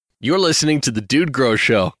You're listening to The Dude Grow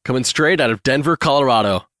Show, coming straight out of Denver,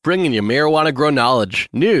 Colorado, bringing you marijuana grow knowledge,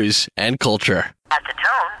 news, and culture. At the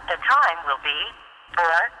tone, the time will be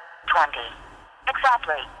 4:20.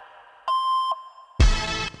 Exactly.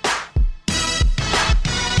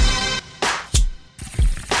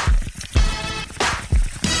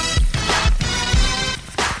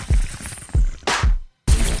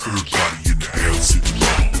 Everybody in the house hit the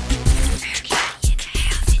ball.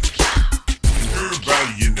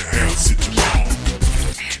 Everybody in the house hit the ball.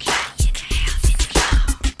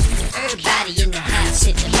 Everybody in the house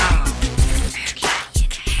hit the ball.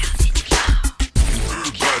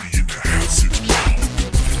 Everybody in the house hit the ball.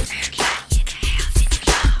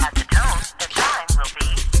 At the tone, the time will be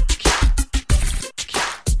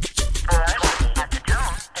 4:20. At the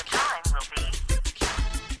tone, the time will be.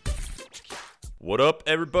 What up,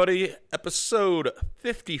 everybody? Episode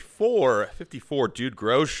 54 Dude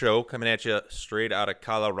Grow Show, coming at you straight out of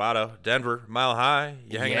Colorado, Denver, Mile High.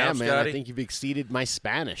 You hanging out, man, Scotty? I think you've exceeded my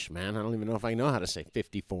Spanish, man. I don't even know if I know how to say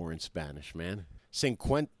 54 in Spanish, man.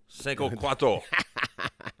 Cinco cuatro.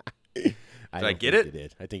 Did I get it?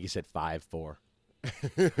 Did. I think you said 5-4.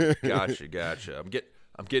 Gotcha.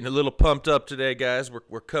 I'm getting a little pumped up today, guys.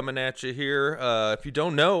 We're coming at you here. If you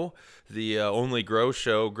don't know, the only grow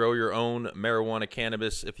show, grow your own marijuana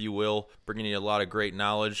cannabis, if you will, bringing you a lot of great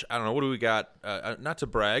knowledge. I don't know, what do we got? Not to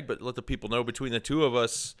brag, but let the people know between the two of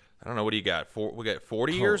us. I don't know, what do you got? We got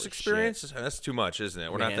 40 years Holy experience? shit. That's too much, isn't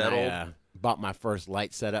it? We're Man, not that old. I bought my first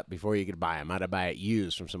light setup before you could buy them. I had to buy it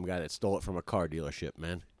used from some guy that stole it from a car dealership,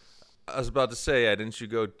 man. I was about to say, didn't you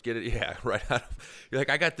go get it? Yeah, right out of. You're like,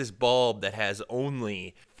 I got this bulb that has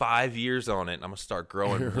only 5 years on it, and I'm gonna start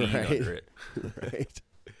growing weed Right. under it. Right.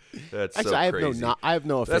 That's Actually, so I have crazy. I have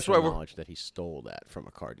no That's official why we're- knowledge that he stole that from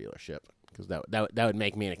a car dealership, because that would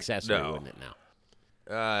make me an accessory, No. wouldn't it?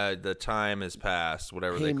 Now, The time has passed,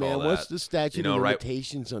 whatever hey they man, call that. what's the statute You know, of right-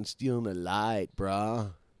 limitations on stealing a light,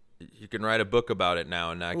 brah? You can write a book about it now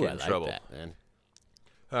and not Ooh, get I in like trouble. that, man.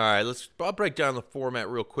 All right, I'll break down the format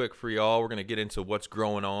real quick for y'all. We're going to get into what's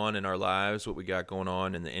going on in our lives, what we got going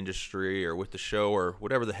on in the industry or with the show or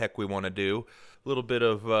whatever the heck we want to do. A little bit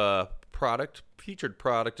of featured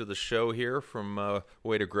product of the show here from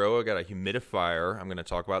Way to Grow. I got a humidifier I'm going to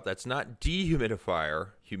talk about. That's not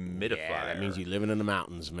dehumidifier, humidifier. Yeah, that means you're living in the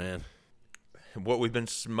mountains, man. What we've been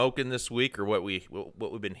smoking this week, or what we've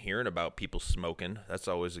been hearing about people smoking. That's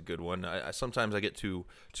always a good one. I sometimes I get too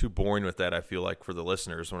boring with that. I feel like for the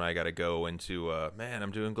listeners when I got to go into man,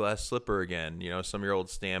 I'm doing glass slipper again. You know, some of your old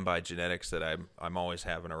standby genetics that I'm always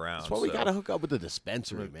having around. That's why we So, got to hook up with the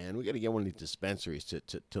dispensary, man. We got to get one of these dispensaries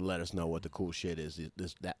to let us know what the cool shit is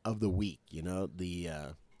that of the week. You know,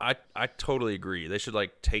 I totally agree. They should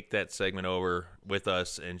like take that segment over with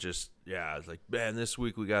us and just it's like, man, this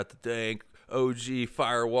week we got the dank OG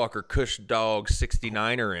Firewalker Kush Dog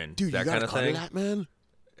 69er in. dude, that you got kind to of cover thing. that, man.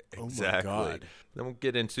 Exactly. Oh my God. Then we'll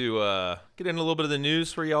get into a little bit of the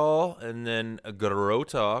news for y'all, and then a grow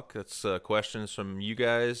talk. That's questions from you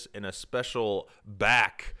guys, and a special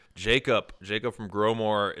back. Jacob from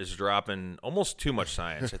Growmore is dropping almost too much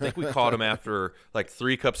science. I think we caught him after like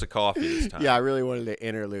 3 cups of coffee this time. Yeah, I really wanted to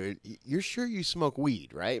interlude. You're sure you smoke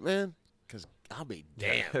weed, right, man? Because I'll be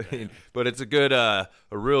damned. I mean, but it's a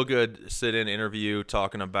real good sit-in interview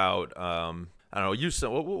talking about. I don't know.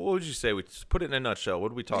 What would you say? We put it in a nutshell. What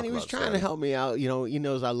did we talk And he was about? trying to help me out. You know, he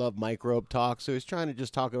knows I love microbe talk, so he's trying to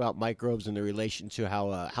just talk about microbes and the relation to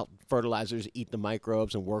how fertilizers eat the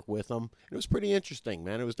microbes and work with them. It was pretty interesting,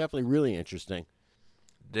 man. It was definitely really interesting.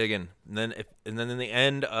 Digging, and then in the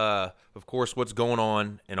end, of course, what's going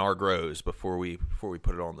on in our grows before we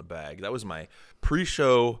put it on the bag. That was my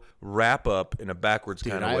pre-show wrap up in a backwards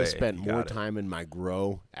Dude, kind of I way. have spent You more got it. time in my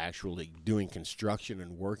grow actually doing construction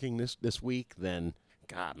and working this week than,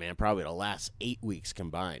 God, man, probably the last 8 weeks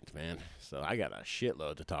combined, man. So I got a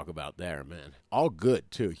shitload to talk about there, man. All good,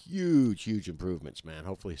 too. Huge improvements, man.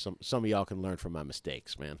 Hopefully some of y'all can learn from my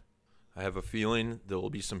mistakes, man. I have a feeling there will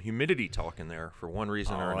be some humidity talk in there for one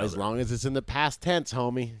reason or Oh, another. as long as it's in the past tense,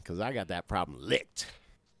 homie, because I got that problem licked.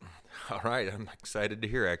 All right, I'm excited to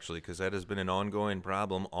hear actually, because that has been an ongoing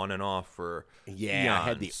problem on and off for Yeah, I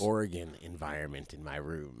had the eons. Oregon environment in my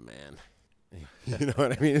room, man. You know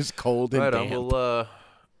what I mean? It's cold and Right damp. on. Well,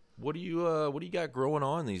 what do you got growing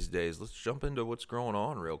on these days? Let's jump into what's growing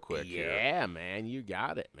on real quick. here. Yeah, man, you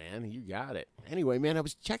got it, man. You got it. Anyway, man, I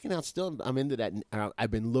was checking out. Still, I'm into that.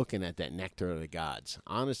 I've been looking at that Nectar of the Gods,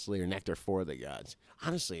 honestly, or Nectar for the Gods.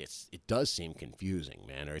 Honestly, it does seem confusing,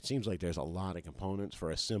 man. Or it seems like there's a lot of components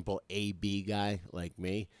for a simple AB guy like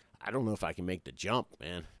me. I don't know if I can make the jump,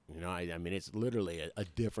 man. You know, I mean, it's literally a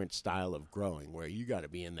different style of growing where you got to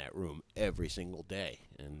be in that room every single day,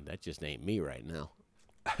 and that just ain't me right now.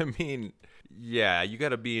 I mean, yeah, you got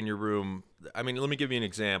to be in your room. I mean, let me give you an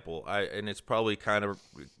example. And it's probably kind of,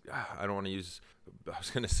 I don't want to use, I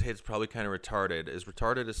was going to say it's probably kind of retarded. Is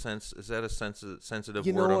retarded is that a sensitive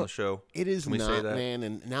You know word on what? the show? It is Can we say not, that? man.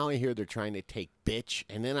 And now I hear they're trying to take bitch.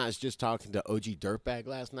 And then I was just talking to OG Dirtbag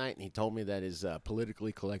last night, and he told me that his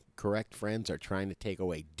politically correct friends are trying to take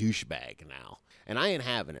away douchebag now. And I ain't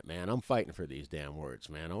having it, man. I'm fighting for these damn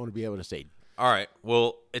words, man. I want to be able to say. All right.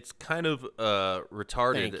 Well, it's kind of Thank you.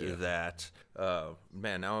 retarded that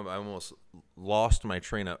man. Now I almost lost my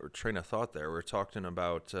train of thought there. We're talking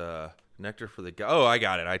about nectar for the gods. Oh, I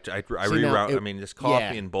got it. I See, now, reroute. I mean, this coffee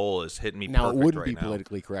yeah. and bowl is hitting me Now, perfect it wouldn't right be now.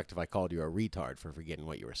 politically correct if I called you a retard for forgetting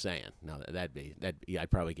what you were saying. No,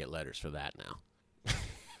 I'd probably get letters for that now.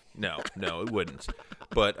 No, it wouldn't.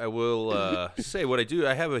 But I will say what I do.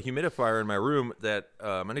 I have a humidifier in my room that,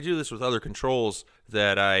 and I do this with other controls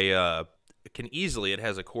that I can easily. It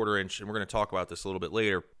has a 1/4 inch, and we're going to talk about this a little bit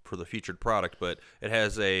later for the featured product. But it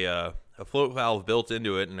has a float valve built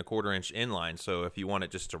into it and a 1/4 inch inline. So if you want it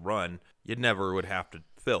just to run, you never would have to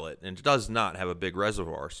fill it. And it does not have a big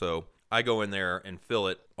reservoir. So I go in there and fill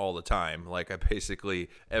it all the time. Like I basically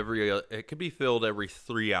it could be filled every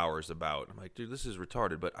 3 hours about. I'm like, dude, this is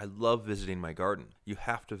retarded, but I love visiting my garden. You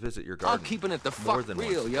have to visit your garden. I'm keeping it the more fuck than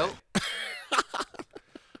real, once a yo. day.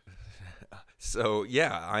 So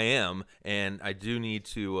yeah, I am, and I do need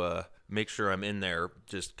to make sure I'm in there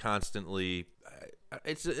just constantly.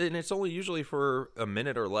 It's only usually for a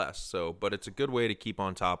minute or less. So, but it's a good way to keep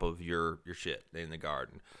on top of your shit in the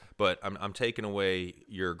garden. But I'm taking away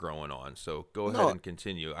your growing on. So go ahead and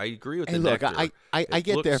continue. I agree with Hey, the look, nectar. I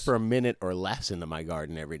get there for a minute or less into my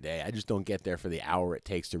garden every day. I just don't get there for the hour it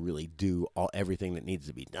takes to really do everything that needs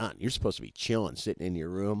to be done. You're supposed to be chilling, sitting in your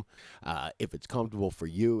room. If it's comfortable for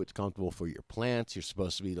you, it's comfortable for your plants. You're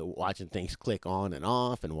supposed to be watching things click on and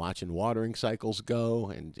off and watching watering cycles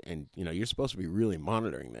go. And you know, you're supposed to be really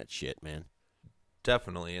monitoring that shit, man.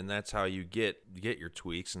 Definitely, and that's how you get your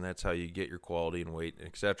tweaks, and that's how you get your quality and weight,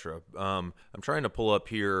 etc. I'm trying to pull up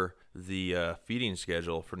here the feeding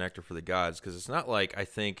schedule for Nectar for the Gods, because it's not like I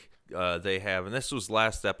think they have, and this was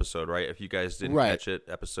last episode, right? If you guys didn't catch it,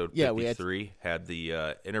 episode 53 had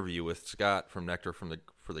the interview with Scott from Nectar for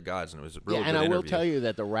the Gods, and it was a really good and I will interview. tell you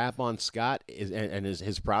that the rap on Scott and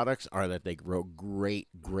his products are that they grow great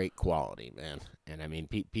quality, man. And I mean,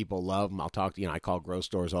 people love them. I'll talk to I call grow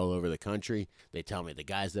stores all over the country. They tell me the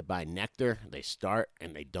guys that buy Nectar, they start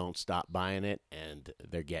and they don't stop buying it, and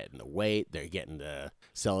they're getting the weight, they're getting to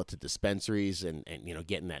sell it to dispensaries, and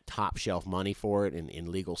getting that top shelf money for it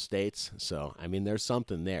in legal states. So I mean, there's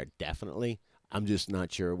something there, definitely. I'm just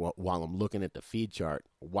not sure. While I'm looking at the feed chart,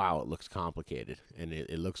 wow, it looks complicated, and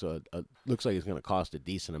it looks looks like it's going to cost a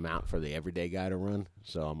decent amount for the everyday guy to run.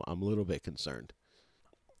 So I'm a little bit concerned.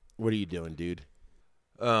 What are you doing, dude?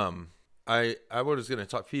 I was going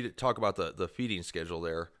to talk about the feeding schedule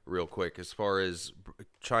there real quick, as far as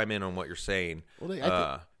chime in on what you're saying. Well,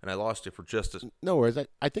 and I lost it for just a. No worries.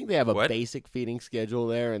 I think they have a What? basic feeding schedule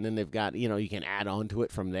there, and then they've got you can add on to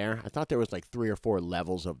it from there. I thought there was like 3 or 4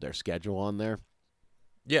 levels of their schedule on there.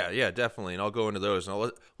 Yeah, definitely, and I'll go into those, and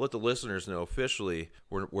I'll let the listeners know officially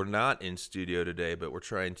we're not in studio today, but we're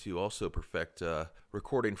trying to also perfect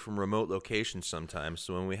recording from remote locations sometimes.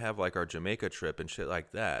 So when we have like our Jamaica trip and shit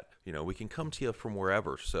like that, we can come to you from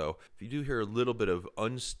wherever. So if you do hear a little bit of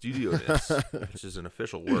unstudio-ness, which is an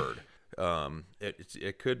official word,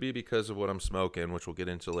 it could be because of what I'm smoking, which we'll get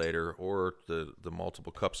into later, or the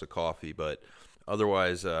multiple cups of coffee, but.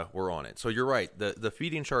 Otherwise, we're on it. So you're right. The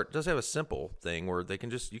feeding chart does have a simple thing where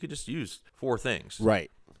you could just use 4 things. Right.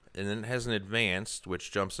 And then it has an advanced,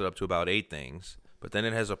 which jumps it up to about 8 things. But then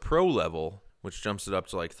it has a pro level, which jumps it up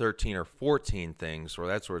to like 13 or 14 things,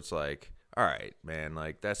 where it's like, all right, man,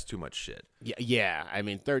 like that's too much shit. Yeah. I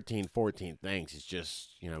mean, 13, 14 things is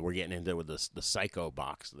just, we're getting into with the psycho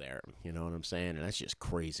box there. You know what I'm saying? And that's just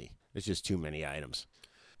crazy. It's just too many items.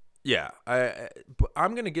 Yeah,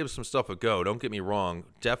 I'm gonna give some stuff a go. Don't get me wrong.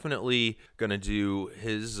 Definitely gonna do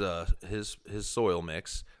his soil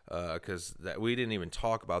mix because that we didn't even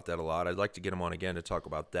talk about that a lot. I'd like to get him on again to talk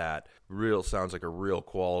about that. Sounds like a real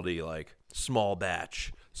quality, like small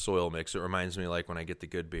batch soil mix. It reminds me like when I get the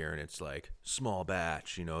good beer and it's like small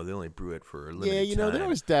batch. They only brew it for a limited time. There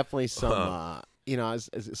was definitely some. As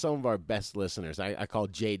some of our best listeners, I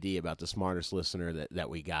called JD about the smartest listener that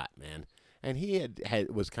we got, man. And he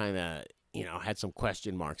was kind of, had some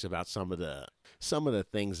question marks about some of the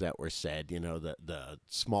things that were said, the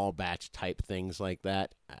small batch type things like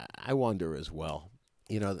that. I wonder as well.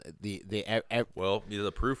 You know, Well,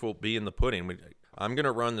 the proof will be in the pudding. I'm going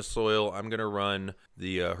to run the soil. I'm going to run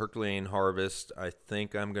the Herculean Harvest. I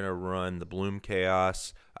think I'm going to run the Bloom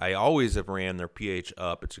Chaos. I always have ran their pH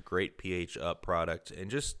Up. It's a great pH Up product.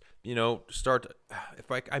 And just,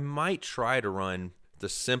 I might try to run the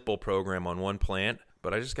simple program on one plant,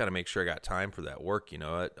 but I just got to make sure I got time for that work.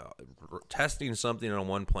 Testing something on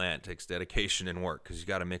one plant takes dedication and work because you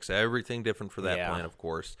got to mix everything different for that plant, of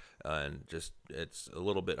course, and just it's a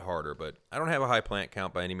little bit harder. But I don't have a high plant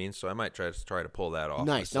count by any means, so I might try to pull that off.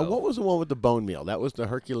 Nice. Myself. Now, what was the one with the bone meal? That was the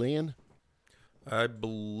Herculean? I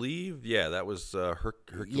believe, that was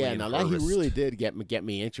Herculean. Yeah, now that Harvest. he really did get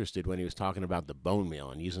me interested when he was talking about the bone meal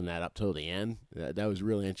and using that up till the end. That was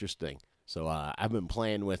really interesting. So I've been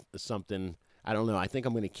playing with something. I don't know. I think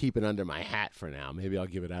I'm going to keep it under my hat for now. Maybe I'll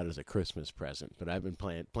give it out as a Christmas present. But I've been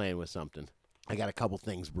playing with something. I got a couple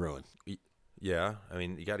things brewing. Yeah, I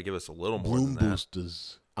mean, you got to give us a little more Bloom than that.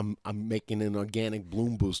 boosters. I'm making an organic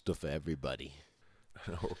bloom booster for everybody.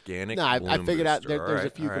 Organic. No, I bloom figured out booster. there's a All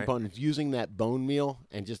few right. components. Using that bone meal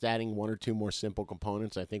and just adding one or two more simple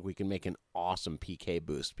components, I think we can make an awesome PK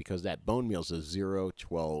boost because that bone meal is a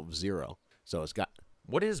 0-12-0. So it's got.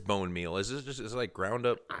 What is bone meal? Is it like ground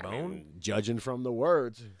up I bone? mean, judging from the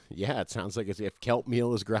words, yeah, it sounds like if kelp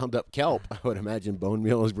meal is ground up kelp, I would imagine bone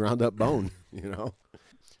meal is ground up bone. I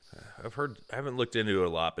haven't looked into it a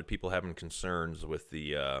lot, but people having concerns with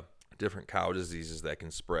the different cow diseases that can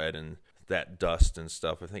spread and that dust and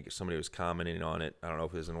stuff. I think somebody was commenting on it. I don't know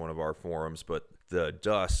if it was in one of our forums, but the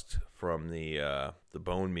dust from the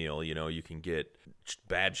bone meal, you can get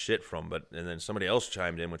bad shit from. And then somebody else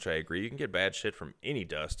chimed in, which I agree. You can get bad shit from any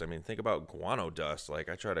dust. I mean, think about guano dust. Like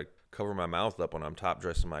I try to cover my mouth up when I'm top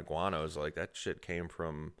dressing my guanos. Like that shit came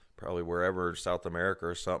from probably wherever, South America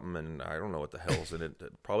or something, and I don't know what the hell's in it.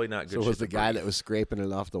 Probably not good. So was the guy that was scraping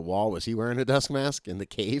it off the wall, was he wearing a dust mask in the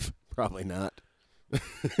cave? Probably not.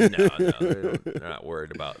 No, they're not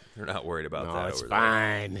worried about. They're not worried about No, that. it's over there.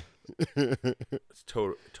 fine. It's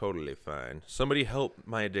totally fine. Somebody help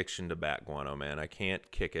my addiction to bat guano, man. I can't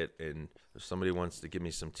kick it, and if somebody wants to give me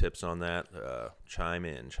some tips on that, chime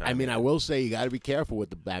in. I will say you got to be careful with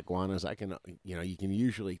the bat guanos. You can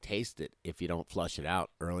usually taste it if you don't flush it out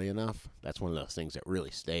early enough. That's one of those things that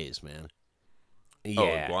really stays, man.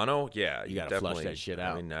 Oh, guano? Yeah, You gotta flush that shit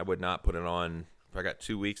out. I mean, I would not put it on. If I got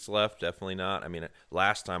 2 weeks left, definitely not. I mean,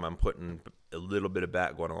 last time I'm putting a little bit of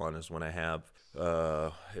bat guano on is when I have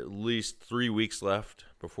at least 3 weeks left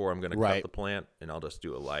before I'm going to cut the plant, and I'll just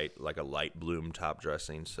do a light bloom top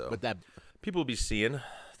dressing. So, But that, people will be seeing.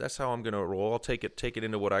 That's how I'm going to roll. I'll take it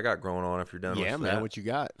into what I got growing on. If you're done with man, that. what you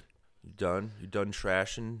got? You done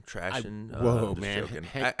trashing? Whoa, I'm just man. joking.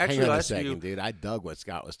 Hang Actually, on a last second, few, dude. I dug what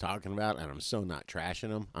Scott was talking about, and I'm so not trashing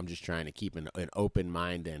him. I'm just trying to keep an open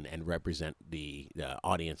mind and represent the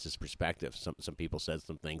audience's perspective. Some people said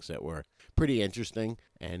some things that were pretty interesting,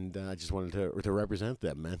 and I just wanted to represent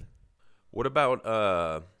them, man. What about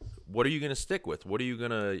what are you going to stick with? Do you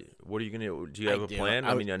have a plan?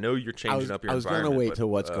 I mean, I know you're changing up your environment. I was going to wait but, till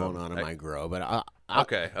what's going on in my grow, but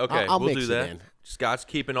Okay, I'll we'll mix do that. it in. Scott's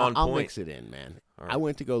keeping on I'll point. mix it in, man. I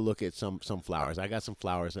went to go look at some flowers. I got some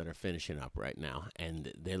flowers that are finishing up right now,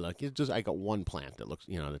 and they look. I got one plant that looks,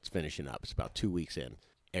 that's finishing up. It's about 2 weeks in,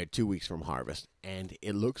 2 weeks from harvest, and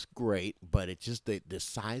it looks great. But it just the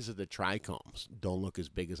size of the trichomes don't look as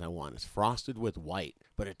big as I want. It's frosted with white,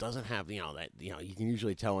 but it doesn't have you can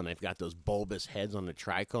usually tell when they've got those bulbous heads on the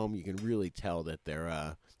trichome. You can really tell that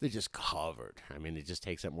they're just covered. I mean, it just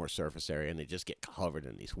takes up more surface area, and they just get covered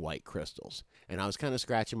in these white crystals. And I was kind of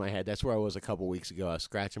scratching my head. That's where I was a couple weeks ago. I was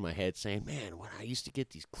scratching my head saying, man, when I used to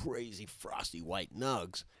get these crazy frosty white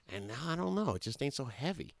nugs, and now I don't know. It just ain't so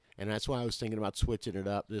heavy. And that's why I was thinking about switching it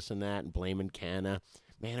up, this and that, and blaming Canna.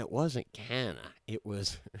 Man, it wasn't Canna. It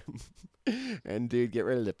was, and dude, get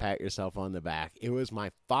ready to pat yourself on the back. It was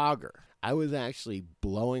my fogger. I was actually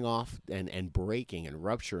blowing off and breaking and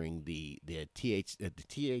rupturing the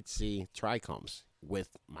THC trichomes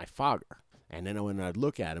with my fogger. And then when I'd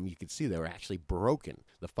look at them, you could see they were actually broken.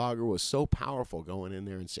 The fogger was so powerful going in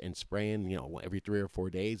there and spraying, every 3 or 4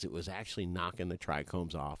 days, it was actually knocking the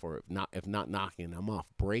trichomes off, or if not knocking them off,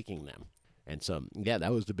 breaking them. And so, yeah,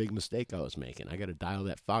 that was the big mistake I was making. I got to dial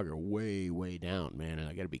that fogger way, way down, man. And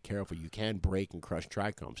I got to be careful. You can break and crush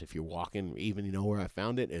trichomes. If you're walking, even, where I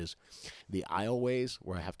found it is the aisleways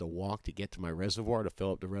where I have to walk to get to my reservoir to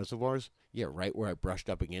fill up the reservoirs. Yeah, right where I brushed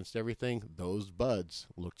up against everything, those buds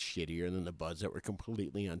looked shittier than the buds that were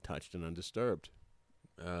completely untouched and undisturbed.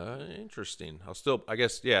 Interesting. I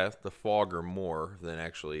guess, the fogger more than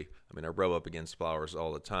actually I mean, I rub up against flowers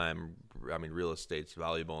all the time. I mean, real estate's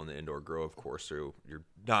valuable in the indoor grow, of course, so you're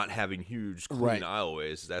not having huge, clean Right.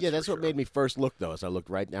 aisleways. That's That's for what sure. made me first look, though, as I looked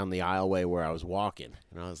right down the aisleway where I was walking.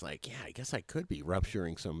 And I was like, yeah, I guess I could be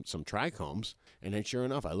rupturing some trichomes. And then sure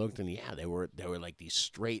enough, I looked and they were like these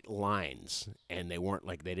straight lines, and they weren't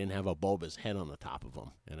like, they didn't have a bulbous head on the top of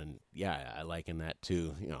them. And then, yeah, I liken that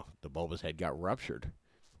to, the bulbous head got ruptured.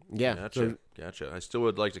 Yeah. Gotcha. I still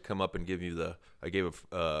would like to come up and give you I gave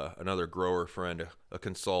another grower friend a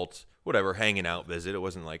consult, whatever, hanging out visit. It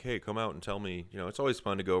wasn't like, hey, come out and tell me, it's always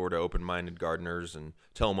fun to go over to open-minded gardeners and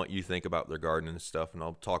tell them what you think about their garden and stuff, and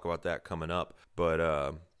I'll talk about that coming up. But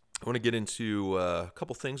I want to get into a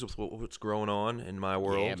couple things with what's growing on in my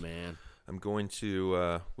world. Yeah, man. I'm going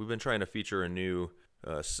to, we've been trying to feature a new,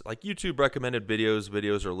 like YouTube recommended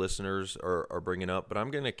videos our listeners are bringing up, but I'm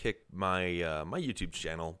going to kick my my YouTube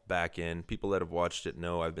channel back in. People that have watched it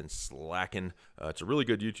know I've been slacking. It's a really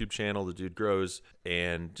good YouTube channel, The Dude Grows,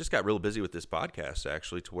 and just got real busy with this podcast,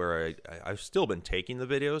 actually, to where I've still been taking the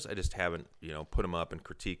videos. I just haven't, put them up and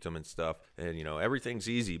critiqued them and stuff. And, everything's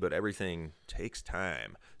easy, but everything takes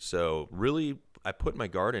time. So really, I put my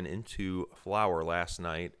garden into flower last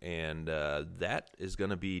night, and that is going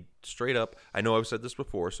to be straight up. I know I've said this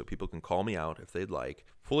before, so people can call me out if they'd like.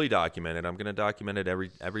 Fully documented. I'm going to document it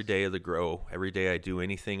every day of the grow. Every day I do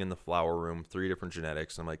anything in the flower room, 3 different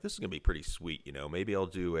genetics. I'm like, this is going to be pretty sweet. Maybe I'll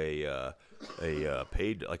do a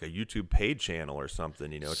paid, like a YouTube paid channel or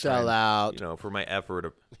something. Sell out. For my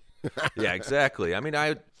effort. Yeah, exactly. I mean,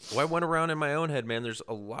 I went around in my own head, man. There's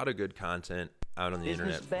a lot of good content out on the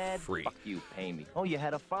Business internet bad? for free. Fuck you, pay me. Oh, you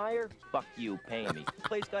had a fire? Fuck you, pay me.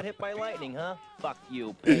 Place got hit by lightning, huh? Fuck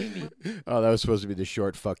you, pay me. Oh, that was supposed to be the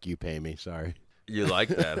short fuck you, pay me. Sorry. You like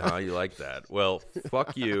that, huh? You like that. Well,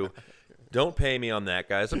 fuck you. Don't pay me on that,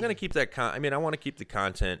 guys. I'm going to keep that I want to keep the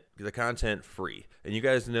content free. And you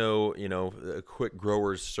guys know, a quick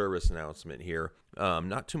growers service announcement here.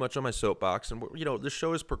 Not too much on my soapbox, and the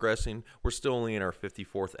show is progressing. We're still only in our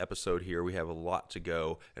 54th episode here. We have a lot to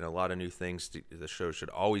go and a lot of new things. The show should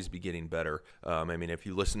always be getting better. If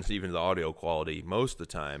you listen to even the audio quality, most of the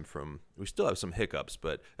time we still have some hiccups,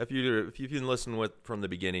 but if you can listen from the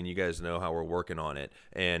beginning, you guys know how we're working on it.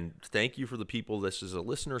 And thank you for the people. This is a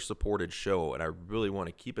listener-supported show, and I really want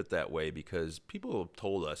to keep it that way because people have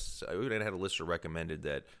told us. I even had a listener recommended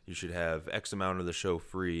that you should have X amount of the show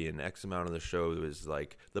free and X amount of the show is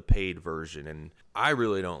like the paid version, and I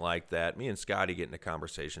really don't like that. Me and Scotty get into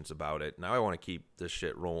conversations about it. Now I want to keep this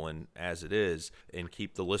shit rolling as it is and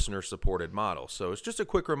keep the listener supported model. So it's just a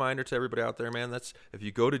quick reminder to everybody out there, man. That's if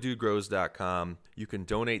you go to dudegrows.com, you can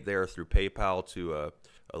donate there through PayPal to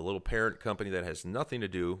a little parent company that has nothing to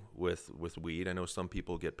do with weed. I know some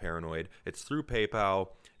people get paranoid. It's through PayPal,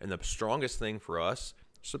 and the strongest thing for us,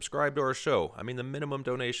 subscribe to our show. I mean, the minimum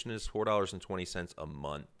donation is $4.20 a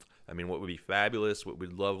month. I mean, what would be fabulous, what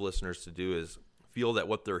we'd love listeners to do is feel that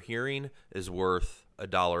what they're hearing is worth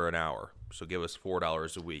 $1 an hour. So give us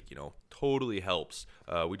 $4 a week, totally helps.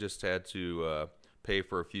 We just had to pay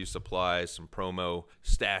for a few supplies, some promo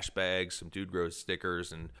stash bags, some Dude Grows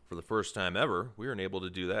stickers, and for the first time ever, we were able to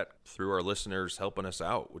do that through our listeners helping us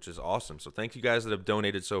out, which is awesome. So thank you guys that have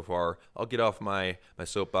donated so far. I'll get off my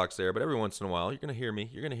soapbox there, but every once in a while, you're gonna hear me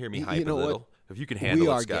hype a little. If you can handle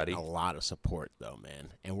it, Scotty. We are getting a lot of support, though,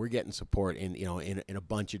 man, and we're getting support in a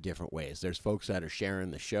bunch of different ways. There's folks that are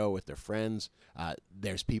sharing the show with their friends.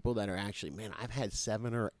 There's people that are actually, man, I've had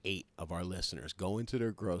 7 or 8 of our listeners go into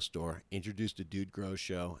their grow store, introduce the Dude Grows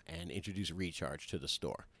show, and introduce Recharge to the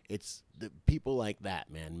store. It's the people like that,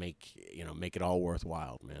 man, make it all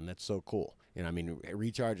worthwhile, man. That's so cool.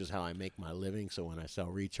 Recharge is how I make my living. So when I sell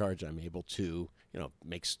Recharge, I'm able to,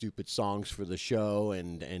 make stupid songs for the show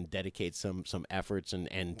and dedicate some efforts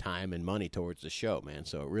and time and money towards the show, man.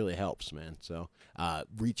 So it really helps, man. So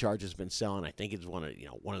Recharge has been selling. I think it's one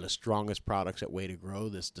of the strongest products at Way to Grow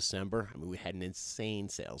this December. I mean, we had an insane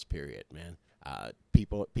sales period, man.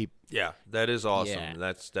 People. Yeah, that is awesome. Yeah.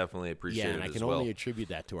 That's definitely appreciated. Yeah, and I can as well. only attribute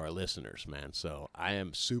that to our listeners, man. So I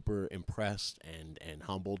am super impressed and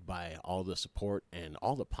humbled by all the support and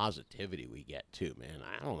all the positivity we get too, man.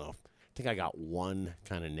 I don't know. I think I got one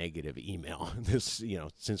kind of negative email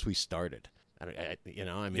since we started.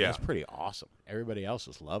 That's pretty awesome. Everybody else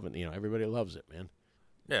is loving. Everybody loves it, man.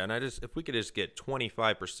 Yeah, and if we could just get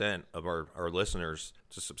 25% of our listeners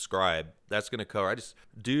to subscribe, that's going to cover.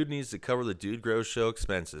 Dude needs to cover the Dude Grows show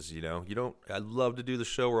expenses. I'd love to do the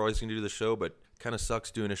show. We're always going to do the show, but kind of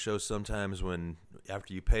sucks doing a show sometimes when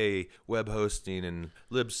after you pay web hosting and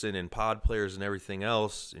Libsyn and pod players and everything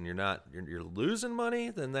else, and you're losing money,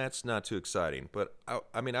 then that's not too exciting. But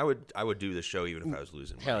I mean, I would do the show even if I was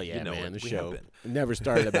losing money. Hell yeah, You know man. it. The We show have been. never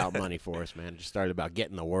started about money for us, man. It just started about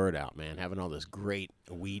getting the word out, man. Having all this great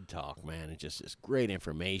weed talk, man, and just this great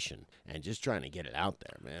information, and just trying to get it out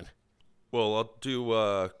there, man. Well, I'll do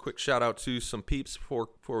a quick shout out to some peeps before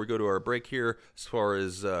we go to our break here. As far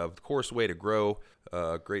as, of course, Way to Grow,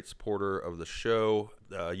 great supporter of the show.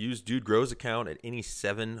 Use Dude Grows account at any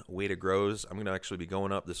 7 Way to Grows. I'm going to actually be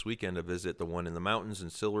going up this weekend to visit the one in the mountains in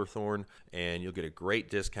Silverthorne, and you'll get a great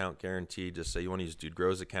discount guaranteed. Just say you want to use Dude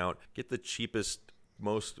Grows account. Get the cheapest,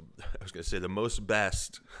 the most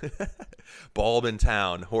best bulb in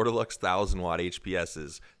town. Hortilux 1000-watt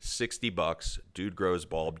HPSs, $60. Dude Grows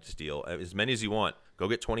bulb deal. As many as you want. Go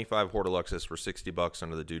get 25 Hortiluxes for $60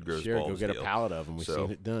 under the Dude Grows Sure, bulbs go get deal. a pallet of them. We've So-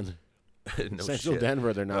 seen it done. No Central shit.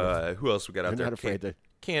 Denver, they're not. Who else we got out they're there? not afraid to.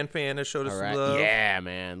 Can Fan has showed us All some right. love. Yeah,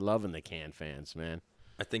 man, loving the Can Fans, man.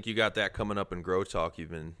 I think you got that coming up in Grow Talk.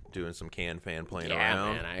 You've been doing some Can Fan playing Yeah,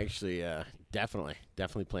 around. man. I actually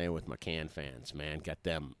definitely playing with my Can Fans, man. Got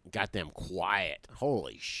them quiet.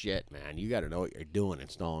 Holy shit, man! You got to know what you're doing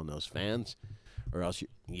installing those fans, or else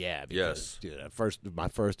because, Yes. dude. My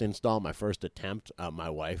first attempt,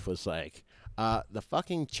 my wife was like, "The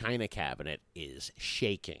fucking china cabinet is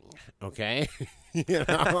shaking." Okay, you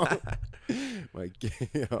know, like,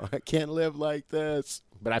 I can't live like this.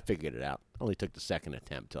 But I figured it out. Only took the second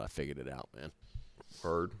attempt till I figured it out, man.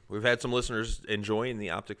 Heard. We've had some listeners enjoying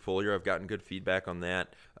the optic foliar. I've gotten good feedback on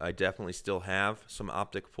that. I definitely still have some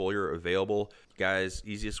optic foliar available. Guys,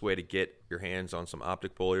 easiest way to get your hands on some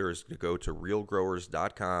optic foliar is to go to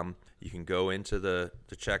realgrowers.com. You can go into the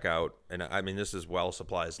checkout, and I mean, this is while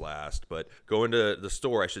supplies last, but go into the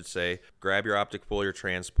store, I should say, grab your optic foliar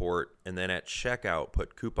transport, and then at checkout,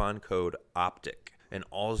 put coupon code OPTIC. And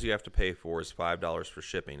all you have to pay for is $5 for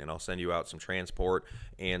shipping, and I'll send you out some transport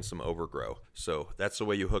and some overgrow. So that's the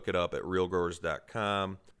way you hook it up at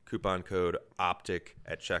realgrowers.com. Coupon code OPTIC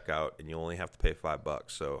at checkout, and you only have to pay $5.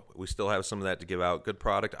 So we still have some of that to give out. Good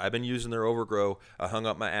product. I've been using their overgrow. I hung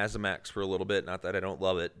up my Azimax for a little bit. Not that I don't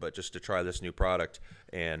love it, but just to try this new product.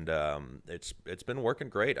 And it's been working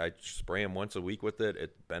great. I spray them once a week with it.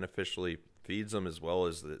 It beneficially feeds them, as well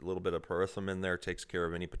as the little bit of perthum in there takes care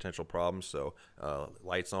of any potential problems. So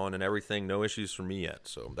lights on and everything, no issues for me yet.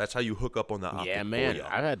 So that's how you hook up on the optic Yeah, man. foliar.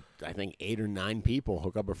 I've had, I think, 8 or 9 people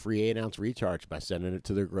hook up a free 8-ounce recharge by sending it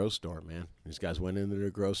to their grow store, man. These guys went into their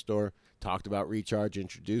grow store, talked about recharge,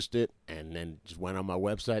 introduced it, and then just went on my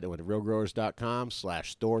website and went to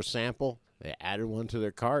realgrowers.com/store sample. They added one to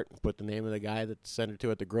their cart, put the name of the guy that sent it to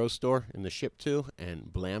at the grow store and the ship to,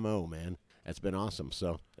 and blammo, man. That's been awesome.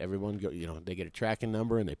 So everyone, they get a tracking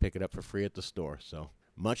number and they pick it up for free at the store. So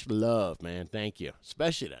much love, man. Thank you.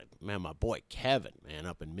 Especially to, man, my boy Kevin, man,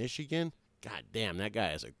 up in Michigan. God damn, that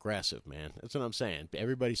guy is aggressive, man. That's what I'm saying.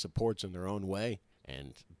 Everybody supports in their own way,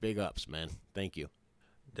 and big ups, man. Thank you.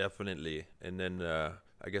 Definitely. And then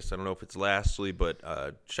I guess I don't know if it's lastly, but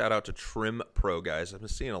shout out to Trim Pro, guys. I've been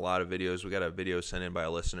seeing a lot of videos. We got a video sent in by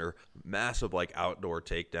a listener, massive like outdoor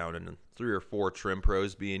takedown, and 3 or 4 Trim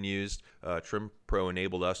Pros being used. Trim Pro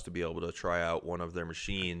enabled us to be able to try out one of their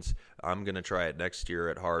machines. I'm going to try it next year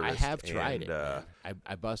at Harvest. I have tried and, it, man.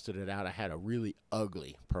 I busted it out. I had a really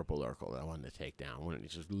ugly purple Urkel that I wanted to take down.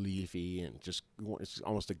 It's just leafy and it's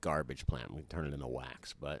almost a garbage plant. We turn it into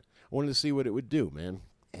wax, but I wanted to see what it would do, man.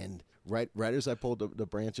 And right as I pulled the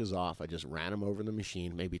branches off, I just ran them over the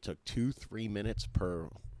machine. Maybe took 2-3 minutes per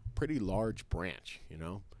pretty large branch,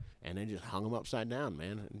 and then just hung them upside down,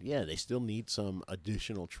 man. And yeah, they still need some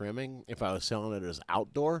additional trimming. If I was selling it as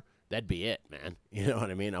outdoor, that'd be it, man. You know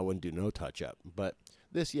what I mean? I wouldn't do no touch-up. But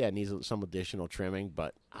this, needs some additional trimming,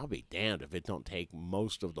 but I'll be damned if it don't take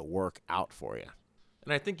most of the work out for you.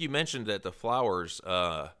 And I think you mentioned that the flowers,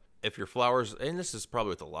 if your flowers, and this is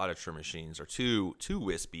probably with a lot of trim machines, are too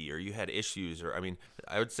wispy, or you had issues, or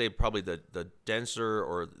I would say probably the denser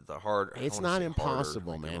or the hard. It's not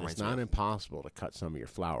impossible, man. It's not impossible to cut some of your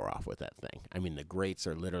flower off with that thing. I mean, the grates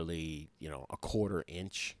are literally, a 1/4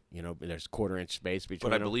 inch. There's 1/4 inch space between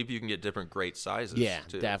But I them. believe you can get different grate sizes. Yeah,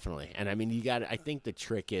 too. definitely. And I mean, I think the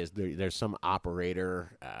trick is there's some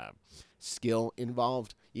operator skill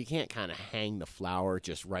involved. You can't kind of hang the flower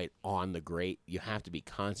just right on the grate. You have to be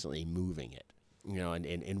constantly moving it,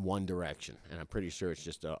 in one direction. And I'm pretty sure it's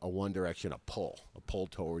just a one direction, a pull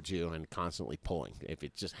towards you and constantly pulling. If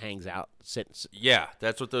it just hangs out, Yeah,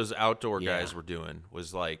 that's what those outdoor Yeah. guys were doing,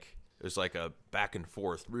 was like It was like a back and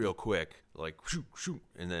forth real quick, like shoot, shoot.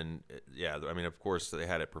 And then, yeah, I mean, of course, they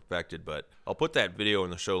had it perfected. But I'll put that video in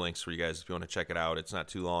the show links for you guys if you want to check it out. It's not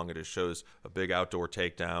too long. It just shows a big outdoor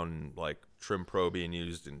takedown and, like, trim pro being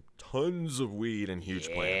used in tons of weed and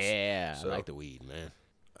huge plants. Yeah, So I like the weed, man.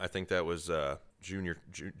 I think that was Junior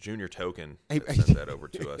Token that sent that over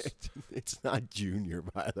to us. It's not Junior,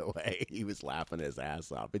 by the way. He was laughing his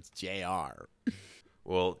ass off. It's JR.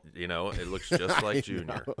 Well, you know, it looks just like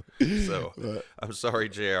Junior. So I'm sorry,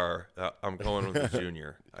 JR. I'm going with the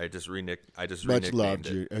Junior. I just Much love,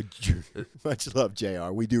 renicknamed it. Much love,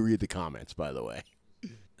 JR. We do read the comments, by the way.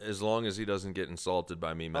 As long as he doesn't get insulted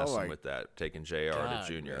by me messing with that, taking JR to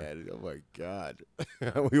Junior. Man. Oh my God.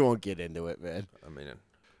 We won't get into it, man. I mean,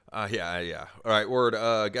 yeah. All right, word.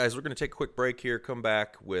 Guys, we're going to take a quick break here, come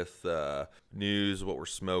back with news, what we're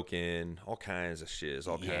smoking, all kinds of shiz.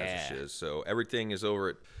 So everything is over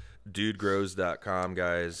at dudegrows.com,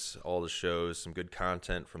 guys. All the shows, some good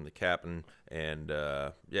content from the captain. And,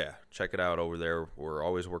 yeah, check it out over there. We're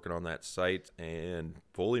always working on that site and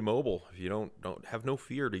fully mobile. If you don't have no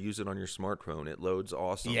fear to use it on your smartphone. It loads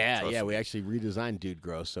awesome. Yeah, Trust me. we actually redesigned Dude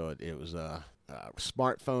Grow, so it was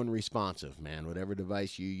smartphone responsive, man. Whatever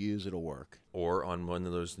device you use, it'll work. Or on one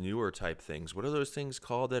of those newer type things. What are those things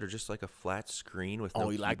called that are just like a flat screen with no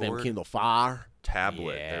you keyboard? like them Kindle Fire?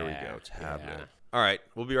 Tablet. Yeah, There we go. Tablet. yeah. All right.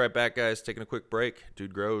 We'll be right back, guys. Taking a quick break.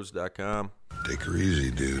 DudeGrows.com. Take her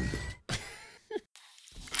easy, dude.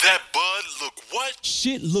 That bud look what?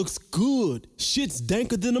 Shit looks good. Shit's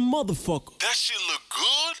danker than a motherfucker. That shit look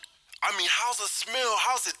good? I mean, how's it smell?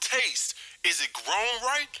 How's it taste? Is it grown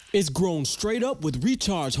right? It's grown straight up with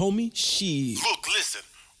Recharge, homie. Shit. Look, listen,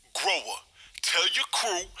 grower, tell your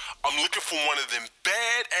crew I'm looking for one of them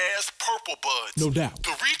badass purple buds. No doubt. The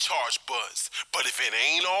Recharge buds. But if it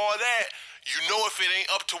ain't all that, you know if it ain't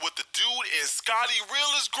up to what the dude in Scotty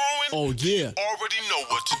Real is growing, Oh, yeah. you already know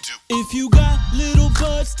what to do. If you got little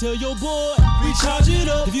buds, tell your boy, recharge it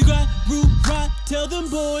up. If you got root rot, tell them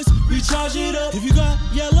boys, recharge it up. If you got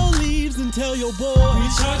yellow leaves, then tell your boy,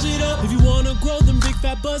 recharge it up. If you wanna grow them big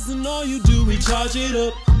fat buds, then all you do, recharge it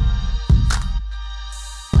up.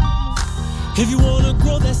 If you wanna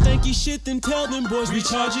grow that stanky shit, then tell them boys,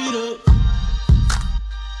 recharge it up.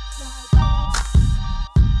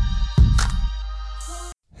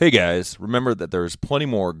 Hey, guys. Remember that there's plenty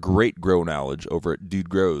more great grow knowledge over at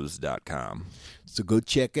dudegrows.com. So go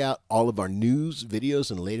check out all of our news, videos,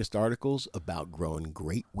 and latest articles about growing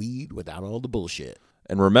great weed without all the bullshit.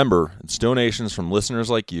 And remember, it's donations from listeners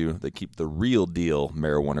like you that keep the real deal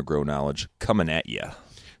marijuana grow knowledge coming at you.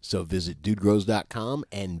 So visit dudegrows.com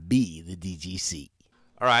and be the DGC.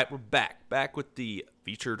 All right, we're back with the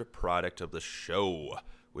featured product of the show,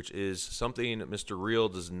 which is something Mr. Real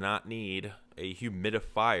does not need, a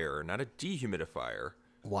humidifier, not a dehumidifier.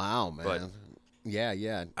 Wow, man. But-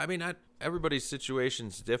 yeah. I mean, everybody's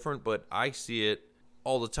situation's different, but I see it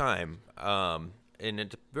all the time. And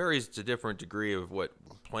it varies to different degree of what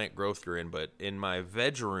plant growth you're in. But in my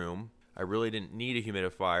veg room, I really didn't need a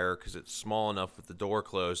humidifier because it's small enough with the door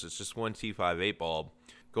closed. It's just one T58 bulb.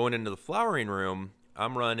 Going into the flowering room,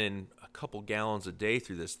 I'm running a couple gallons a day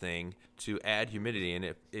through this thing to add humidity. And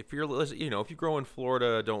if you're, if you grow in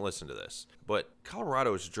Florida, don't listen to this. But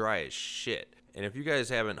Colorado is dry as shit. And if you guys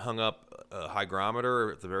haven't hung up a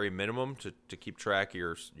hygrometer at the very minimum to keep track of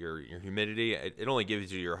your humidity, it only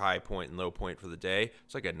gives you your high point and low point for the day.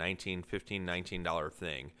 It's like a $19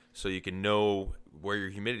 thing. So you can know where your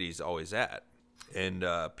humidity is always at. And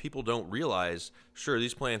people don't realize, sure,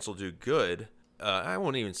 these plants will do good. I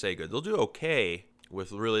won't even say good. They'll do okay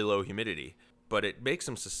with really low humidity. But it makes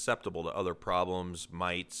them susceptible to other problems,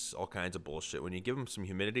 mites, all kinds of bullshit. When you give them some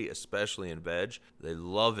humidity, especially in veg, they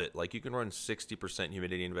love it. Like you can run 60%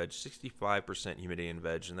 humidity in veg, 65% humidity in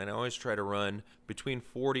veg, and then I always try to run between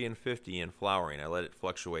 40 and 50 in flowering. I let it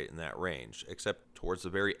fluctuate in that range, except towards the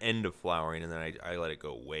very end of flowering, and then I let it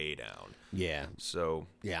go way down. Yeah. So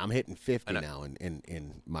Yeah, I'm hitting 50 now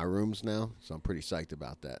in my rooms now, so I'm pretty psyched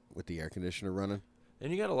about that with the air conditioner running.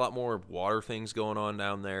 And you got a lot more water things going on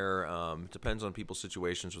down there. Depends on people's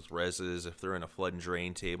situations with reses. If they're in a flood and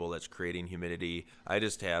drain table that's creating humidity, I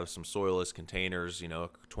just have some soilless containers,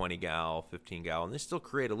 20 gal, 15 gal, and they still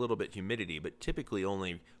create a little bit humidity, but typically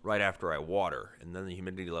only right after I water, and then the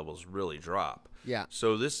humidity levels really drop. Yeah.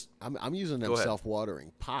 So this, I'm using them Go ahead.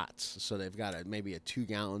 self-watering pots, so they've got maybe a 2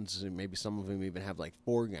 gallons, and maybe some of them even have like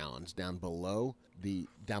 4 gallons down below the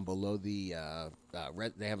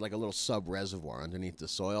they have like a little sub reservoir underneath the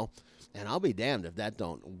soil, and I'll be damned if that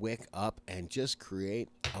don't wick up and just create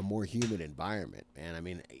a more humid environment. And I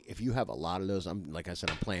mean, if you have a lot of those, like I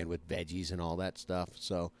said, I'm playing with veggies and all that stuff,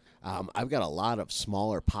 so I've got a lot of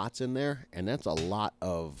smaller pots in there, and that's a lot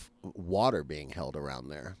of water being held around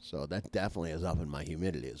there, so that definitely is upping my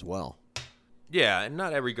humidity as well. yeah, and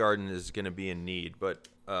not every garden is going to be in need, but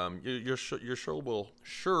you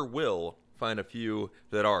sure will find a few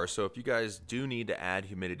that are. So if you guys do need to add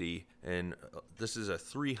humidity, and this is a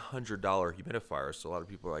 $300 humidifier, so a lot of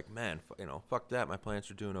people are like, man, fuck that, my plants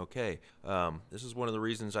are doing okay. This is one of the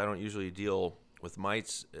reasons I don't usually deal with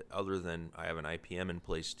mites, other than I have an IPM in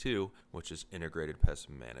place too, which is integrated pest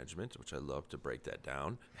management, which I love to break that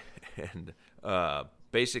down. And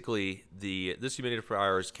basically, this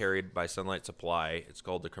humidifier is carried by Sunlight Supply. It's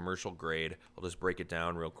called the commercial grade. I'll just break it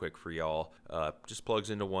down real quick for y'all. Just plugs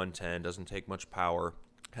into 110, doesn't take much power.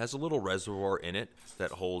 Has a little reservoir in it that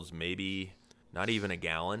holds maybe not even a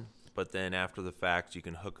gallon, but then after the fact, you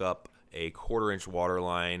can hook up a 1/4-inch water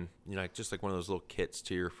line, just like one of those little kits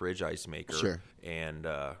to your fridge ice maker. Sure. And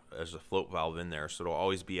there's a float valve in there, so it'll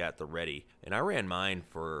always be at the ready. And I ran mine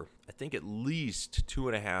for, I think, at least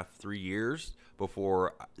 2.5, 3 years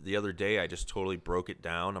before the other day I just totally broke it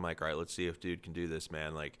down. I'm like, all right, let's see if dude can do this,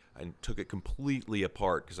 man. Like, I took it completely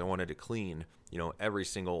apart because I wanted to clean, every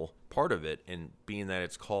single part of it. And being that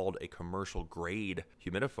it's called a commercial grade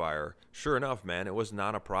humidifier, sure enough, man, it was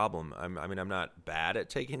not a problem. I'm not bad at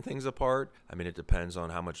taking things apart. I mean, it depends on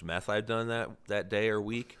how much meth I've done that day or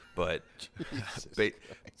week, but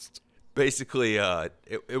basically,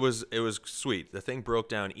 it was sweet. The thing broke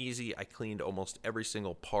down easy. I cleaned almost every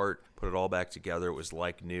single part, put it all back together. It was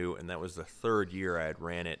like new, and that was the 3rd year I had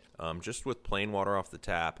ran it, just with plain water off the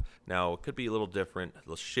tap. Now, it could be a little different.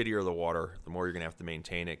 The shittier the water, the more you're going to have to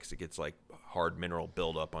maintain it, because it gets like hard mineral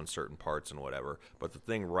buildup on certain parts and whatever. But the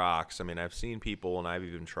thing rocks. I mean, I've seen people, and I've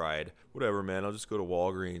even tried, whatever, man, I'll just go to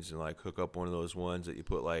Walgreens and like hook up one of those ones that you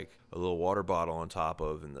put like a little water bottle on top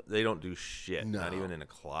of, and they don't do shit, not even in a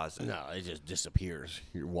closet. No, it just disappears.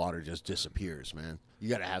 Your water just disappears, man. You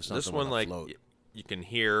got to have something This one, with a like, float. you can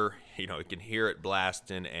hear, it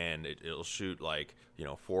blasting, and it'll shoot like,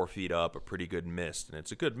 4 feet up, a pretty good mist. And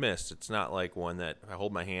it's a good mist. It's not like one that if I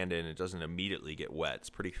hold my hand in, it doesn't immediately get wet. It's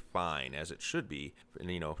pretty fine, as it should be, and,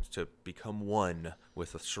 to become one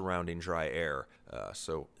with the surrounding dry air.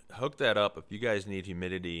 So hook that up if you guys need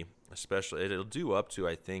humidity, especially. It'll do up to,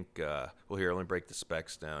 I think, well, here, let me break the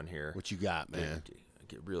specs down here. What you got, man?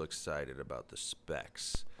 Get real excited about the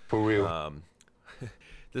specs. For real.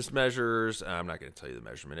 This measures, I'm not going to tell you the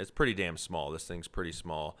measurement. It's pretty damn small. This thing's pretty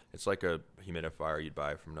small. It's like a humidifier you'd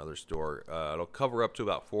buy from another store. It'll cover up to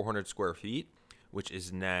about 400 square feet, which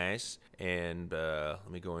is nice. And let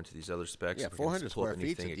me go into these other specs. Yeah, 400 square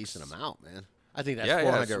feet's a decent amount, man. I think that's Yeah,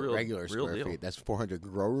 400 it's regular real square deal. feet. That's 400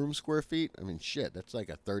 grow room square feet. I mean, shit, that's like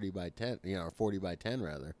a 30 by 10, or 40 by 10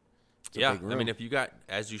 rather. It's a Yeah, big I mean, room. if you got,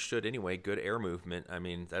 as you should anyway, good air movement, I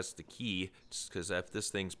mean, that's the key. Because if this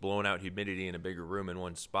thing's blowing out humidity in a bigger room in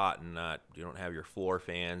one spot, and you don't have your floor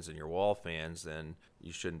fans and your wall fans, then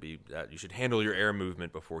you shouldn't be. You should handle your air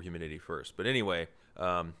movement before humidity first. But anyway,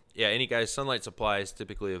 any guys, Sunlight Supply is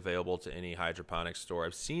typically available to any hydroponics store.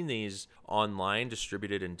 I've seen these online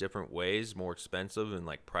distributed in different ways, more expensive and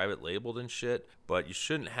like private labeled and shit. But you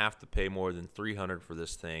shouldn't have to pay more than $300 for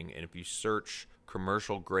this thing. And if you search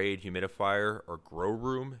commercial grade humidifier or grow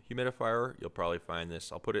room humidifier, you'll probably find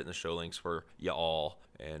this. I'll put it in the show links for you all.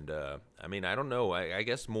 And I mean, I don't know. I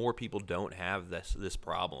guess more people don't have this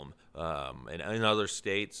problem in other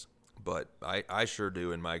states, but I sure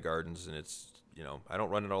do in my gardens. And it's, I don't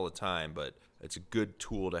run it all the time, but it's a good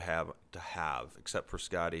tool to have, except for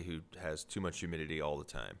Scotty, who has too much humidity all the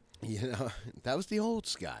time. That was the old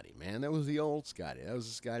Scotty, man. That was the old Scotty. That was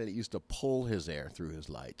the Scotty that used to pull his air through his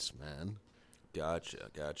lights, man. Gotcha.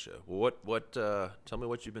 Well, what? Tell me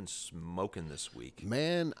what you've been smoking this week.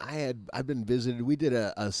 Man, I've been visited. We did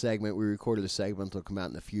a segment. We recorded a segment that'll come out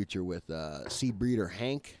in the future with seed breeder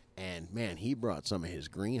Hank, and man, he brought some of his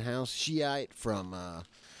greenhouse Shiite from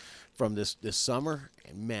this summer.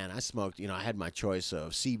 And man, I smoked. I had my choice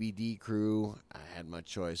of CBD Crew. I had my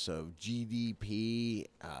choice of GDP.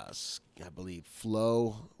 I believe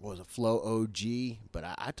Flow was a Flow OG, but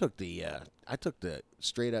I took the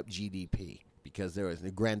straight up GDP. Because there was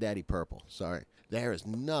the Granddaddy Purple. Sorry. There is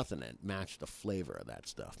nothing that matched the flavor of that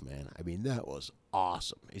stuff, man. I mean, that was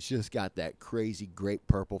awesome. It's just got that crazy grape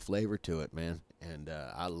purple flavor to it, man. and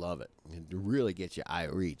I love it. It really gets you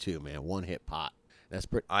Irie too, man. One hit pot. That's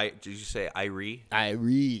pretty. Did you say Irie?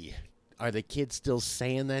 Irie. Are the kids still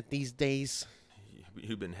saying that these days?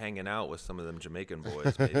 You've been hanging out with some of them Jamaican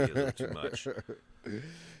boys, maybe a little too much.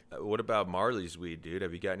 What about Marley's weed, dude?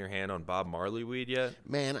 Have you gotten your hand on Bob Marley weed yet?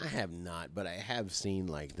 Man, I have not, but I have seen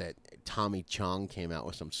like that Tommy Chong came out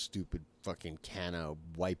with some stupid fucking canna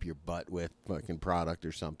wipe your butt with fucking product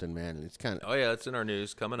or something, man. And it's kind of Oh yeah, that's in our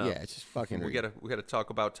news coming up. yeah, it's just fucking We gotta talk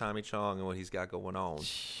about Tommy Chong and what he's got going on.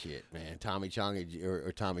 shit, man. Tommy Chong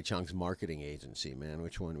or Tommy Chong's marketing agency, man.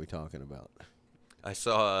 Which one are we talking about? I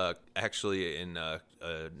saw actually in a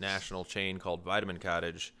national chain called Vitamin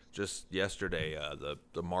Cottage just yesterday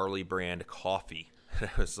the Marley brand coffee. I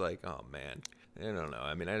was like, oh man, I don't know.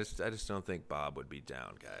 I mean, I just don't think Bob would be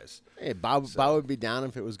down, guys. Hey, Bob would be down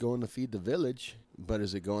if it was going to feed the village. But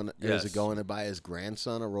is it going? Is it Yes. going to buy his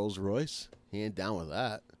grandson a Rolls Royce? He ain't down with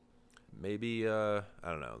that. Maybe I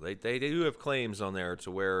don't know. They do have claims on there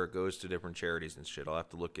to where it goes to different charities and shit. I'll have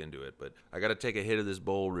to look into it. But I got to take a hit of this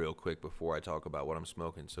bowl real quick before I talk about what I'm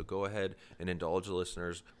smoking. So go ahead and indulge the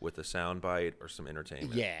listeners with a sound bite or some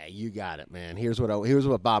entertainment. Yeah, you got it, man. Here's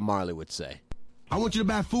what Bob Marley would say. I want you to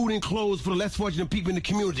buy food and clothes for the less fortunate people in the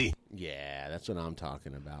community. Yeah, that's what I'm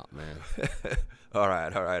talking about, man. All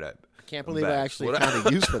right. I can't believe I back. actually What- found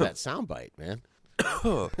a use for that soundbite, man.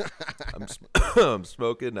 I'm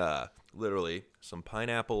smoking literally some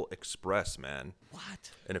Pineapple Express, man.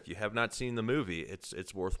 What? And if you have not seen the movie,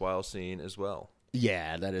 it's worthwhile seeing as well.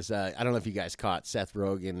 Yeah, that is. I don't know if you guys caught Seth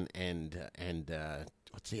Rogen and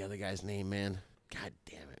what's the other guy's name, man? God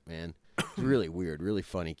damn it, man. Really weird, really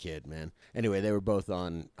funny kid, man. Anyway, they were both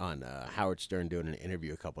on Howard Stern doing an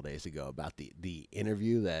interview a couple days ago about the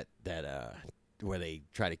interview that where they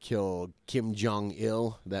try to kill Kim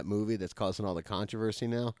Jong-il, that movie that's causing all the controversy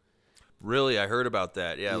now. Really, I heard about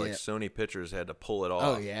that. Yeah, like Yeah. Sony Pictures had to pull it off.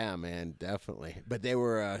 Oh yeah, man, definitely. But they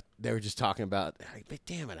were just talking about. But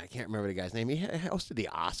damn it, I can't remember the guy's name. He hosted the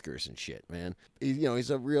Oscars and shit, man. He's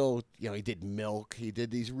a real. He did Milk. He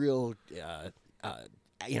did these real.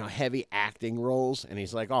 Heavy acting roles, and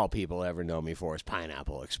he's like, all people ever know me for is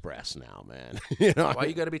Pineapple Express now, man. Why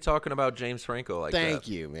you got to be talking about James Franco like that? Thank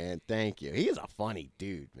you, man. Thank you. He is a funny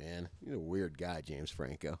dude, man. He's a weird guy, James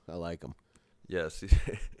Franco. I like him. Yes, he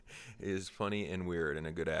is funny and weird and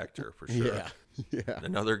a good actor for sure. Yeah. Yeah.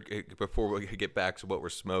 Another, before we get back to what we're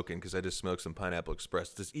smoking, because I just smoked some Pineapple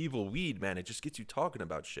Express. This evil weed, man, it just gets you talking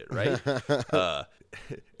about shit, right?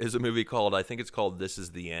 Is a movie called, I think it's called This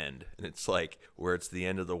Is the End. And it's like where it's the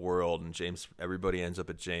end of the world and everybody ends up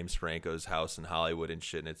at James Franco's house in Hollywood and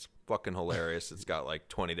shit. And it's fucking hilarious. It's got like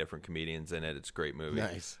 20 different comedians in it. It's a great movie.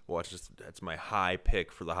 Nice. Watch this. That's my high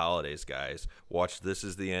pick for the holidays, guys. Watch This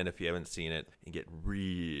Is the End if you haven't seen it and get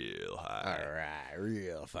real high. All right,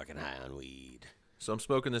 real fucking high on weed. So I'm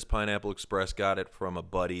smoking this Pineapple Express. Got it from a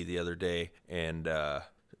buddy the other day, and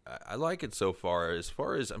I like it so far. As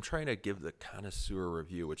far as I'm trying to give the connoisseur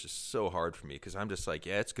review, which is so hard for me because I'm just like,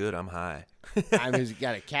 yeah, it's good. I'm high. I mean, has it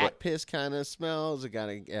got a cat piss kind of smell? Has it got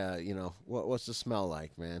a, what's the smell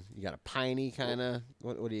like, man? You got a piney kind of,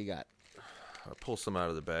 what do you got? I'll pull some out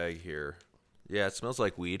of the bag here. Yeah, it smells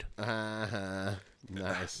like weed. Uh-huh.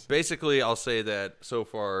 Nice. Basically, I'll say that so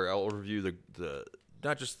far, I'll review the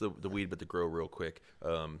not just the weed, but the grow real quick,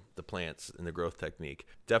 the plants and the growth technique.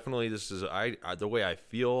 Definitely, this is the way I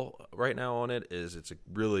feel right now on it is it's a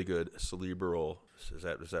really good cerebral. Is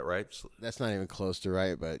that right? That's not even close to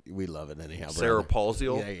right, but we love it anyhow. Cerebral.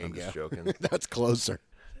 There you I'm go. just joking. That's closer.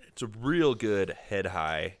 It's a real good head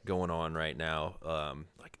high going on right now.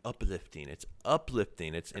 Like uplifting. It's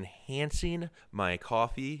uplifting. It's enhancing my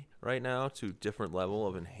coffee right now to a different level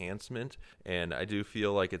of enhancement. And I do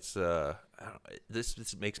feel like it's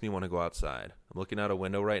this makes me want to go outside. I'm looking out a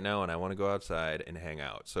window right now and I want to go outside and hang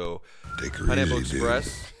out. So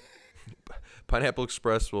Pineapple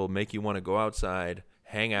Express will make you want to go outside,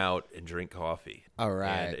 hang out, and drink coffee. All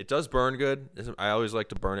right. And it does burn good. I always like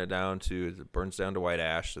to burn it down it burns down to white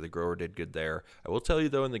ash, so the grower did good there. I will tell you,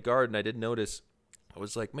 though, in the garden, I did notice, I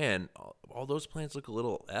was like, man, all those plants look a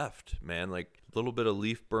little effed, man. Like a little bit of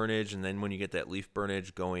leaf burnage, and then when you get that leaf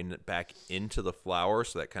burnage going back into the flower,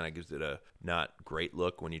 so that kind of gives it a not great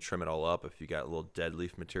look when you trim it all up if you got a little dead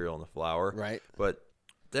leaf material in the flower. Right. But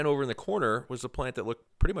then over in the corner was a plant that looked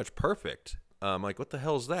pretty much perfect. Like, what the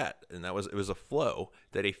hell is that? And it was a flow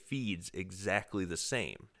that it feeds exactly the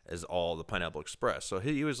same as all the Pineapple Express. So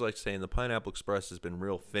he was like saying the Pineapple Express has been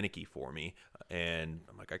real finicky for me. And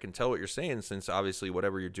I'm like, I can tell what you're saying, since obviously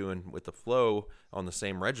whatever you're doing with the flow on the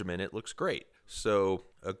same regimen, it looks great. So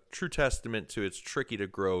a true testament to it's tricky to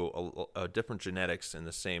grow a different genetics in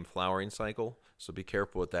the same flowering cycle. So be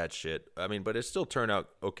careful with that shit. I mean, but it still turned out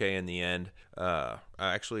okay in the end.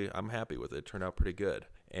 I'm happy with it. It turned out pretty good.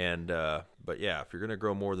 And but yeah, if you're gonna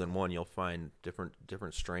grow more than one, you'll find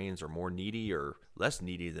different strains are more needy or less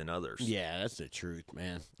needy than others. Yeah, that's the truth,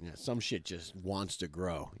 man. Yeah, some shit just wants to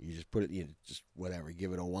grow. You just put it, just whatever,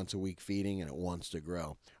 give it a once a week feeding, and it wants to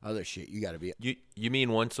grow. Other shit, you got to be. You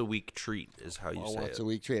mean once a week treat is how you say once it. a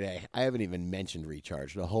week treat. I haven't even mentioned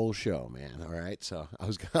recharge the whole show, man. All right, so I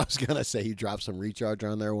was gonna say you drop some recharge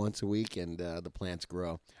on there once a week, and the plants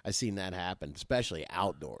grow. I seen that happen, especially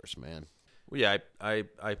outdoors, man. Well, yeah,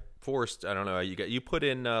 I forced. I don't know. You put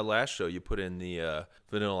in last show. You put in the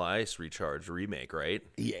Vanilla Ice Recharge remake, right?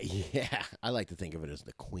 Yeah. I like to think of it as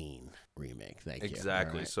the Queen remake. Thank you.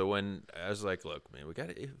 Exactly. Right. So when I was like, look, man, we got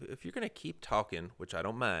if you're gonna keep talking, which I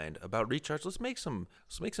don't mind about Recharge, let's make some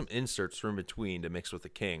inserts from between to mix with the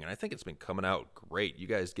King. And I think it's been coming out great. You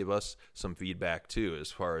guys give us some feedback too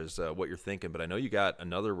as far as what you're thinking. But I know you got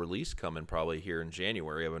another release coming probably here in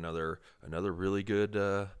January of another really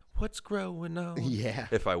good. What's growing on? Yeah.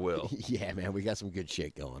 If I will. Yeah, man. We got some good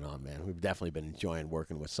shit going on, man. We've definitely been enjoying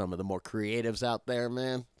working with some of the more creatives out there,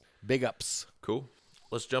 man. Big ups. Cool.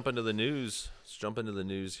 Let's jump into the news.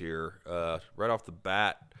 Here. Right off the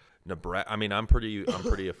bat, Nebraska. I mean, I'm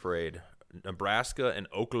pretty afraid. Nebraska and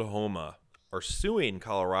Oklahoma are suing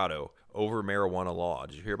Colorado over marijuana law.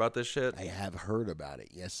 Did you hear about this shit? I have heard about it.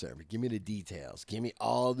 Yes, sir. But give me the details. Give me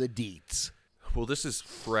all the deets. Well, this is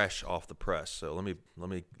fresh off the press, so let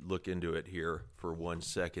me look into it here for 1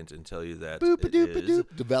 second and tell you that it is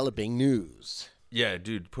developing news. Yeah,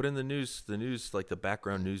 dude, put in the news, like the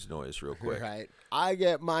background news noise real quick. Right. I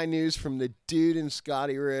get my news from the dude in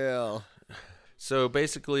Scotty Rail. So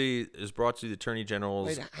basically, it's brought to the Attorney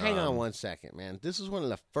General's. Wait, hang on 1 second, man. This is one of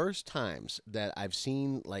the first times that I've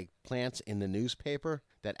seen like plants in the newspaper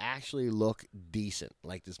that actually look decent.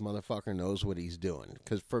 Like this motherfucker knows what he's doing.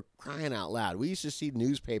 Because for crying out loud, we used to see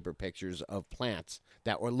newspaper pictures of plants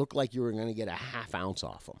that looked like you were going to get a half ounce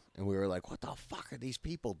off them. And we were like, what the fuck are these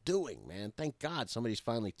people doing, man? Thank God somebody's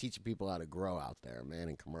finally teaching people how to grow out there, man,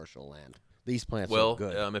 in commercial land. These plants look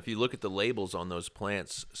good. If you look at the labels on those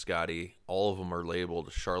plants, Scotty, all of them are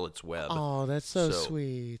labeled Charlotte's Web. Oh, that's so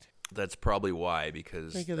sweet. That's probably why,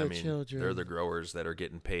 because children. They're the growers that are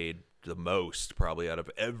getting paid the most, probably out of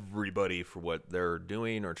everybody for what they're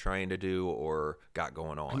doing or trying to do or got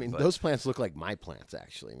going on. I mean, those plants look like my plants,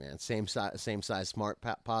 actually, man. Same size smart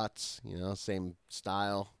pots, same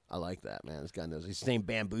style. I like that, man. This guy knows. He's same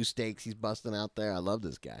bamboo stakes he's busting out there. I love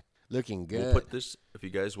this guy. Looking good. We'll put this, if you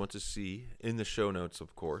guys want to see, in the show notes,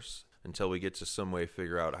 of course, until we get to some way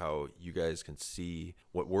figure out how you guys can see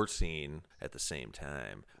what we're seeing at the same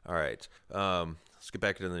time. All right. Let's get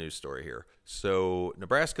back into the news story here. So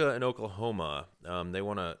Nebraska and Oklahoma, they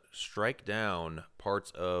want to strike down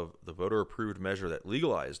parts of the voter-approved measure that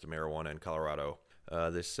legalized marijuana in Colorado.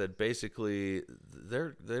 They said basically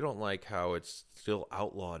they don't like how it's still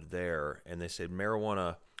outlawed there, and they said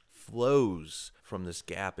marijuana flows from this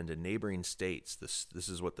gap into neighboring states. This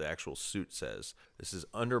is what the actual suit says. This is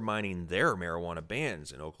undermining their marijuana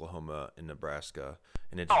bans in Oklahoma and Nebraska,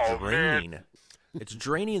 and it's it's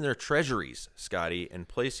draining their treasuries, Scotty, and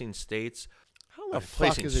placing states. How the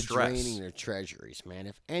fuck is it draining their treasuries, man?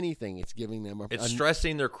 If anything, it's giving them It's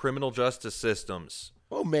stressing their criminal justice systems.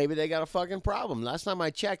 Well, maybe they got a fucking problem. Last time I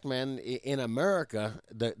checked, man, in America,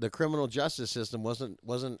 the criminal justice system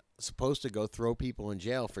wasn't supposed to go throw people in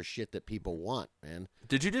jail for shit that people want, man.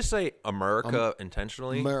 Did you just say America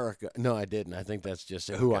intentionally? America. No, I didn't. I think that's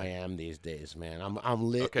just who I am these days, man. I'm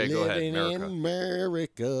living go ahead, in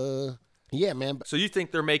America. Yeah, man. So you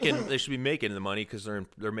think they should be making the money because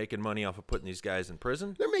they're making money off of putting these guys in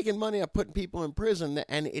prison? They're making money off putting people in prison,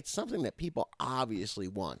 and it's something that people obviously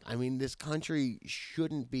want. I mean, this country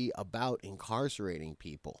shouldn't be about incarcerating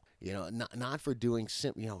people. Not for doing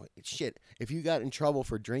shit. If you got in trouble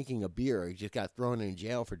for drinking a beer, or you just got thrown in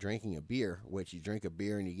jail for drinking a beer, which you drink a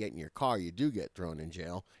beer and you get in your car, you do get thrown in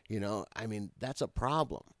jail. I mean, that's a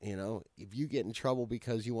problem. If you get in trouble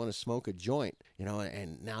because you want to smoke a joint,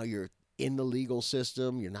 and now you're in the legal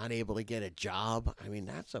system, you're not able to get a job. I mean,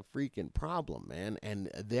 that's a freaking problem, man.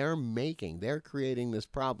 And they're creating this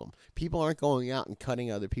problem. People aren't going out and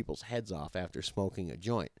cutting other people's heads off after smoking a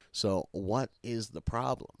joint. So what is the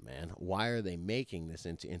problem, man? Why are they making this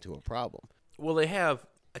into a problem? Well, they have,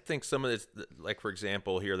 I think some of this, like for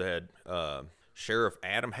example, here they had Sheriff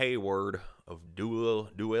Adam Hayward of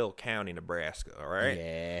Duell County, Nebraska. All right.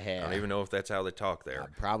 Yeah. I don't even know if that's how they talk there.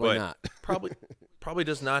 Probably But not. probably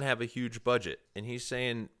does not have a huge budget, and he's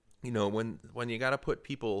saying, you know, when you got to put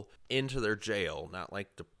people into their jail, not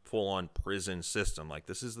like the full-on prison system, like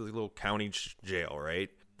this is the little county jail, right?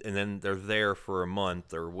 And then they're there for a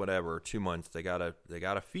month or whatever, 2 months. They gotta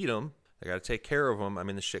feed them. They gotta take care of them. I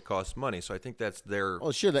mean, the shit costs money, so I think that's their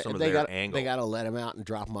Sure. some of They their got angle. they got to let them out and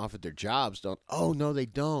drop them off at their jobs. Don't. Oh no, they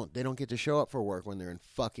don't. They don't get to show up for work when they're in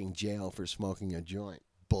fucking jail for smoking a joint.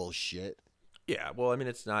 Bullshit. Yeah, well, I mean,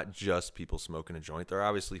 it's not just people smoking a joint. There are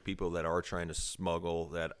obviously people that are trying to smuggle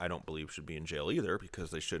that I don't believe should be in jail either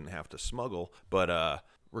because they shouldn't have to smuggle. But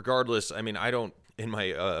regardless, I mean, I don't, in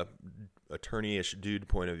my attorney-ish dude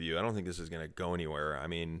point of view, I don't think this is going to go anywhere. I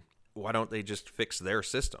mean, why don't they just fix their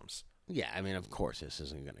systems? Yeah, I mean, of course this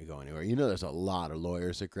isn't going to go anywhere. You know, there's a lot of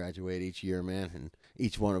lawyers that graduate each year, man, and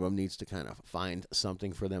each one of them needs to kind of find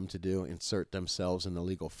something for them to do, insert themselves in the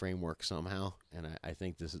legal framework somehow, and I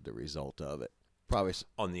think this is the result of it. Probably.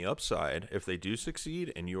 On the upside, if they do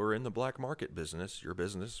succeed and you're in the black market business, your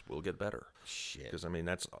business will get better. Shit. Because, I mean,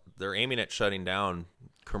 they're aiming at shutting down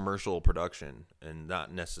commercial production and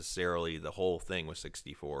not necessarily the whole thing with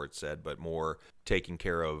 64, it said, but more taking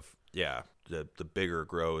care of, the bigger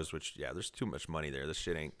grows, which, there's too much money there. This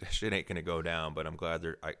shit ain't going to go down, but I'm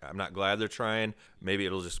not glad they're trying. Maybe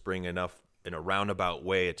it'll just bring enough in a roundabout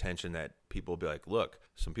way attention that people will be like, look,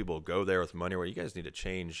 some people go there with money where you guys need to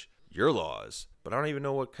change your laws. But I don't even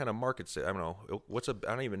know what kind of markets. I don't know. I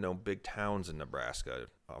don't even know big towns in Nebraska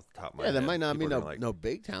off the top of my head. Yeah, there might not be People are no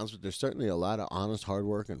big towns, but there's certainly a lot of honest,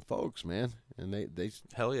 hardworking folks, man. And they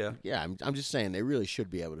hell yeah. Yeah, I'm just saying they really should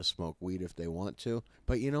be able to smoke weed if they want to.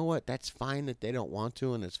 But you know what? That's fine that they don't want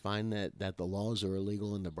to, and it's fine that the laws are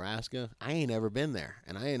illegal in Nebraska. I ain't ever been there,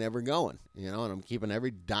 and I ain't ever going. You know, and I'm keeping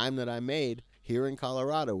every dime that I made here in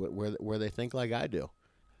Colorado where they think like I do.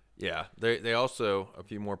 Yeah, they also, a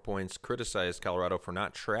few more points, criticized Colorado for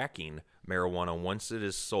not tracking marijuana once it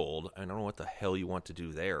is sold. I don't know what the hell you want to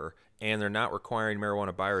do there. And they're not requiring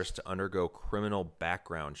marijuana buyers to undergo criminal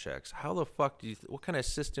background checks. How the fuck what kind of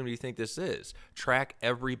system do you think this is? Track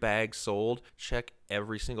every bag sold, check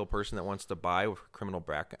every single person that wants to buy with criminal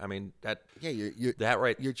background. I mean,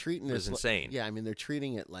 you're treating this insane. Yeah, I mean, they're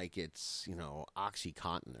treating it like it's,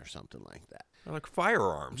 OxyContin or something like that. Like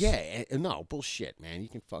firearms. Yeah, no, bullshit, man.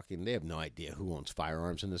 They have no idea who owns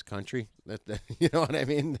firearms in this country. You know what I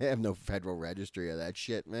mean? They have no federal registry of that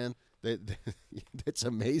shit, man. It's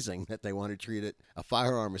amazing that they want to treat it a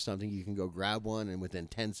firearm or something. You can go grab one and within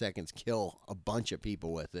 10 seconds kill a bunch of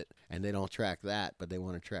people with it, and they don't track that, but they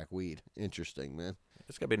want to track weed. Interesting, man.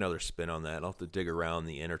 There's got to be another spin on that. I'll have to dig around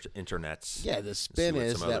the internets. Yeah, the spin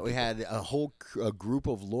is that we had a group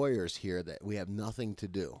of lawyers here that we have nothing to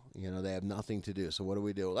do. You know, they have nothing to do. So what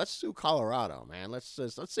do? Let's sue Colorado, man. Let's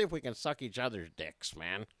see if we can suck each other's dicks,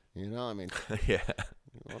 man. You know, I mean, yeah.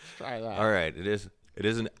 Let's try that. All right, it is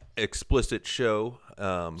an explicit show.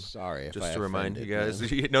 Sorry if just I to remind you guys. man.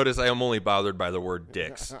 You notice I am only bothered by the word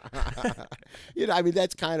dicks. I mean,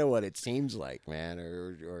 that's kind of what it seems like, man.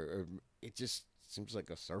 Or it just seems like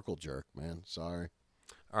a circle jerk, man. Sorry.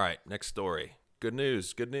 All right, next story. Good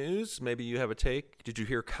news. Maybe you have a take. Did you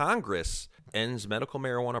hear Congress ends medical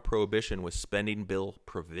marijuana prohibition with spending bill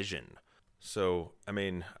provision? So, I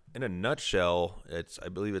mean, in a nutshell, I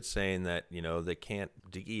believe it's saying that, they can't,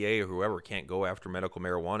 DEA or whoever can't go after medical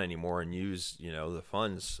marijuana anymore and use, the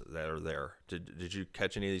funds that are there. Did you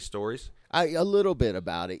catch any of these stories? A little bit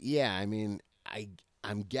about it. Yeah, I mean,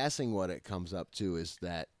 I'm guessing what it comes up to is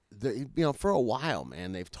that, for a while,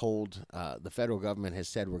 man, they've told, the federal government has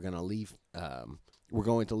said we're going to leave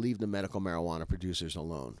the medical marijuana producers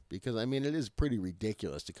alone because, I mean, it is pretty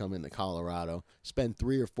ridiculous to come into Colorado, spend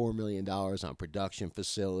 $3 or $4 million on production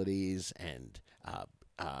facilities and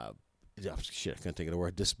shit, I couldn't think of the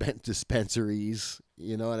word, dispensaries.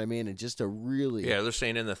 You know what I mean? And just a really they're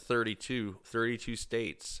saying in the 32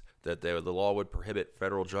 states that the law would prohibit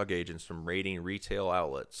federal drug agents from raiding retail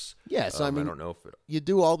outlets. Yeah, so I mean, I don't know if you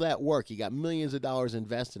do all that work, you got millions of dollars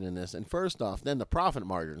invested in this, and first off, then the profit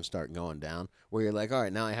margins start going down, where you're like, all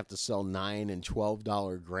right, now I have to sell $9 and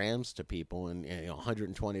 $12 grams to people and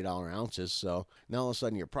 $120 ounces. So now all of a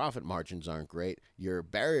sudden your profit margins aren't great. Your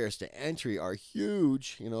barriers to entry are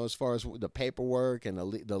huge, as far as the paperwork and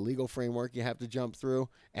the legal framework you have to jump through.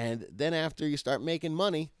 And then after you start making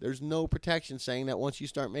money, there's no protection saying that once you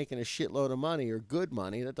start making a shitload of money or good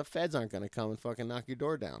money, that the feds aren't going to come and fucking knock your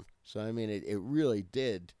door down. So, I mean, it really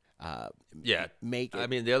did make it. I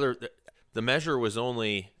mean, the measure was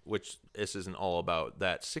only which this isn't all about,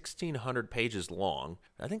 that 1,600 pages long.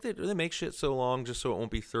 I think they make shit so long just so it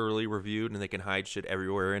won't be thoroughly reviewed and they can hide shit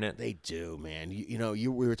everywhere in it. They do, man. We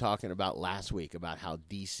were talking about last week about how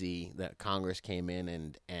D.C., that Congress came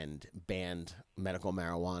in and banned medical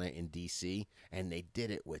marijuana in D.C., and they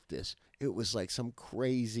did it with this. It was like some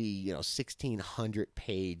crazy,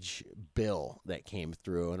 1,600-page bill that came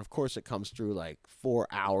through. And, of course, it comes through like 4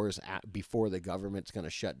 hours before the government's going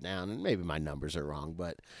to shut down. And maybe my numbers are wrong,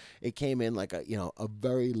 but it came in like a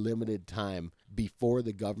very limited time before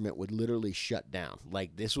the government would literally shut down.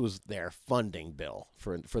 Like, this was their funding bill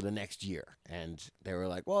for the next year. And they were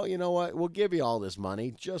like, well, you know what? We'll give you all this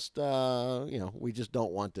money. Just, we just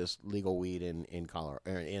don't want this legal weed in Colorado,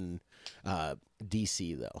 or in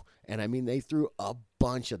D.C., though. And I mean, they threw a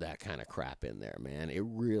bunch of that kind of crap in there, man. It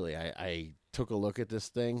really, I took a look at this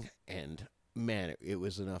thing, and man, it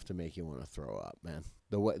was enough to make you want to throw up, man.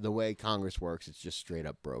 The way Congress works, it's just straight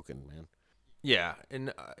up broken, man. Yeah,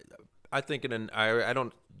 and I think, I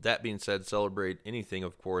don't, that being said, celebrate anything,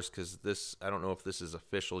 of course, because this, I don't know if this is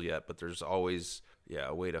official yet, but there's always,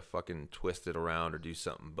 a way to fucking twist it around or do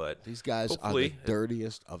something. But these guys are the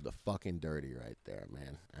dirtiest of the fucking dirty right there,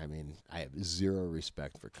 man. I mean, I have zero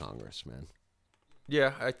respect for Congress, man.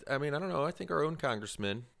 Yeah, I mean, I don't know. I think our own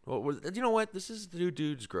congressman. Well, you know what? This is the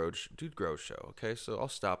Dude Grow show. Okay, so I'll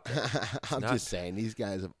stop there. I'm just saying, these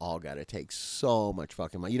guys have all got to take so much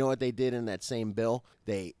fucking money. You know what they did in that same bill?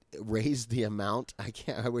 They raised the amount.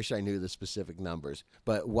 I wish I knew the specific numbers.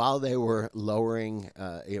 But while they were lowering,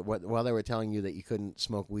 while they were telling you that you couldn't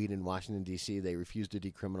smoke weed in Washington D.C., they refused to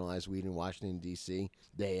decriminalize weed in Washington D.C.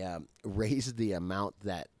 They raised the amount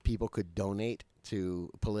that people could donate to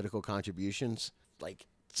political contributions. Like,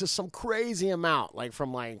 just some crazy amount, like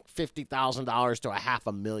from like $50,000 to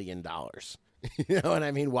 $500,000. You know what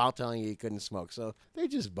I mean? While telling you couldn't smoke. So they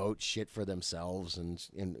just vote shit for themselves, and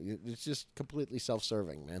it's just completely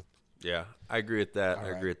self-serving, man. Yeah, I agree with that. All I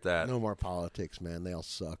right. agree with that. No more politics, man. They all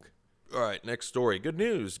suck. All right, next story. Good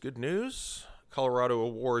news. Colorado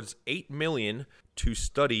awards $8 million to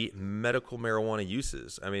study medical marijuana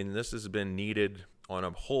uses. I mean, this has been needed on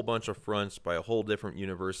a whole bunch of fronts by a whole different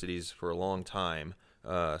universities for a long time.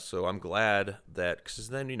 So I'm glad that, because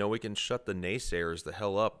then, we can shut the naysayers the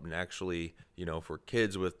hell up and actually, for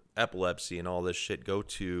kids with epilepsy and all this shit, go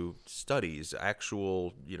to studies,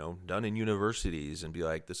 actual, done in universities, and be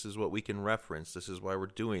like, this is what we can reference. This is why we're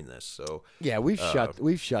doing this. So yeah, we've shut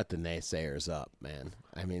the naysayers up, man.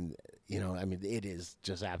 I mean, it is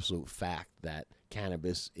just absolute fact that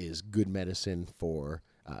cannabis is good medicine for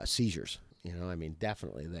seizures.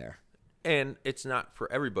 Definitely there. And it's not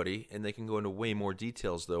for everybody, and they can go into way more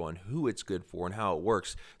details, though, on who it's good for and how it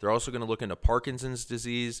works. They're also going to look into Parkinson's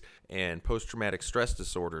disease and post-traumatic stress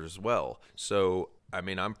disorder as well. So, I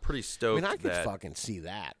mean, I'm pretty stoked. I could fucking see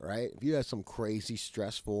that, right? If you had some crazy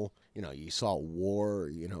stressful, you saw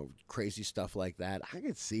war, crazy stuff like that, I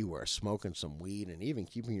could see where smoking some weed and even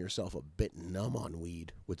keeping yourself a bit numb on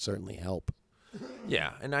weed would certainly help.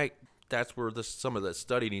 Yeah, and that's where some of that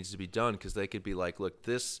study needs to be done, because they could be like, look,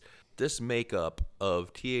 this makeup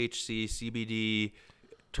of THC, CBD,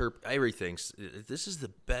 terp, everything, this is the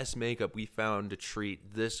best makeup we found to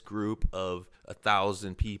treat this group of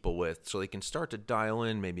 1,000 people with, so they can start to dial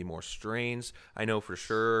in maybe more strains. I know for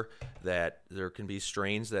sure that there can be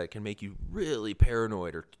strains that can make you really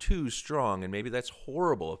paranoid or too strong, and maybe that's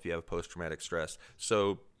horrible if you have post-traumatic stress.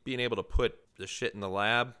 So being able to put the shit in the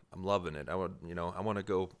lab, I'm loving it. I'm going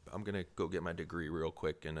to go get my degree real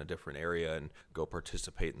quick in a different area and go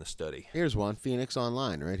participate in the study. Here's one, Phoenix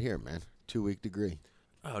Online right here, man. 2-week degree.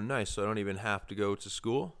 Oh, nice. So I don't even have to go to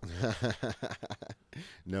school?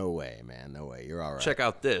 No way, man. No way. You're all right. Check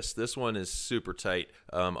out this. This one is super tight.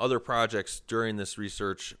 Other projects during this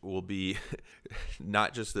research will be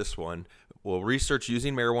not just this one. Will research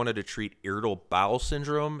using marijuana to treat irritable bowel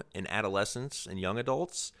syndrome in adolescents and young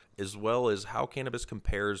adults, as well as how cannabis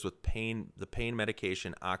compares with the pain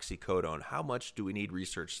medication oxycodone. How much do we need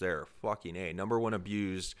research there? Fucking A. Number one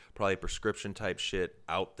abused, probably prescription type shit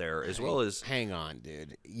out there, as well as... Hang on,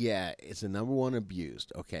 dude. Yeah, it's the number one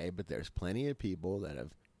abused, okay? But there's plenty of people that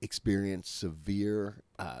have experienced severe,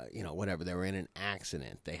 whatever. They were in an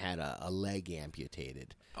accident. They had a leg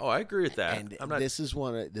amputated. Oh, I agree with that. And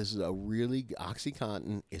OxyContin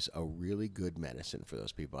is a really good medicine for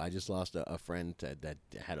those people. I just lost a friend that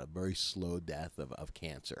had a very slow death of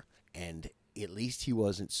cancer. And at least he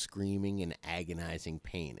wasn't screaming in agonizing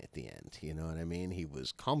pain at the end. You know what I mean? He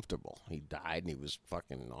was comfortable. He died and he was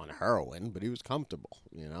fucking on heroin, but he was comfortable,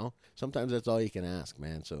 you know? Sometimes that's all you can ask,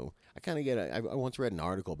 man. So I kind of get I once read an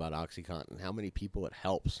article about OxyContin, how many people it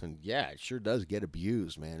helps. And yeah, it sure does get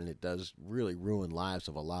abused, man. And it does really ruin lives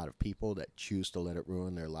of a lot of people that choose to let it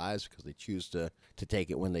ruin their lives because they choose to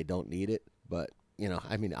take it when they don't need it. But you know,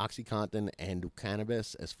 I mean, OxyContin and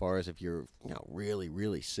cannabis, as far as if you're, you know, really,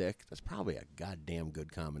 really sick, that's probably a goddamn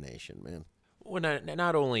good combination, man. Well,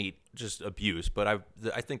 not only just abuse, but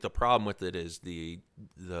I think the problem with it is the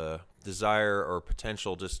desire or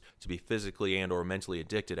potential just to be physically and or mentally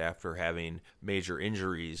addicted after having major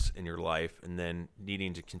injuries in your life and then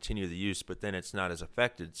needing to continue the use, but then it's not as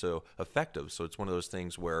effective. So it's one of those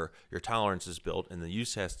things where your tolerance is built and the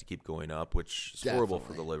use has to keep going up, which is horrible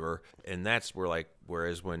for the liver. And that's where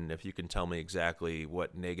whereas if you can tell me exactly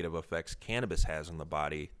what negative effects cannabis has on the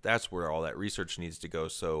body, that's where all that research needs to go.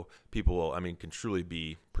 So people can truly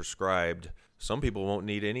be prescribed. Some people won't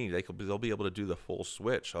need any. They'll be able to do the full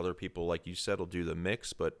switch. Other people, like you said, will do the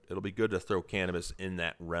mix, but it'll be good to throw cannabis in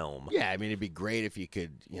that realm. Yeah, I mean, it'd be great if you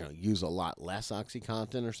could, you know, use a lot less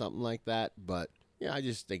OxyContin or something like that. But, yeah, I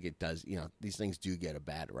just think it does, you know, these things do get a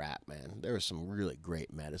bad rap, man. There are some really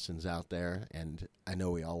great medicines out there, and I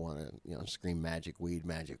know we all want to, you know, scream magic weed,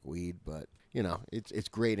 but, you know, it's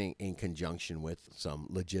great in conjunction with some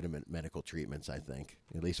legitimate medical treatments, I think,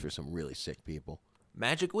 at least for some really sick people.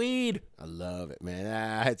 Magic weed. I love it, man.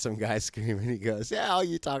 I had some guy screaming. He goes, yeah, all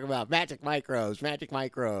you talk about, magic microbes.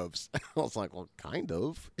 I was like, well, kind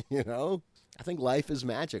of, you know. I think life is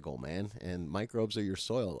magical, man, and microbes are your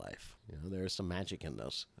soil life. You know, there's some magic in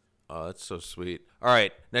those. Oh, that's so sweet. All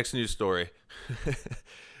right, next news story.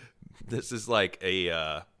 This is like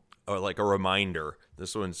a reminder.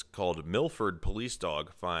 This one's called Milford Police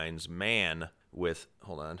Dog finds man with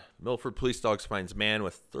Milford Police Dogs finds man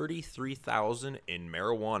with $33,000 in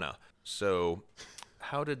marijuana. So,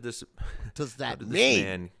 how did this? Does that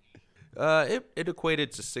mean? It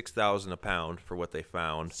equated to $6,000 a pound for what they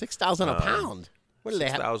found. $6,000 a pound. What do they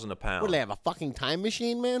have? $6,000 a pound. What do they have? A fucking time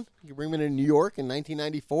machine, man? You bring me to New York in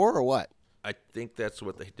 1994 or what? I think that's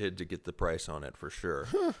what they did to get the price on it for sure.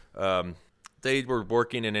 They were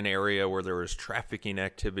working in an area where there was trafficking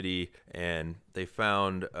activity, and they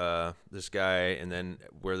found this guy, and then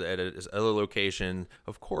at his other location,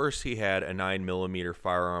 of course, he had a 9mm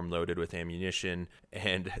firearm loaded with ammunition,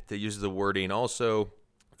 and they used the wording also,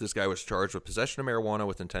 this guy was charged with possession of marijuana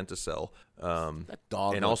with intent to sell. That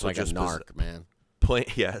dog and looks also like just a narc, man.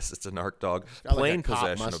 Yes, it's a narc dog. Plain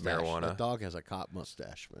possession of marijuana. That dog has a cop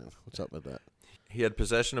mustache, man. What's up with that? He had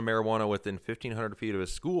possession of marijuana within 1,500 feet of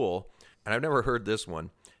his school. And I've never heard this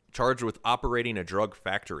one. Charged with operating a drug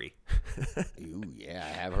factory. Ooh, yeah, I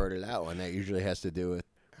have heard of that one. That usually has to do with,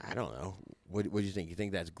 I don't know. What do you think? You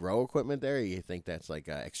think that's grow equipment there, or you think that's like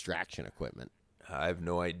extraction equipment? I have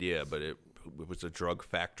no idea, but it was a drug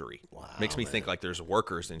factory. Wow, makes me think like there's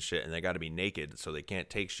workers and shit, and they got to be naked so they can't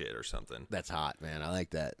take shit or something. That's hot, man. I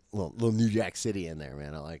like that. Little New Jack City in there,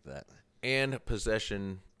 man. I like that. And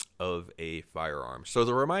possession of a firearm. So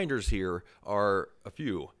the reminders here are a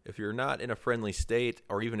few. If you're not in a friendly state,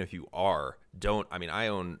 or even if you are, I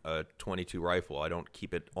own a .22 rifle. I don't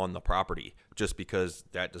keep it on the property just because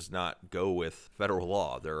that does not go with federal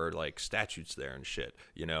law. There are like statutes there and shit.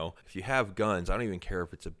 You know, if you have guns, I don't even care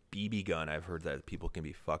if it's a BB gun. I've heard that people can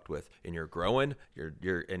be fucked with. And you're growing,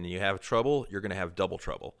 and you have trouble, you're gonna have double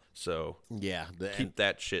trouble. So yeah, keep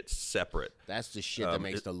that shit separate. That's the shit that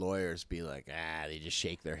makes the lawyers be like, they just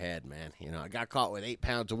shake their head, man. You know, I got caught with 8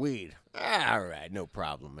 pounds of weed. All right, no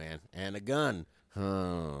problem, man. And a gun.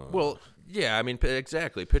 Oh. Well, yeah, I mean,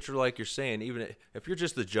 exactly. Picture like you're saying, even if you're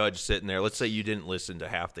just the judge sitting there, let's say you didn't listen to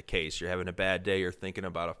half the case. You're having a bad day. You're thinking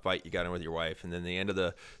about a fight you got in with your wife. And then the end of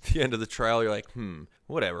the trial, you're like,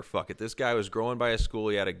 whatever, fuck it. This guy was growing by a school.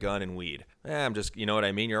 He had a gun and weed. I'm just, you know what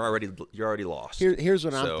I mean? You're already lost. Here's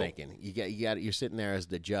what I'm thinking. You're sitting there as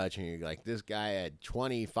the judge, and you're like, this guy had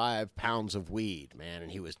 25 pounds of weed, man,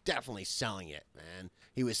 and he was definitely selling it, man.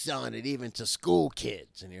 He was selling it even to school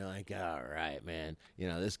kids. And you're like, all right, man. You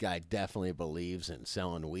know, this guy definitely believes in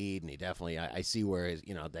selling weed, and he definitely, I see where,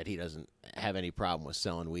 that he doesn't have any problem with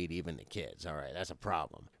selling weed even to kids. All right, that's a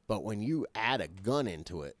problem. But when you add a gun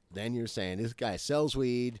into it, then you're saying this guy sells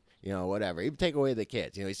weed, you know, whatever. Even take away the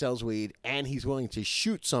kids. You know, he sells weed, and he's willing to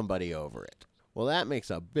shoot somebody over it. Well, that makes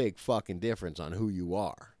a big fucking difference on who you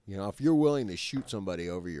are. You know, if you're willing to shoot somebody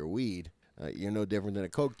over your weed, you're no different than a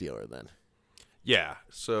coke dealer then. Yeah,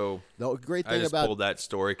 so The great I thing just about pulled that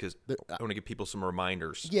story because I want to give people some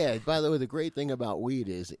reminders. Yeah, by the way, the great thing about weed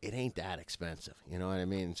is it ain't that expensive. You know what I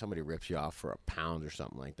mean? Somebody rips you off for a pound or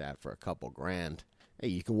something like that for a couple grand. Hey,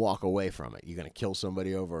 you can walk away from it. You're gonna kill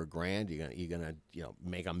somebody over $1,000. You're gonna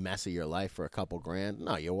make a mess of your life for a couple grand.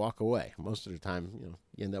 No, you walk away. Most of the time,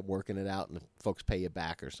 you end up working it out, and the folks pay you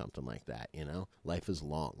back or something like that. Life is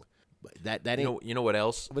long. But that ain't. You know what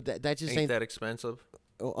else? But that just ain't that expensive.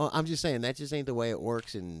 I'm just saying that just ain't the way it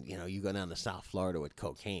works. And you go down to South Florida with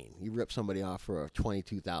cocaine. You rip somebody off for a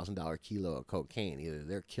 $22,000 kilo of cocaine. Either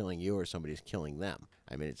they're killing you or somebody's killing them.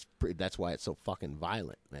 I mean, that's why it's so fucking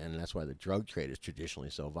violent, man. And that's why the drug trade is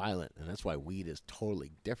traditionally so violent. And that's why weed is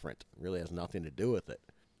totally different. It really has nothing to do with it.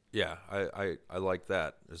 Yeah, I like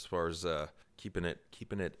that as far as keeping it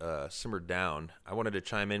simmered down. I wanted to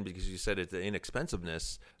chime in because you said it's the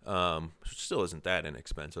inexpensiveness, which still isn't that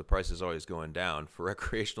inexpensive. Price is always going down for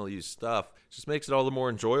recreational use stuff. It just makes it all the more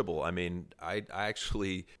enjoyable. I mean, I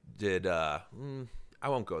actually did. I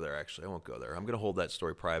won't go there, actually. I won't go there. I'm going to hold that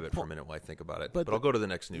story private for a minute while I think about it. But I'll go to the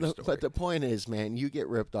next news story. But the point is, man, you get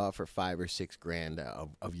ripped off for $5 or $6 grand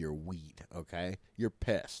of your weed, okay? You're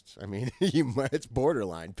pissed. I mean, it's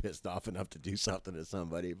borderline pissed off enough to do something to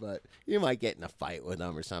somebody, but you might get in a fight with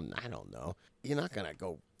them or something. I don't know. You're not going to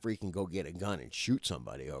go get a gun and shoot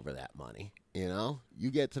somebody over that money, You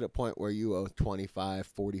get to the point where you owe 25,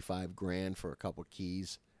 45 grand for a couple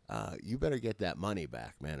keys. You better get that money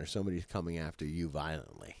back, man, or somebody's coming after you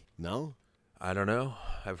violently. No? I don't know.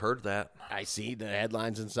 I've heard that. I see the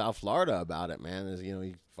headlines in South Florida about it, man.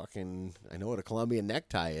 I know what a Colombian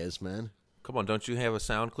necktie is, man. Come on, don't you have a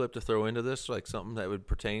sound clip to throw into this? Like something that would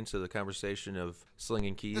pertain to the conversation of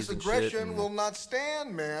slinging keys this and aggression shit? will not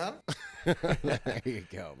stand, man. There you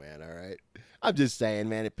go, man, all right? I'm just saying,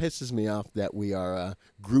 man, it pisses me off that we are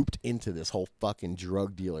grouped into this whole fucking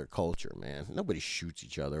drug dealer culture, man. Nobody shoots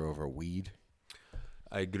each other over weed.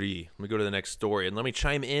 I agree. Let me go to the next story, and let me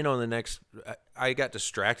chime in on the next. I got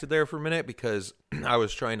distracted there for a minute because I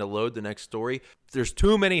was trying to load the next story. There's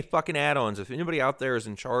too many fucking add-ons. If anybody out there is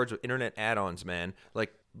in charge of internet add-ons, man,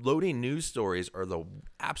 like loading news stories are the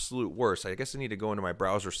absolute worst. I guess I need to go into my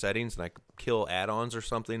browser settings and I kill add-ons or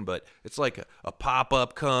something, but it's like a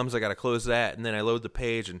pop-up comes, I got to close that, and then I load the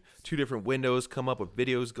page and 2 different windows come up with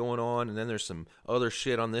videos going on, and then there's some other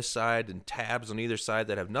shit on this side and tabs on either side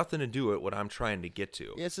that have nothing to do with what I'm trying to get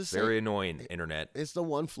to. Yeah, it's the very same. Annoying, internet. It's the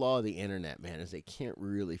one flaw of the internet, man, is they can't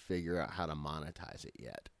really figure out how to monetize it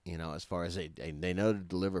yet. As far as they know to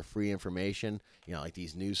deliver free information, like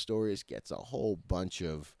these news stories gets a whole bunch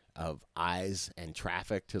of eyes and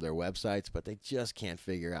traffic to their websites, but they just can't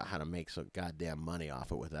figure out how to make some goddamn money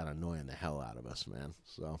off it without annoying the hell out of us, man.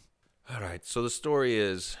 So, all right. So the story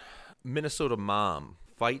is Minnesota mom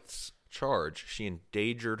fights charge she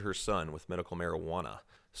endangered her son with medical marijuana.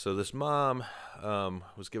 So this mom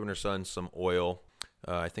was giving her son some oil.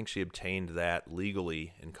 I think she obtained that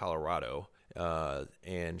legally in Colorado,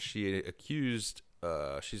 and she's accused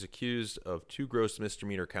of 2 gross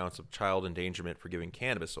misdemeanor counts of child endangerment for giving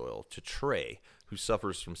cannabis oil to Trey, who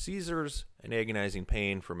suffers from seizures and agonizing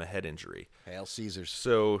pain from a head injury. Hail Caesars.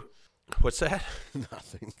 So, what's that?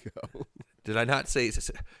 Nothing. Go. Did I not say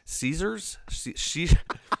Caesars? She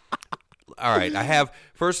All right,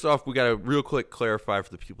 first off, we got to real quick clarify for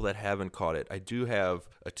the people that haven't caught it. I do have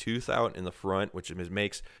a tooth out in the front, which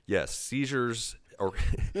makes, yes, seizures. Or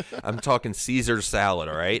I'm talking Caesar salad,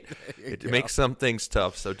 all right? It makes some things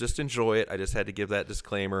tough, so just enjoy it. I just had to give that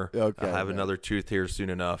disclaimer. Okay, I'll have another tooth here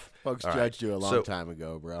soon enough. Folks judged you a long time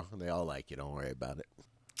ago, bro. They all like you. Don't worry about it.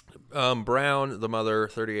 Brown, the mother,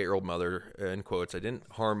 38-year-old mother, in quotes, I didn't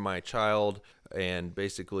harm my child. And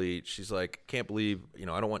basically, she's like, can't believe, I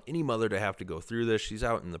don't want any mother to have to go through this. She's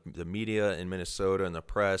out in the media in Minnesota and the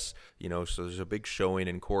press, so there's a big showing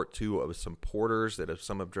in court, too, of some porters that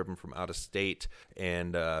some have driven from out of state.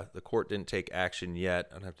 And the court didn't take action yet.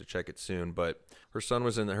 I'll have to check it soon. But her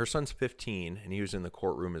son's 15, and he was in the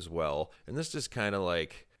courtroom as well. And this just kind of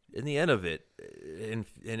like, in the end of it,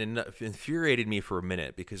 infuriated me for a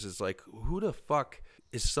minute because it's like, who the fuck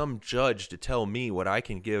is some judge to tell me what I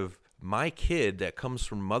can give my kid that comes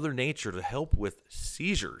from Mother Nature to help with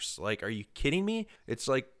seizures? Like, are you kidding me? It's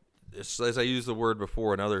like, as I used the word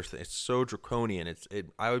before, another thing, it's so draconian.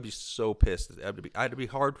 I would be so pissed. It'd be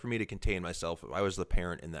hard for me to contain myself if I was the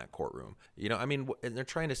parent in that courtroom. And they're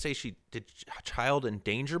trying to say she did child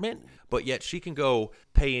endangerment, but yet she can go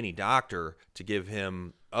pay any doctor to give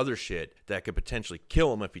him other shit that could potentially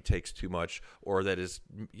kill him if he takes too much, or that is,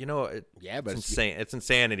 but it's insane. It's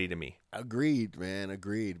insanity to me. Agreed, man.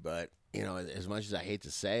 Agreed. But, as much as I hate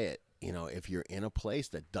to say it, if you're in a place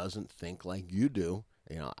that doesn't think like you do,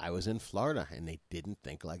 I was in Florida, and they didn't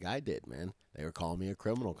think like I did, man. They were calling me a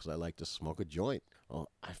criminal because I like to smoke a joint. Well,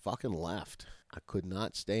 I fucking left. I could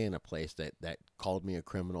not stay in a place that called me a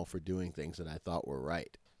criminal for doing things that I thought were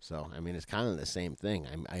right. So, I mean, it's kind of the same thing.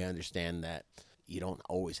 I understand that you don't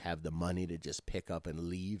always have the money to just pick up and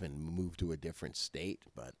leave and move to a different state,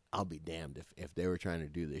 but I'll be damned if they were trying to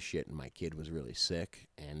do this shit and my kid was really sick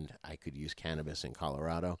and I could use cannabis in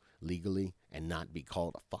Colorado legally and not be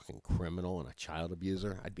called a fucking criminal and a child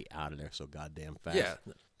abuser. I'd be out of there so goddamn fast. Yeah.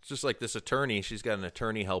 It's just like this attorney. She's got an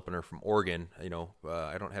attorney helping her from Oregon. I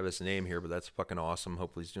don't have his name here, but that's fucking awesome.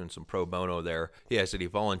 Hopefully he's doing some pro bono there. Yeah, I said he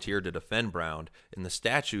volunteered to defend Brown. In the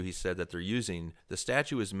statue he said that they're using, the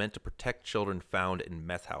statue is meant to protect children found in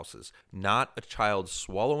meth houses, not a child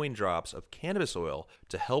swallowing drops of cannabis oil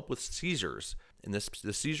to help with seizures. And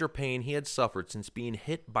the seizure pain he had suffered since being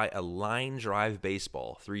hit by a line drive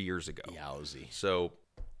baseball 3 years ago. Yowzy. So...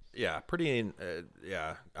 yeah, pretty.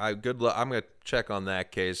 Good luck. I'm gonna check on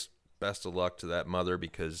that case. Best of luck to that mother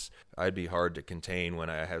because I'd be hard to contain when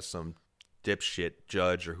I have some dipshit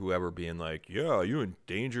judge or whoever being like, "Yeah, you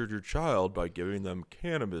endangered your child by giving them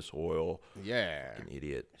cannabis oil." Yeah, an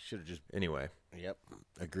idiot. Should have just. Anyway. Yep.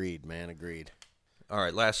 Agreed, man. Agreed. All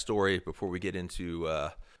right, last story before we get into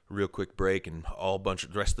a real quick break and the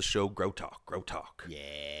rest of the show. Grow talk.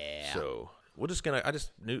 Yeah. So. I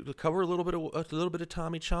just knew to cover a little bit of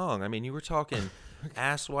Tommy Chong. I mean, you were talking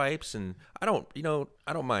ass wipes, and I don't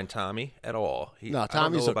mind Tommy at all.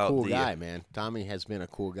 Tommy's a cool guy, man. Tommy has been a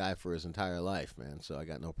cool guy for his entire life, man. So I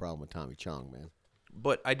got no problem with Tommy Chong, man.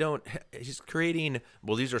 But he's creating,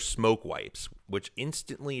 these are smoke wipes, which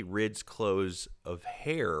instantly rids clothes of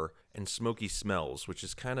hair and smoky smells, which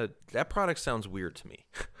is that product sounds weird to me.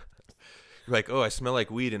 Like, oh, I smell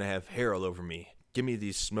like weed and I have hair all over me. Give me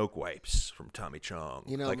these smoke wipes from Tommy Chong.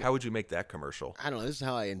 How would you make that commercial? I don't know. This is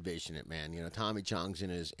how I envision it, man. Tommy Chong's in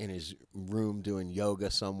his room doing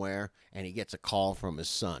yoga somewhere, and he gets a call from his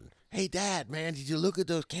son. Hey, Dad, man, did you look at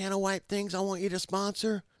those can of wipe things I want you to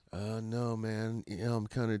sponsor? No, man. I'm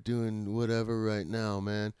kind of doing whatever right now,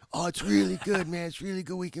 man. Oh, it's really good, man. It's really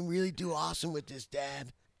good. We can really do awesome with this,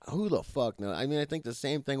 Dad. Who the fuck knows? I mean, I think the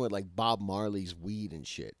same thing with like Bob Marley's weed and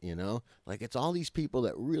shit, Like it's all these people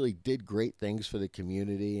that really did great things for the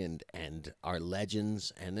community and are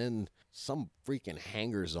legends, and then some freaking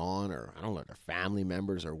hangers-on or I don't know, their family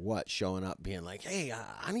members or what showing up being like, hey,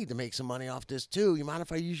 I need to make some money off this too. You mind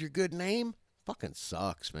if I use your good name? Fucking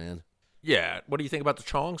sucks, man. Yeah. What do you think about the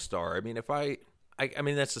Chong Star? I mean, I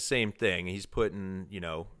mean, that's the same thing. He's putting,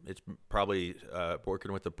 it's probably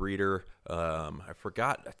working with a breeder. I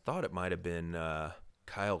forgot. I thought it might have been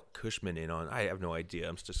Kyle Cushman in on. I have no idea.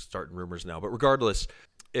 I'm just starting rumors now. But regardless,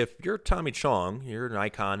 if you're Tommy Chong, you're an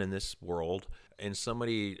icon in this world, and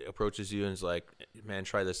somebody approaches you and is like, man,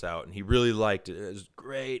 try this out. And he really liked it. It was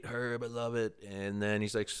great, Herb. I love it. And then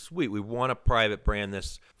he's like, sweet, we want to private brand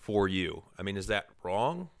this for you. I mean, is that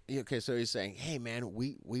wrong? Okay, so he's saying, hey, man,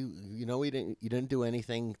 you didn't do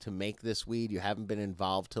anything to make this weed. You haven't been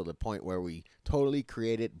involved till the point where we totally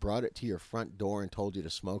created, brought it to your front door and told you to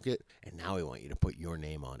smoke it. And now we want you to put your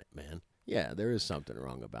name on it, man. Yeah, there is something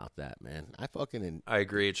wrong about that, man. I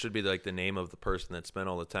agree. It should be like the name of the person that spent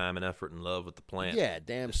all the time and effort and love with the plant. Yeah,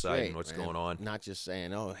 damn deciding straight, what's man. going on. Not just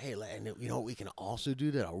saying, oh, hey, and you know what we can also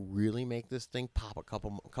do that'll really make this thing pop a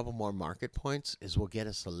couple more market points is we'll get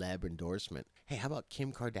a celeb endorsement. Hey, how about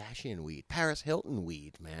Kim Kardashian weed? Paris Hilton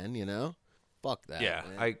weed, man, Fuck that, yeah,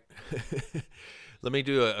 man. Let me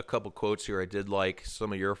do a couple quotes here. I did like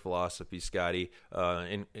some of your philosophy, Scotty.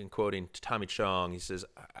 In quoting Tommy Chong, he says,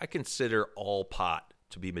 I consider all pot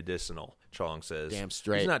to be medicinal, Chong says. Damn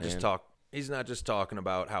straight, He's not just talking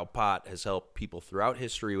about how pot has helped people throughout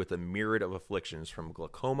history with a myriad of afflictions, from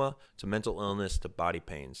glaucoma to mental illness to body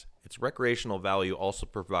pains. Its recreational value also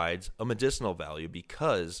provides a medicinal value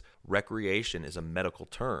because recreation is a medical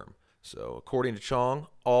term. So, according to Chong,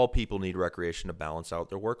 all people need recreation to balance out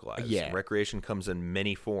their work lives. Yeah. And recreation comes in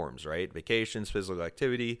many forms, right? Vacations, physical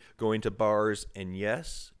activity, going to bars, and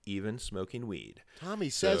yes, even smoking weed. Tommy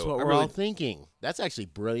says what we're all thinking. That's actually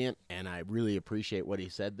brilliant, and I really appreciate what he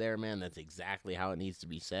said there, man. That's exactly how it needs to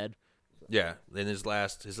be said. Yeah, and his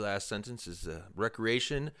last sentence is,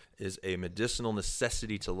 recreation is a medicinal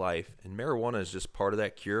necessity to life, and marijuana is just part of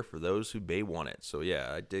that cure for those who may want it. So,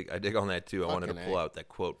 yeah, I dig on that, too. I wanted to pull out that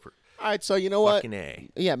quote for... All right, so you know what? Fucking A.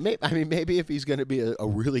 Yeah, maybe if he's going to be a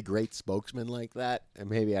really great spokesman like that, and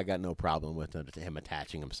maybe I got no problem with him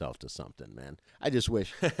attaching himself to something, man. I just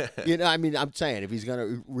wish, I'm saying if he's going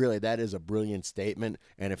to really, that is a brilliant statement,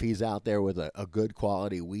 and if he's out there with a good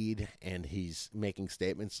quality weed and he's making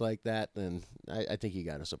statements like that, then I think you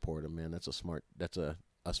got to support him, man. That's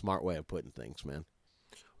a smart way of putting things, man.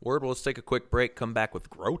 Word, well, let's take a quick break, come back with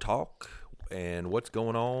Grow Talk and what's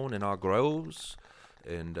going on in our grows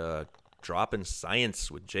and dropping science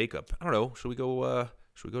with Jacob. I don't know, should we go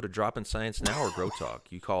to dropping science now or Grow Talk?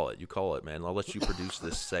 You call it, man. I'll let you produce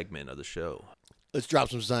this segment of the show. Let's drop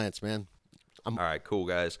some science, man. All right, cool,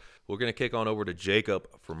 guys. We're going to kick on over to Jacob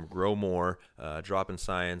from Grow More, dropping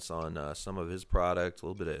science on some of his products, a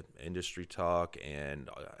little bit of industry talk, and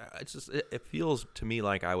it feels to me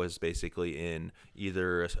like I was basically in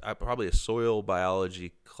either probably a soil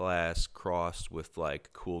biology class crossed with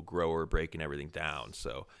like cool grower breaking everything down.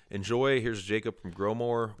 So enjoy. Here's Jacob from Grow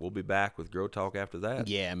More. We'll be back with Grow Talk after that.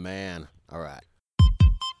 Yeah, man. All right.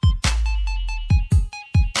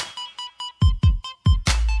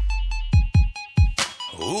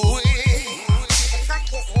 Ooh,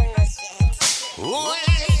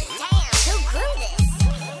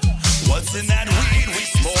 what's in that weed we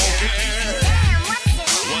smoking?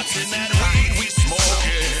 What's in that weed we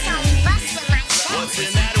smoking? What's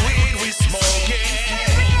in that weed we smoking?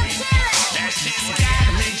 That shit's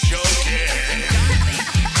got me choking.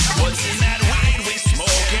 What's in that weed we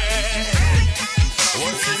smoking?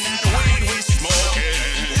 What's in that weed we smoking?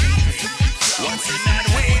 What's in that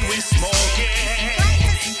weed we smoking?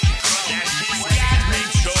 That shit's got me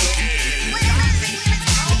choking.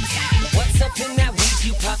 What's up in that weed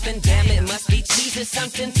you puffin'? Damn, it must be cheese or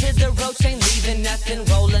something. To the roach ain't leaving nothing.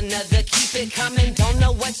 Roll another, keep it coming. Don't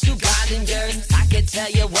know what you got in yours. I could tell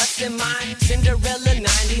you what's in mine. Cinderella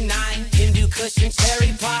 99, Hindu Kush and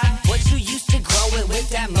cherry pie. What you used to grow it with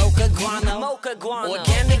that mocha guano.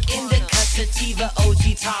 Organic indica sativa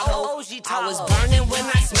OG Tahoe. I was burning when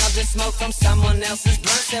I smelled the smoke from someone else's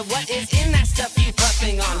blunt. Said what is in that stuff you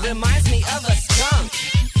puffing on? Reminds me of a skunk.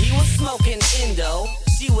 He was smoking Indo,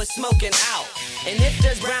 she was smoking out. And if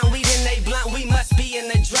there's brown weed in they blunt, we must be in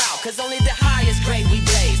a drought. Cause only the highest grade we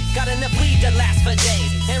blaze. Got enough weed to last for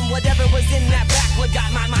days. And whatever was in that backwood got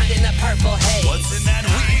my mind in a purple haze. What's in that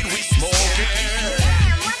weed we smoking?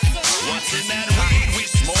 What's in that weed we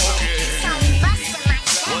smoking?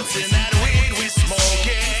 What's in that weed we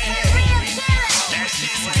smoking? That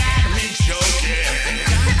shit's got me choking.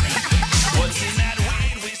 What's in that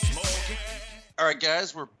weed we smoking? All right,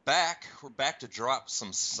 guys, we're back. We're back to drop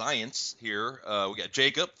some science here. We got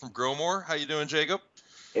Jacob from Grow More. How you doing, Jacob?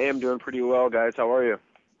 Hey, I'm doing pretty well, guys. How are you?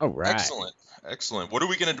 All right. Excellent. What are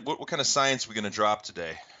we what kind of science are we gonna drop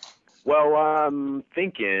today? Well, I'm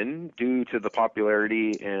thinking, due to the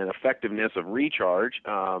popularity and effectiveness of recharge,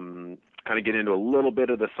 kind of get into a little bit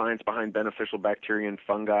of the science behind beneficial bacteria and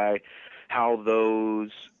fungi, how those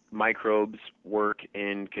microbes work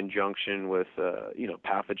in conjunction with,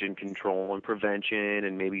 pathogen control and prevention,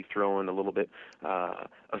 and maybe throw in a little bit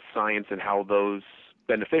of science and how those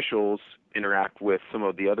beneficials interact with some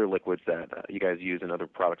of the other liquids that you guys use and other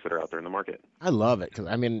products that are out there in the market. I love it because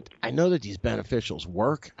I know that these beneficials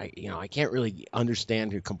work. I can't really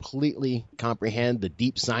understand or completely comprehend the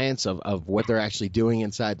deep science of what they're actually doing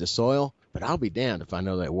inside the soil, but I'll be damned if I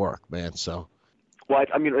know they work, man. So. Well,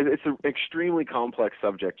 it's an extremely complex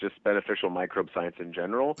subject, just beneficial microbe science in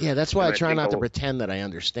general. Yeah, that's why I try not to pretend that I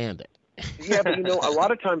understand it. Yeah, but a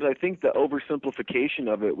lot of times I think the oversimplification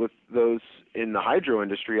of it with those in the hydro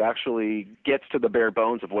industry actually gets to the bare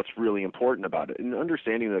bones of what's really important about it. And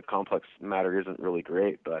understanding the complex matter isn't really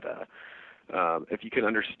great, but if you can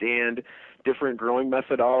understand different growing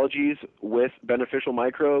methodologies with beneficial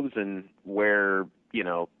microbes and where,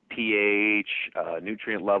 pH,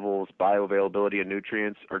 nutrient levels, bioavailability of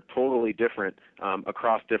nutrients are totally different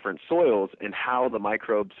across different soils, and how the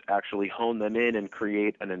microbes actually hone them in and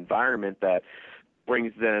create an environment that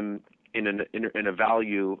brings them in a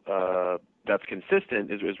value that's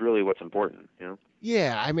consistent is really what's important,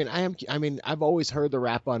 Yeah, I've always heard the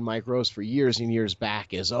rap on microbes for years and years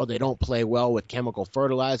back is, they don't play well with chemical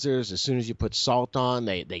fertilizers. As soon as you put salt on,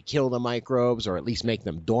 they kill the microbes or at least make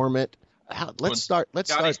them dormant. Let's start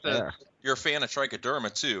there. You're a fan of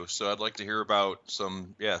trichoderma too, so I'd like to hear about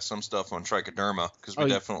some stuff on trichoderma, because we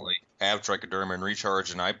definitely have trichoderma and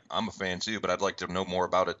recharge, and I'm a fan too, but I'd like to know more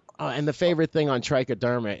about it. And the favorite thing on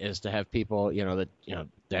trichoderma is to have people,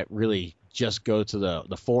 that really just go to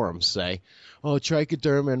the forums say,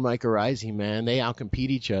 trichoderma and mycorrhizae, man, they outcompete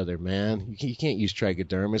each other, man. You can't use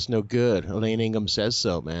trichoderma; it's no good. Elaine Ingham says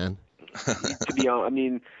so, man. To be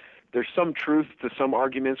honest, there's some truth to some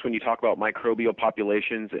arguments when you talk about microbial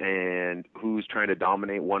populations and who's trying to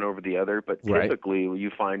dominate one over the other, but typically you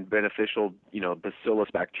find beneficial, bacillus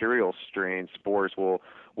bacterial strain spores will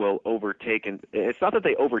overtake, and it's not that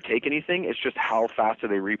they overtake anything, it's just how fast do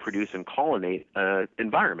they reproduce and colonate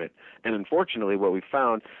environment. And unfortunately what we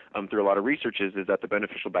found through a lot of research is that the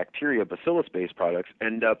beneficial bacteria, bacillus-based products,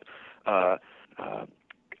 end up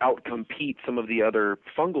outcompete some of the other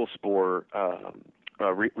fungal spore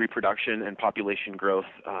reproduction and population growth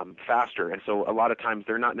faster. And so a lot of times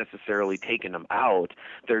they're not necessarily taking them out.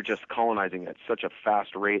 They're just colonizing at such a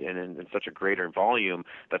fast rate and in such a greater volume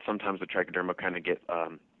that sometimes the trichoderma kind of get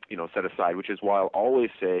set aside, which is why I'll always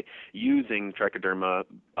say using trichoderma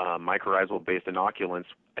mycorrhizal-based inoculants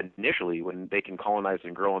initially when they can colonize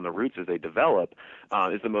and grow on the roots as they develop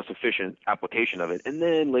is the most efficient application of it. And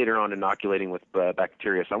then later on inoculating with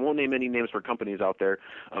bacteria. So I won't name any names for companies out there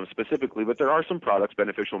specifically, but there are some products,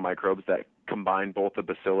 beneficial microbes, that combine both the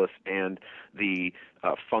bacillus and the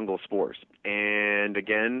fungal spores. And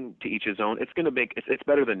again, to each his own. It's going to make it's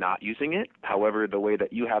better than not using it. However, the way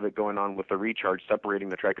that you have it going on with the recharge, separating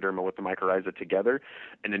the trichoderma with the mycorrhiza together,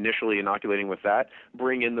 and initially inoculating with that,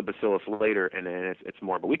 bring in the bacillus later, and then it's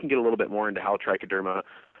more. But we can get a little bit more into how trichoderma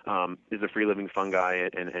is a free-living fungi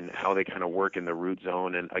and how they kind of work in the root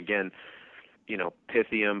zone. And again,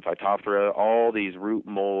 Pythium, Phytophthora, all these root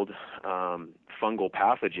mold fungal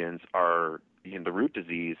pathogens are in the root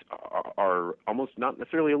disease are almost not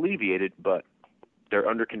necessarily alleviated, but they're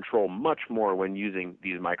under control much more when using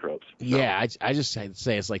these microbes. So. Yeah, I just say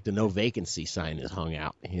it's like the no vacancy sign is hung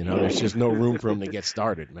out. There's just no room for them to get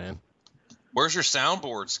started, man. Where's your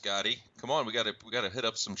soundboard, Scotty? Come on, we gotta hit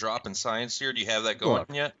up some drop in science here. Do you have that going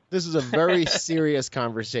yet? This is a very serious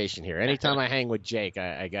conversation here. Anytime I hang with Jake,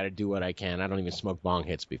 I got to do what I can. I don't even smoke bong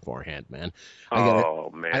hits beforehand, man.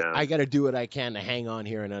 I got to do what I can to hang on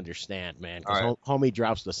here and understand, man. Because homie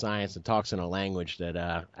drops the science and talks in a language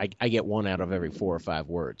that I get one out of every 4 or 5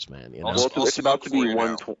 words, man. Well, it's about to be It's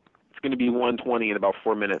going to be 1:20 in about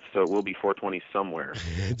 4 minutes, so it will be 4:20 somewhere.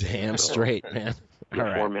 Damn straight, man. All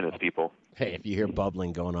right. 4 minutes, people. Hey, if you hear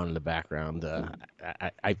bubbling going on in the background,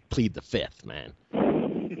 I plead the fifth, man.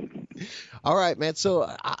 All right, man. So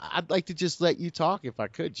I'd like to just let you talk if I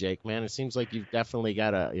could, Jake, man. It seems like you've definitely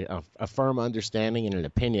got a firm understanding and an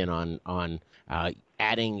opinion on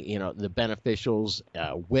adding, the beneficials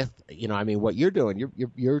with, what you're doing.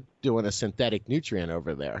 You're doing a synthetic nutrient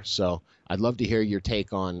over there. So I'd love to hear your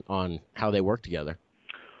take on how they work together.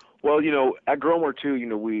 Well, at Growmore too,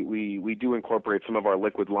 we do incorporate some of our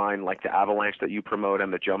liquid line, like the Avalanche that you promote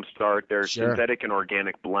and the Jumpstart. They're synthetic and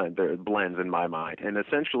organic blends in my mind. And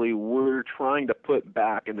essentially we're trying to put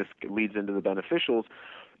back, and this leads into the beneficials,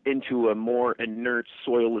 into a more inert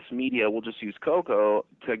soilless media. We'll just use cocoa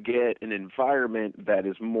to get an environment that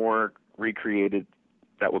is more recreated,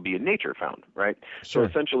 that will be in nature found, right? Sure. So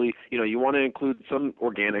essentially, you want to include some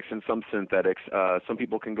organics and some synthetics. Some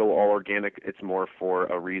people can go all organic. It's more for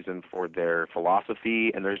a reason for their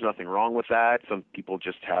philosophy, and there's nothing wrong with that. Some people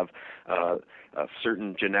just have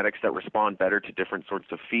certain genetics that respond better to different sorts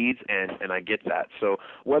of feeds, and I get that. So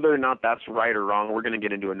whether or not that's right or wrong, we're going to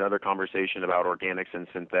get into another conversation about organics and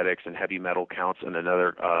synthetics and heavy metal counts in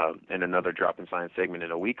another Drop in Science segment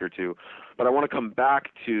in a week or two. But I want to come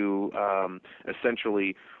back to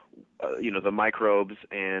essentially the microbes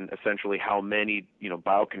and essentially how many,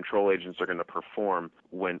 biocontrol agents are going to perform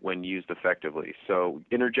when used effectively. So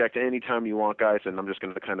interject anytime you want, guys, and I'm just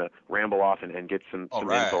going to kind of ramble off and get some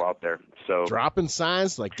info out there. So dropping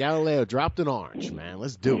science like Galileo dropped an orange, man.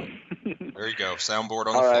 Let's do it. There you go. Soundboard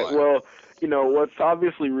on All the fly. right, well, what's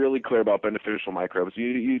obviously really clear about beneficial microbes,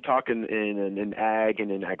 you talk in ag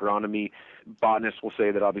and in agronomy, botanists will say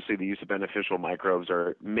that obviously the use of beneficial microbes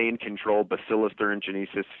are main control Bacillus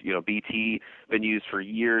thuringiensis, BT, been used for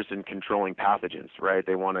years in controlling pathogens, right?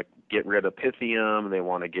 They want to get rid of Pythium, they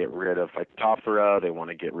want to get rid of Phytophthora, they want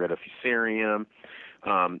to get rid of Fusarium,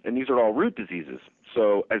 and these are all root diseases.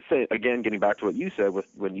 So I'd say, again, getting back to what you said,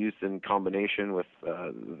 when used in combination with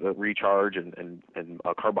the recharge and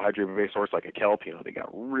a carbohydrate-based source like a kelp, they got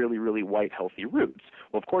really, really white, healthy roots.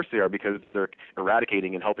 Well, of course they are, because they're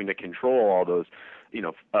eradicating and helping to control all those,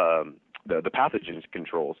 the pathogens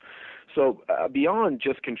controls. So beyond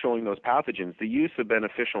just controlling those pathogens, the use of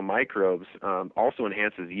beneficial microbes also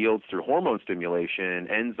enhances yields through hormone stimulation,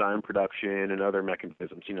 enzyme production, and other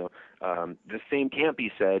mechanisms. The same can't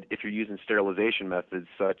be said if you're using sterilization methods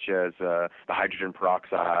such as the hydrogen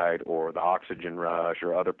peroxide or the oxygen rush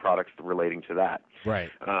or other products relating to that. Right.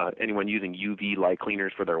 Anyone using UV light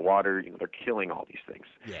cleaners for their water, they're killing all these things.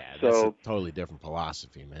 Yeah, that's a totally different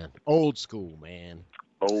philosophy, man. Old school, man.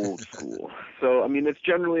 Old school. So, it's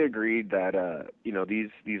generally agreed that,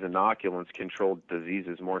 these inoculants control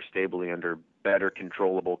diseases more stably under better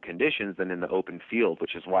controllable conditions than in the open field,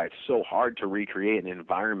 which is why it's so hard to recreate an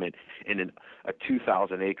environment in a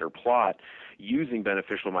 2,000-acre plot using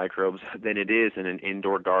beneficial microbes than it is in an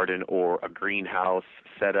indoor garden or a greenhouse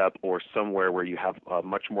setup or somewhere where you have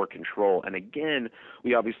much more control. And again,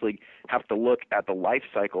 we obviously have to look at the life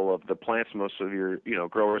cycle of the plants most of your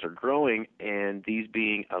growers are growing, and these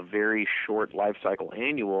being a very short life cycle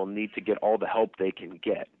annual, need to get all the help they can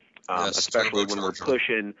get. Especially when we're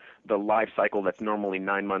pushing the life cycle that's normally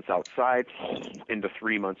 9 months outside into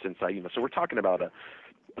 3 months inside. So we're talking about a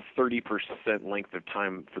 30% length of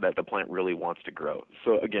time for that the plant really wants to grow.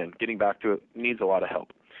 So again, getting back to it, needs a lot of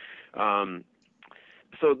help.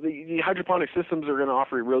 So the hydroponic systems are going to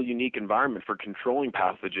offer a real unique environment for controlling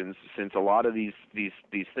pathogens, since a lot of these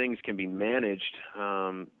things can be managed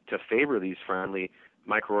to favor these friendly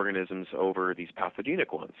microorganisms over these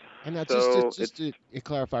pathogenic ones. And now, so just to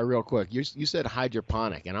clarify real quick, you said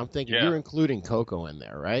hydroponic, and I'm thinking you're including cocoa in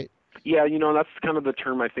there, right? Yeah, that's kind of the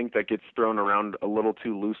term I think that gets thrown around a little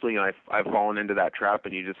too loosely, and I've fallen into that trap,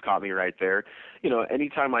 and you just caught me right there.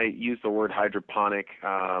 Anytime I use the word hydroponic,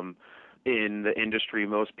 in the industry,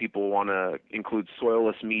 most people want to include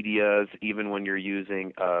soilless medias, even when you're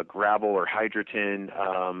using gravel or hydroton,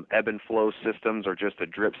 ebb and flow systems, or just a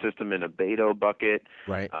drip system in a Beto bucket.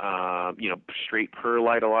 Right. Straight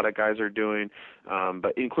perlite, a lot of guys are doing,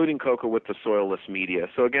 but including cocoa with the soilless media.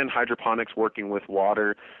 So again, hydroponics working with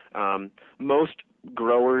water. Most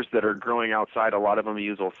growers that are growing outside, a lot of them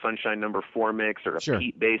use a Sunshine No. 4 mix or a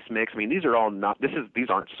peat-based mix. I mean, these are all not. These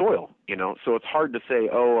aren't soil, So it's hard to say,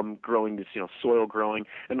 oh, I'm growing this, soil growing.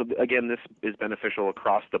 And again, this is beneficial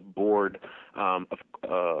across the board of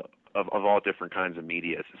all different kinds of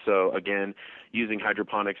medias. So again, using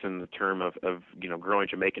hydroponics in the term of growing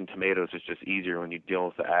Jamaican tomatoes is just easier when you deal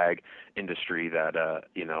with the ag industry that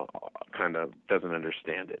kind of doesn't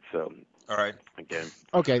understand it. So. All right. Again.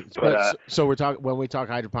 Okay. So we're talking when we talk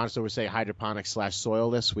hydroponics, so we say hydroponics /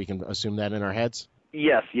 soilless. We can assume that in our heads.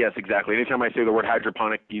 Yes, exactly. Anytime I say the word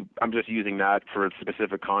hydroponic, I'm just using that for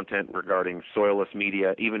specific content regarding soilless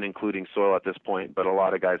media, even including soil at this point. But a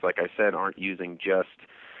lot of guys, like I said, aren't using just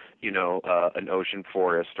an ocean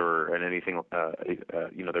forest or anything.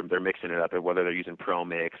 They're mixing it up. Whether they're using Pro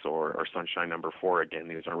Mix or Sunshine No. 4. Again,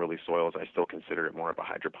 these aren't really soils. I still consider it more of a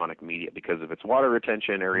hydroponic media because of its water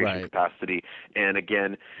retention, aeration capacity, and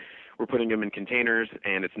again, we're putting them in containers,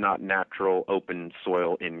 and it's not natural open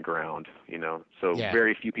soil in ground. So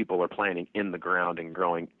very few people are planting in the ground and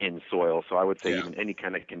growing in soil. So I would say even any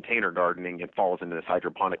kind of container gardening, it falls into this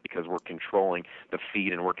hydroponic because we're controlling the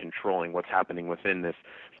feed and we're controlling what's happening within this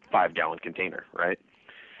 5-gallon container, right?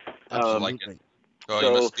 I like it. Are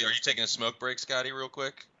you taking a smoke break, Scotty, real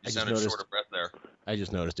quick? You sounded short of breath there. I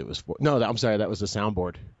just noticed it was No, I'm sorry. That was the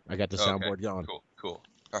soundboard. I got the soundboard going. Cool.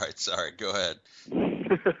 All right, sorry. Go ahead.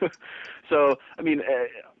 So, I mean,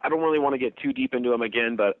 I don't really want to get too deep into them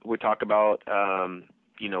again, but we talk about,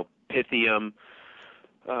 Pythium.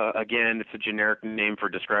 Again, it's a generic name for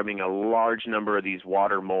describing a large number of these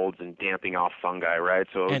water molds and damping off fungi, right?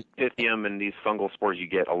 So Pythium and these fungal spores you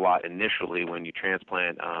get a lot initially when you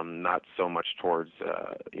transplant, not so much towards,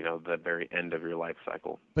 the very end of your life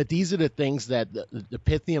cycle. But these are the things that the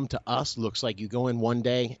Pythium to us looks like you go in one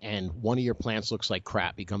day and one of your plants looks like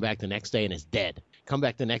crap. You come back the next day and it's dead. Come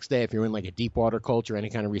back the next day if you're in like a deep water culture, any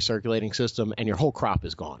kind of recirculating system, and your whole crop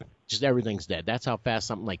is gone. Just everything's dead. That's how fast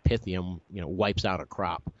something like Pythium, wipes out a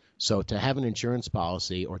crop. So to have an insurance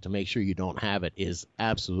policy or to make sure you don't have it is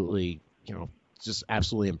absolutely, just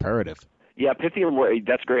absolutely imperative. Yeah, Pythium,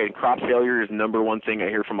 that's great. Crop failure is number one thing I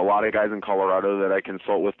hear from a lot of guys in Colorado that I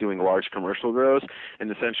consult with doing large commercial grows. And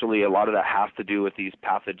essentially a lot of that has to do with these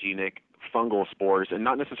pathogenic fungal spores, and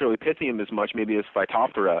not necessarily Pythium as much, maybe as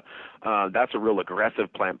Phytophthora. That's a real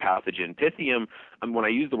aggressive plant pathogen. Pythium, when I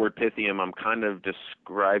use the word Pythium, I'm kind of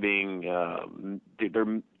describing,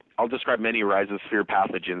 I'll describe many rhizosphere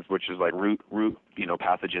pathogens, which is like root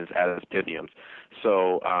pathogens as Pythiums.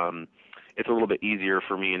 So it's a little bit easier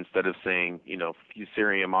for me, instead of saying,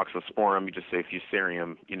 Fusarium oxysporum, you just say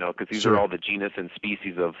Fusarium, because these are all the genus and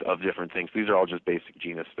species of different things. These are all just basic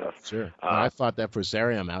genus stuff. Sure. I fought that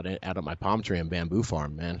Fusarium out of my palm tree and bamboo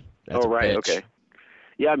farm, man. That's right. Bitch. Okay.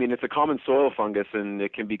 Yeah, I mean, it's a common soil fungus, and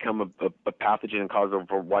it can become a pathogen and cause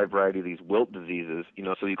a wide variety of these wilt diseases,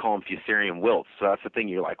 so you call them Fusarium wilts. So that's the thing.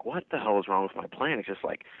 You're like, what the hell is wrong with my plant? It's just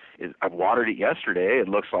like, I've watered it yesterday. It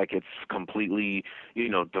looks like it's completely,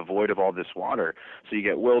 devoid of all this water. So you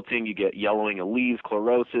get wilting, you get yellowing of leaves,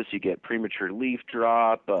 chlorosis, you get premature leaf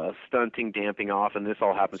drop, stunting, damping off, and this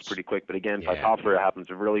all happens pretty quick. But again, Phytophthora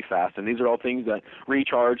happens really fast. And these are all things that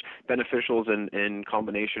recharge, beneficials in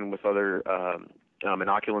combination with other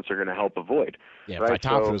inoculants are going to help avoid. Yeah, right?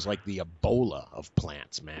 Phytophthora is like the Ebola of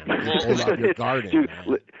plants, man. The Ebola of your garden, dude,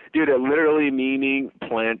 man. Dude, it literally meaning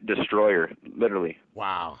plant destroyer, literally.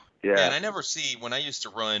 Wow. Yeah. And I never see, when I used to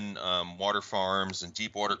run water farms and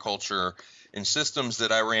deep water culture in systems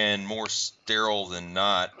that I ran more sterile than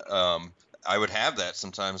not, I would have that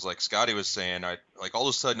sometimes, like Scotty was saying. Like all of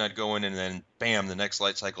a sudden I'd go in and then bam, the next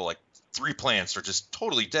light cycle, like 3 plants are just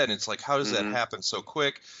totally dead. And it's like, how does that happen so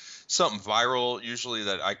quick? Something viral, usually,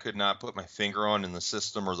 that I could not put my finger on in the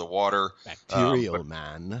system or the water. Bacterial,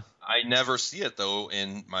 man. I never see it, though,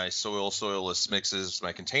 in my soilless mixes,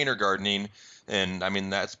 my container gardening. And, I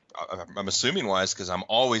mean, I'm assuming wise because I'm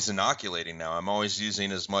always inoculating now. I'm always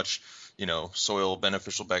using as much, soil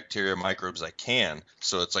beneficial bacteria, microbes I can.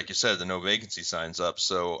 So it's like you said, the no vacancy sign's up.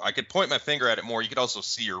 So I could point my finger at it more. You could also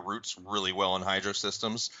see your roots really well in hydro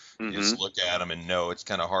systems. You just look at them and know. It's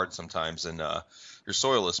kind of hard sometimes in your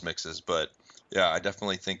soilless mixes. But yeah, I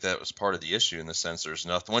definitely think that was part of the issue in the sense there's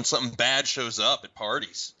nothing. When something bad shows up at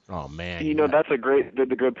parties. Oh, man. That's the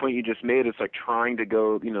good point you just made. It's like trying to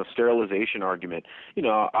go, sterilization argument.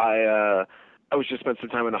 I was just spent some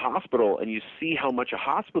time in a hospital, and you see how much a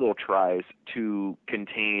hospital tries to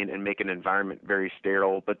contain and make an environment very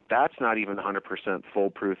sterile, but that's not even 100%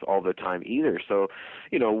 foolproof all the time either. So,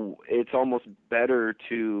 it's almost better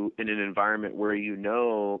to, in an environment where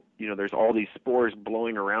there's all these spores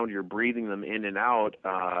blowing around, you're breathing them in and out,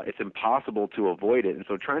 it's impossible to avoid it. And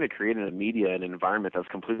so trying to create an environment that's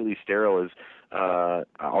completely sterile is,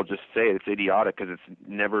 I'll just say it's idiotic because it's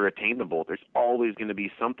never attainable. There's always going to be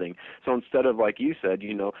something. So instead of, like you said,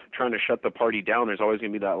 trying to shut the party down, there's always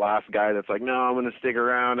going to be that last guy that's like, no, I'm going to stick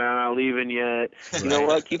around. I'm not leaving yet. You know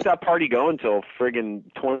what? Keep that party going till friggin'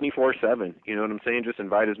 24/7. You know what I'm saying? Just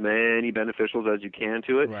invite as many beneficials as you can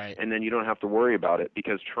to it, and then you don't have to worry about it,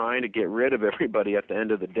 because trying to get rid of everybody at the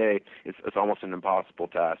end of the day, it's almost an impossible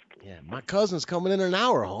task. Yeah, my cousin's coming in an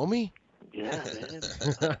hour, homie. Yeah,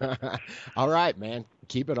 man. All right, man.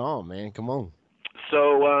 Keep it on, man. Come on.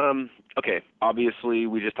 So, okay, obviously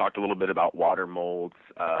we just talked a little bit about water molds.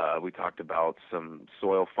 We talked about some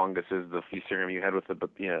soil funguses, the fusarium you had with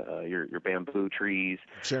your bamboo trees.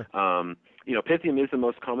 Sure. Pythium is the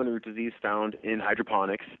most common root disease found in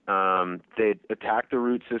hydroponics. They attack the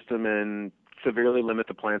root system and severely limit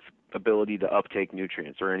the plant's ability to uptake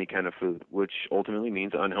nutrients or any kind of food, which ultimately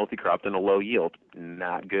means an unhealthy crop and a low yield.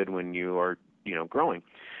 Not good when you are, growing.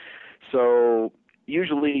 So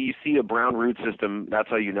usually you see a brown root system, that's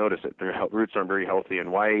how you notice it. Their roots aren't very healthy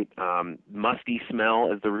and white. Musty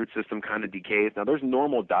smell as the root system kind of decays. Now, there's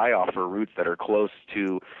normal die-off for roots that are close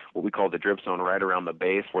to what we call the drip zone, right around the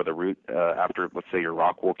base where the root, after, let's say, your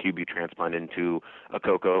rock wool cube, you transplant into a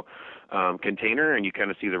cocoa container, and you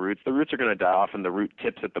kind of see the roots. The roots are going to die off, and the root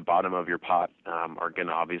tips at the bottom of your pot are going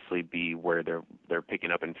to obviously be where they're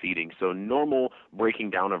picking up and feeding. So normal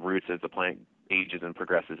breaking down of roots as the plant ages and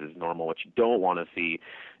progresses is normal. What you don't want to see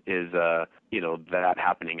is, that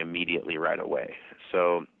happening immediately right away.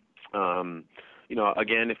 So,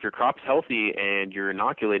 again, if your crop's healthy and you're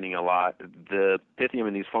inoculating a lot, the Pythium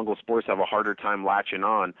and these fungal spores have a harder time latching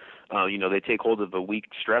on. They take hold of a weak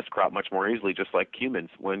stress crop much more easily, just like humans.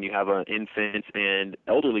 When you have infants and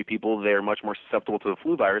elderly people, they're much more susceptible to the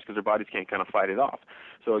flu virus because their bodies can't kind of fight it off.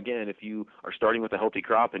 So again, if you are starting with a healthy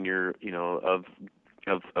crop and you're,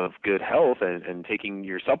 of good health and taking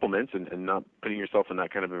your supplements and not putting yourself in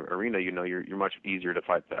that kind of arena, you're much easier to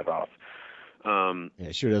fight that off. Yeah,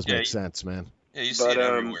 it sure does make sense, man. Yeah, you see it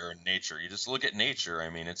everywhere in nature. You just look at nature. I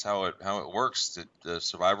mean, it's how it works. The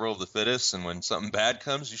survival of the fittest, and when something bad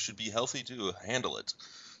comes, you should be healthy to handle it.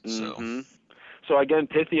 So. So again,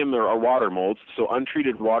 Pythium are water molds. So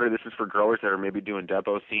untreated water, this is for growers that are maybe doing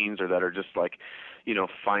depot scenes or that are just like,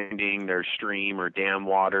 finding their stream or dam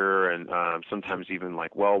water and sometimes even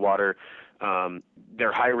like well water.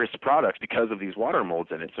 They're high-risk products because of these water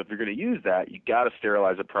molds in it. So if you're going to use that, you got to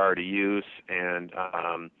sterilize it prior to use. And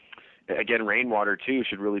again, rainwater too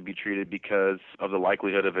should really be treated because of the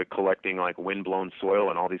likelihood of it collecting like wind-blown soil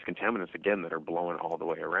and all these contaminants again that are blowing all the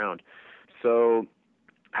way around. So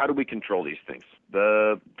how do we control these things?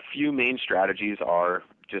 The few main strategies are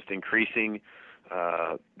just increasing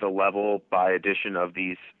the level by addition of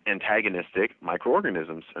these antagonistic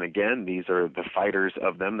microorganisms. And again, these are the fighters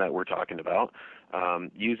of them that we're talking about.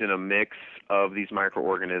 Using a mix of these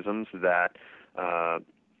microorganisms that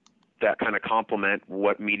kind of complement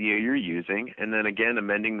what media you're using, and then again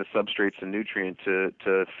amending the substrates and nutrient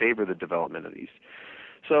to favor the development of these.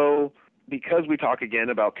 So because we talk again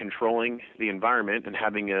about controlling the environment and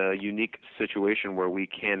having a unique situation where we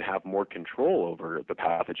can have more control over the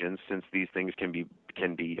pathogens, since these things can be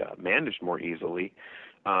managed more easily,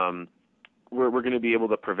 we're going to be able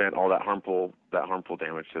to prevent all that harmful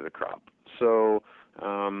damage to the crop. So,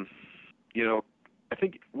 I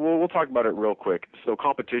think we'll talk about it real quick. So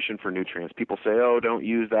competition for nutrients. People say, oh, don't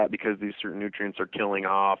use that because these certain nutrients are killing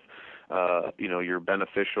off, your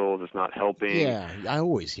beneficials. It's not helping. Yeah, I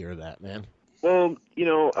always hear that, man. Well,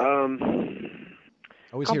 I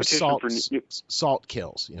always hear salt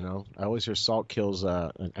kills, I always hear salt kills.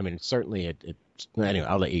 Certainly anyway,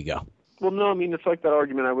 I'll let you go. Well, no, it's like that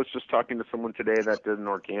argument. I was just talking to someone today that did an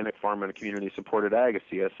organic farm and a community-supported ag, a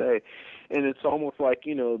CSA, and it's almost like,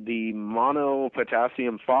 the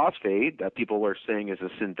monopotassium phosphate that people are saying is a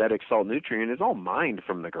synthetic salt nutrient is all mined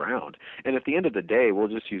from the ground. And at the end of the day, we'll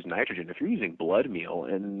just use nitrogen. If you're using blood meal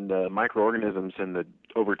and the microorganisms and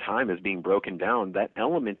over time is being broken down, that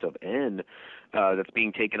element of N that's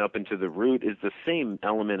being taken up into the root is the same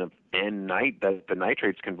element of N-nite that the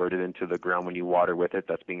nitrate's converted into the ground when you water with it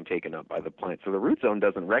that's being taken up by the plant. So the root zone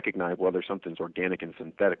doesn't recognize whether something's organic and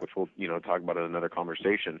synthetic, which we'll, talk about in another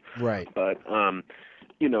conversation. Right. But,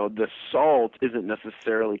 the salt isn't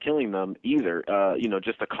necessarily killing them either.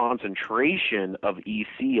 Just the concentration of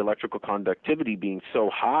EC, electrical conductivity, being so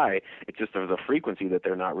high, it's just there's a frequency that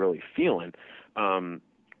they're not really feeling.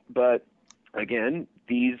 But again,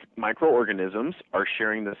 these microorganisms are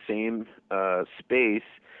sharing the same space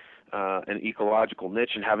and ecological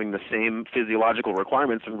niche and having the same physiological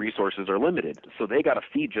requirements, and resources are limited. So they got to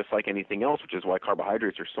feed just like anything else, which is why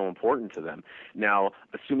carbohydrates are so important to them. Now,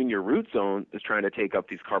 assuming your root zone is trying to take up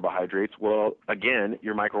these carbohydrates, well, again,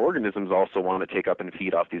 your microorganisms also want to take up and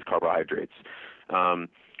feed off these carbohydrates.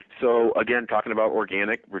 So again, talking about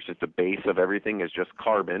organic versus the base of everything is just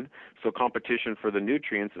carbon. So competition for the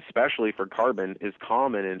nutrients, especially for carbon, is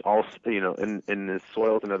common in all, in the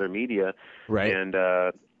soils and other media. Right.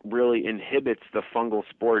 And really inhibits the fungal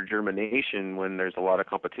spore germination when there's a lot of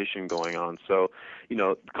competition going on. So,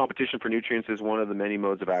 competition for nutrients is one of the many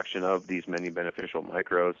modes of action of these many beneficial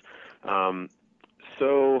microbes.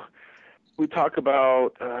 So we talk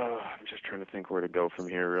about, I'm just trying to think where to go from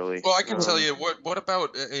here, really. Well, I can tell you, what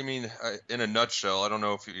about, in a nutshell, I don't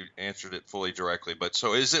know if you answered it fully directly, but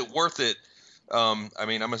so is it worth it? I'm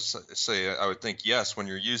going to say, I would think yes, when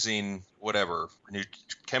you're using whatever, new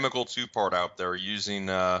chemical 2-part out there, using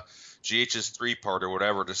GH's 3-part or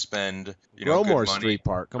whatever to spend, Growmore's good money.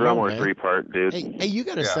 3-part. Come on, man. 3-part, dude. Hey, you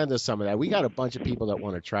got to send us some of that. We got a bunch of people that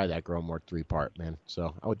want to try that Growmore 3-part, man.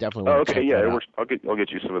 So I would definitely want to check that out. I'll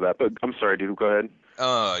get you some of that. But I'm sorry, dude. Go ahead.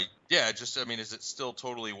 Is it still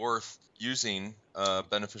totally worth using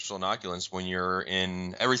beneficial inoculants when you're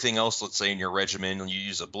in everything else? Let's say in your regimen, you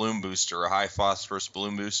use a bloom booster, a high phosphorus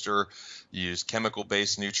bloom booster, you use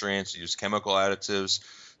chemical-based nutrients, you use chemical additives.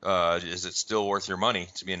 Is it still worth your money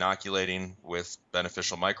to be inoculating with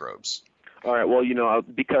beneficial microbes? All right. Well,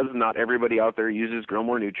 because not everybody out there uses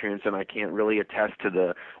Growmore nutrients, and I can't really attest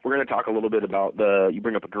to we're going to talk a little bit about you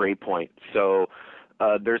bring up a great point. So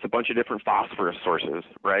there's a bunch of different phosphorus sources,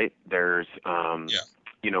 right? There's,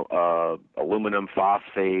 aluminum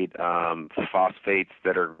phosphate, phosphates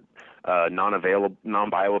that are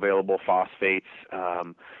non-bioavailable phosphates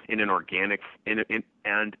in organic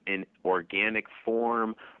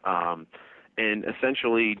form, and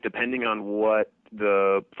essentially, depending on what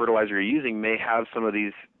the fertilizer you're using, may have some of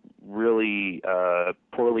these really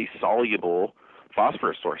poorly soluble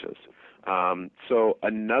phosphorus sources. So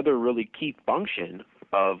another really key function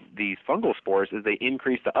of these fungal spores is they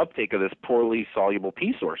increase the uptake of this poorly soluble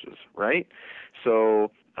P sources, right?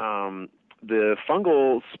 So the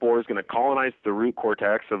fungal spore is going to colonize the root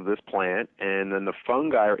cortex of this plant, and then the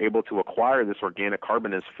fungi are able to acquire this organic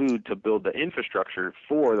carbon as food to build the infrastructure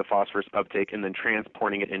for the phosphorus uptake and then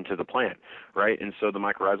transporting it into the plant, right? And so the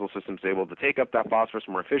mycorrhizal system is able to take up that phosphorus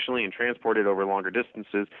more efficiently and transport it over longer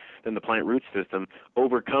distances than the plant root system,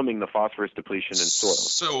 overcoming the phosphorus depletion in soil.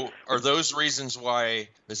 So are those reasons why,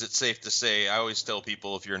 is it safe to say, I always tell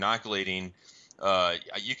people if you're inoculating,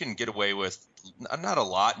 you can get away with not a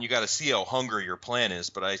lot, and you got to see how hungry your plant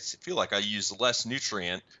is, but I feel like I use less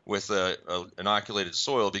nutrient with a inoculated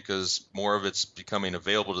soil because more of it's becoming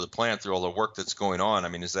available to the plant through all the work that's going on.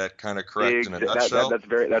 Is that kind of correct in a nutshell? That's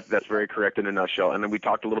very correct in a nutshell. And then we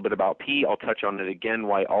talked a little bit about P. I'll touch on it again,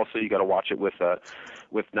 why also you got to watch it with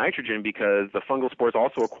nitrogen, because the fungal spores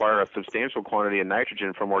also acquire a substantial quantity of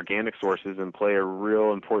nitrogen from organic sources and play a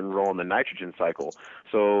real important role in the nitrogen cycle.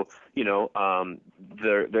 So,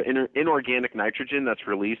 the inorganic nitrogen that's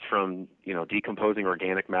released from decomposing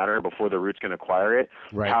organic matter before the roots can acquire it,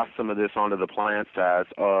 Right. pass some of this onto the plants as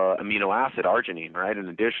amino acid arginine, right? And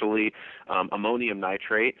additionally, ammonium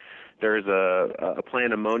nitrate. There's a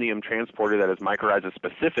plant ammonium transporter that is mycorrhiza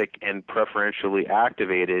specific and preferentially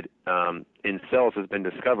activated in cells has been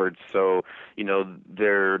discovered. So,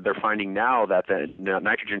 they're finding now that the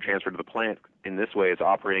nitrogen transfer to the plant in this way is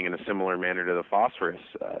operating in a similar manner to the phosphorus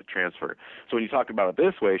transfer. So when you talk about it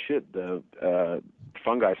this way, the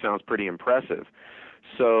fungi sounds pretty impressive.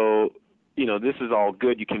 So, this is all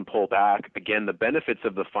good. You can pull back. Again, the benefits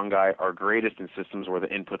of the fungi are greatest in systems where the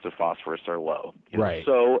inputs of phosphorus are low. Right.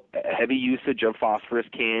 So heavy usage of phosphorus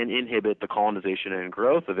can inhibit the colonization and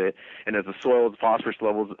growth of it. And as the soil's phosphorus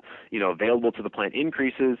levels, available to the plant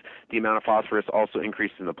increases, the amount of phosphorus also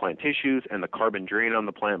increases in the plant tissues, and the carbon drain on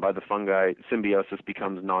the plant by the fungi symbiosis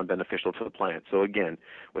becomes non-beneficial to the plant. So again,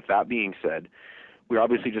 with that being said, we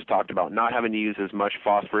obviously just talked about not having to use as much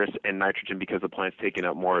phosphorus and nitrogen because the plant's taking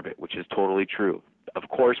up more of it, which is totally true. Of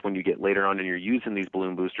course, when you get later on and you're using these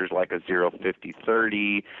bloom boosters like a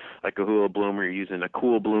 0-50-30, like a Hula Bloom, or you're using a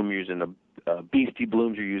Cool Bloom, you're using a Beastie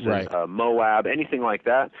Blooms, you're using a Moab, anything like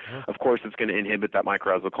that, of course it's going to inhibit that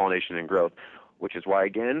mycorrhizal colonization and growth, which is why,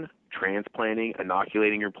 again, transplanting,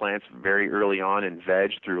 inoculating your plants very early on in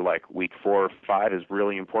veg through like week 4 or 5 is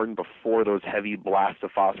really important before those heavy blasts of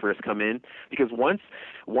phosphorus come in. Because once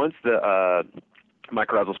the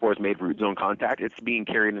mycorrhizal spores made root zone contact, it's being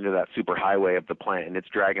carried into that superhighway of the plant, and it's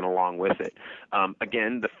dragging along with it.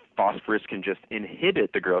 Again, the phosphorus can just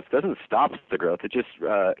inhibit the growth. It doesn't stop the growth. It just,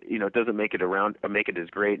 doesn't make it as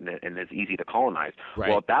great and as easy to colonize. Right.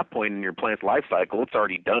 Well, at that point in your plant's life cycle, it's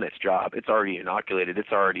already done its job. It's already inoculated.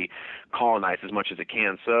 It's already colonized as much as it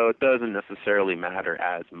can. So it doesn't necessarily matter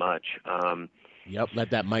as much. Yep, let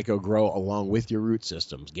that myco grow along with your root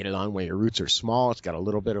systems. Get it on where your roots are small. It's got a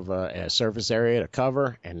little bit of a surface area to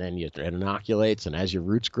cover, and then it inoculates. And as your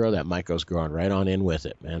roots grow, that myco's growing right on in with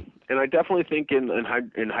it, man. And I definitely think in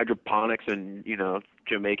hydroponics and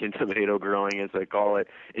Jamaican tomato growing, as I call it,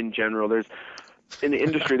 in general, in the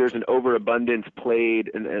industry, there's an overabundance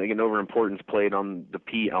played and an overimportance played on the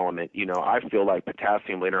P element. I feel like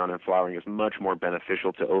potassium later on in flowering is much more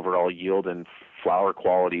beneficial to overall yield and flower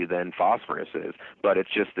quality than phosphorus is. But it's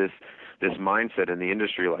just this mindset in the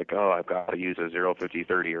industry, like, oh, I've got to use a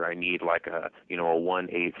 0-50-30, or I need like a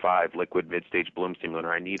 1-8-5 liquid mid-stage bloom stimulant,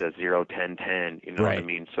 or I need a 0-10-10. You know what I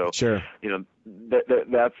mean? So sure.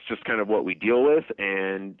 That's just kind of what we deal with,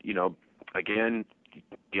 and again,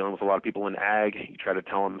 dealing with a lot of people in ag, you try to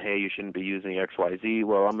tell them, hey, you shouldn't be using XYZ.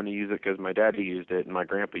 Well, I'm going to use it because my daddy used it and my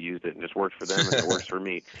grandpa used it, and it just works for them and it works for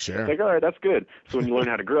me. Sure. It's like, all right, that's good. So when you learn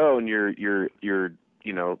how to grow, and your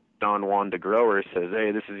Don Juan de grower says,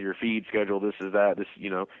 hey, this is your feed schedule, this is that,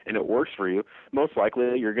 and it works for you, most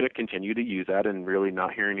likely you're going to continue to use that and really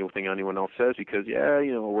not hear anything anyone else says because,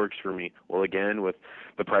 it works for me. Well, again, with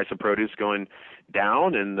the price of produce going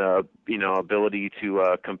down and the, ability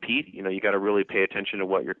to compete, you got to really pay attention to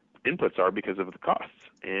what your inputs are because of the costs.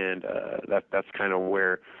 And that's kind of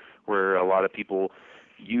where a lot of people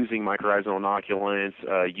using mycorrhizal inoculants,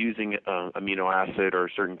 using amino acid or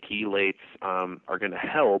certain chelates are going to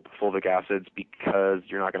help fulvic acids because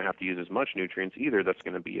you're not going to have to use as much nutrients either. That's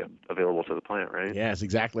going to be available to the plant, right? Yeah, it's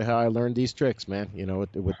exactly how I learned these tricks, man.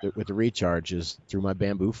 With the recharges through my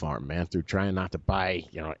bamboo farm, man, through trying not to buy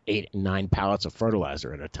 8 and 9 pallets of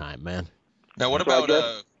fertilizer at a time, man. Now, what So I about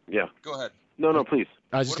guess- yeah. Go ahead. No, please.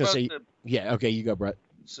 I was just What gonna say, about yeah, okay, you go, Brett.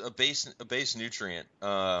 So a base nutrient.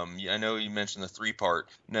 I know you mentioned the 3-part.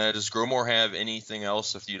 Now, does Growmore have anything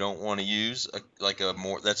else if you don't want to use a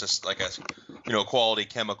quality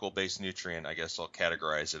chemical based nutrient? I guess I'll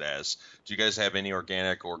categorize it as. Do you guys have any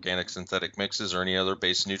organic synthetic mixes or any other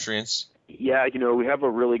base nutrients? Yeah, we have a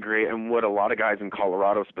really great, and what a lot of guys in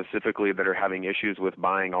Colorado specifically that are having issues with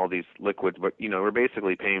buying all these liquids, but, we're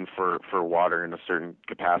basically paying for water in a certain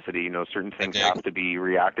capacity. Certain things have to be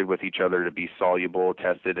reacted with each other to be soluble,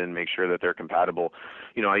 tested, and make sure that they're compatible.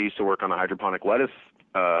 I used to work on a hydroponic lettuce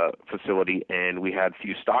facility, and we had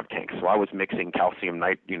few stock tanks. So I was mixing calcium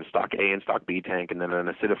stock A and stock B tank, and then an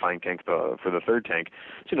acidifying tank for the third tank.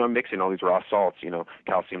 So I'm mixing all these raw salts.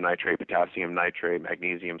 Calcium nitrate, potassium nitrate,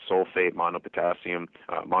 magnesium sulfate, monopotassium,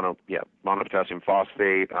 monopotassium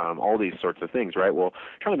phosphate, all these sorts of things, right? Well,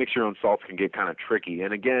 trying to mix your own salts can get kind of tricky.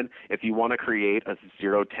 And again, if you want to create a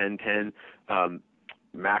 0-10-10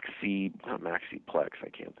 Maxiplex, I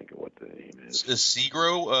can't think of what the name is. Is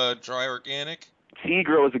Seagrow dry organic?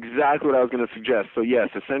 Seagrow is exactly what I was going to suggest. So yes,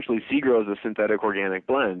 essentially Seagrow is a synthetic organic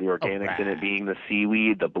blend. The organics in it being the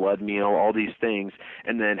seaweed, the blood meal, all these things,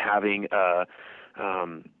 and then having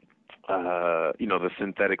the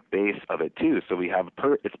synthetic base of it too. So we have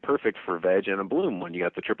it's perfect for veg and a bloom one. You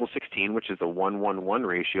got the 16-16, which is a 1-1-1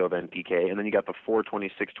 ratio of NPK, and then you got the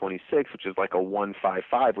 4-26-26, which is like a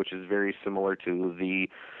 1-5-5, which is very similar to the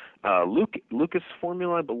Lucas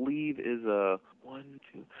formula, I believe, is a 1,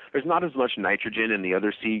 2. There's not as much nitrogen in the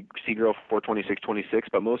other Seagrow 4-26-26,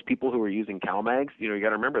 but most people who are using CalMags, you got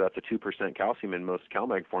to remember that's a 2% calcium in most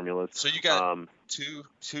CalMag formulas. So you got two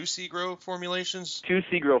Seagrow formulations? Two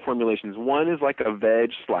Seagrow formulations. One is like a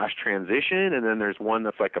veg/transition, and then there's one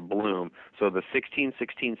that's like a bloom. So the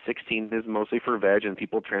 16-16-16 is mostly for veg, and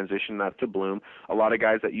people transition that to bloom. A lot of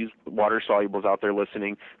guys that use water solubles out there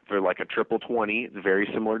listening, for like a 20-20. It's very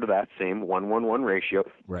similar to that, same 1-1-1 ratio.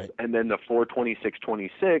 Right. And then the 4-26-26,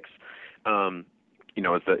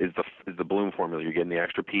 is the bloom formula. You're getting the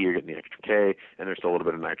extra P, you're getting the extra K, and there's still a little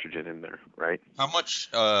bit of nitrogen in there, right? How much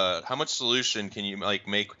solution can you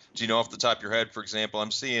make? Do you know off the top of your head? For example,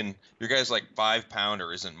 I'm seeing your guys like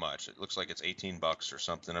 5-pounder isn't much. It looks like it's $18 or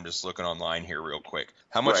something. I'm just looking online here real quick.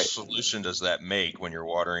 How much solution does that make when you're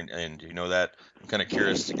watering? And do you know that? I'm kind of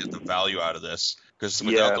curious to get the value out of this. Because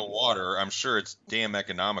without the water, I'm sure it's damn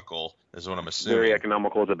economical, is what I'm assuming. Very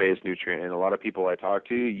economical as a base nutrient. And a lot of people I talk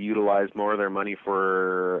to utilize more of their money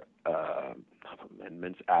for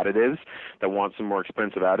amendments, additives, that want some more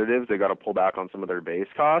expensive additives. They got to pull back on some of their base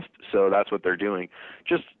cost. So that's what they're doing.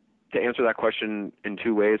 Just to answer that question in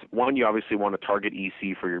two ways. One, you obviously want to target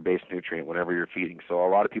EC for your base nutrient whenever you're feeding. So a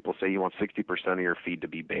lot of people say you want 60% of your feed to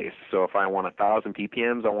be base. So if I want 1,000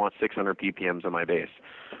 ppms, I want 600 ppms in my base.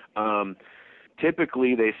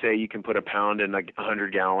 Typically, they say you can put a pound in like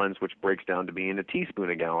 100 gallons, which breaks down to being a teaspoon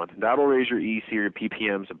a gallon. That'll raise your EC or your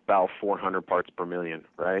ppms about 400 parts per million,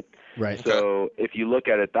 right? Right. So if you look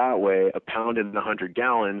at it that way, a pound in 100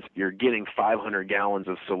 gallons, you're getting 500 gallons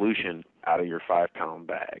of solution out of your 5-pound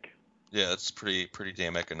bag. Yeah, that's pretty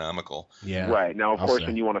damn economical. Yeah. Right. Now, of course,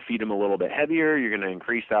 when you want to feed them a little bit heavier, you're going to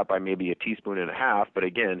increase that by maybe a teaspoon and a half. But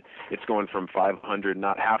again, it's going from 500,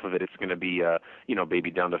 not half of it. It's going to be,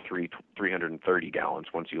 maybe down to 330 gallons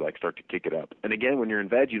once you start to kick it up. And again, when you're in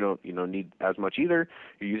veg, you don't need as much either.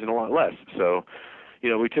 You're using a lot less. So,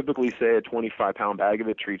 we typically say a 25-pound bag of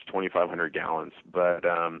it treats 2,500 gallons. But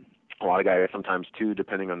a lot of guys sometimes too,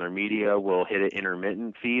 depending on their media, will hit it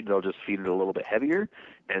intermittent feed. They'll just feed it a little bit heavier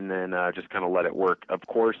and then just kind of let it work. Of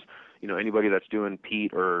course, anybody that's doing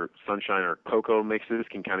peat or sunshine or cocoa mixes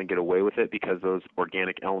can kind of get away with it because those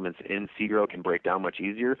organic elements in Seagrow can break down much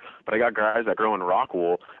easier. But I got guys that grow in rock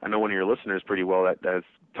wool. I know one of your listeners pretty well that has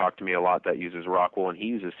talked to me a lot that uses rock wool, and he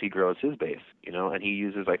uses Seagrow as his base, and he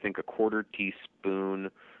uses, I think, a 1/4 teaspoon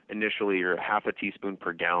initially or half a teaspoon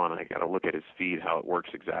per gallon. I got to look at his feed, how it works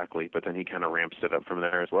exactly, but then he kind of ramps it up from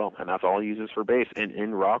there as well. And that's all he uses for base. And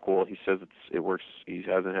in rock wool, he says it works. He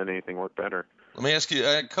hasn't had anything work better. Let me ask you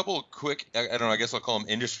a couple of quick, I don't know, I guess I'll call them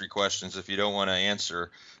industry questions. If you don't want to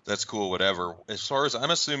answer, that's cool, whatever. As far as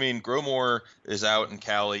I'm assuming, Grow More is out in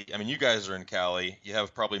Cali. I mean, you guys are in Cali. You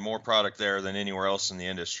have probably more product there than anywhere else in the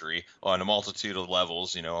industry on a multitude of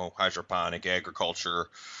levels, hydroponic, agriculture,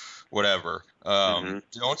 whatever.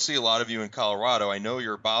 Don't see a lot of you in Colorado. I know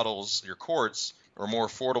your bottles, your quarts are more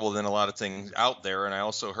affordable than a lot of things out there. And I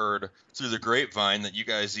also heard through the grapevine that you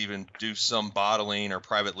guys even do some bottling or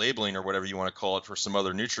private labeling or whatever you want to call it for some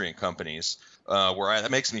other nutrient companies,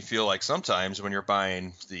 that makes me feel like sometimes when you're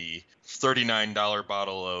buying the $39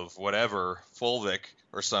 bottle of whatever, Fulvic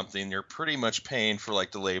or something, you're pretty much paying for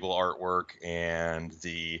like the label artwork and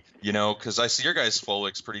the, because I see your guys'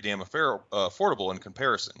 Fulvic's pretty damn affordable in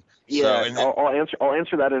comparison. Yeah, so, I'll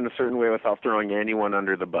answer that in a certain way without throwing anyone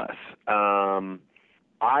under the bus.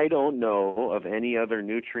 I don't know of any other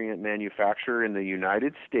nutrient manufacturer in the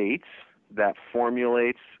United States that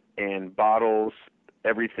formulates and bottles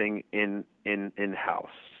everything in-house.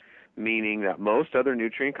 Meaning that most other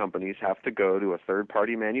nutrient companies have to go to a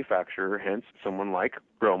third-party manufacturer, hence someone like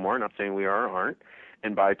Grow More, not saying we are or aren't,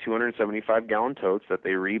 and buy 275-gallon totes that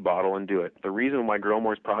they rebottle and do it. The reason why Grow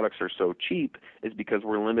More's products are so cheap is because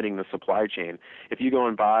we're limiting the supply chain. If you go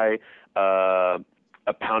and buy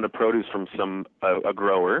a pound of produce from a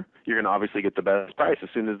grower, you're going to obviously get the best price. As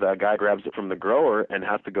soon as that guy grabs it from the grower and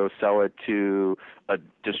has to go sell it to a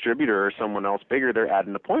distributor or someone else bigger, they're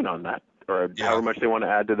adding a point on that, or however much they want to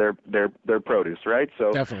add to their produce, right? So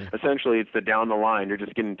essentially it's the down the line. You're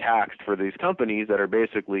just getting taxed for these companies that are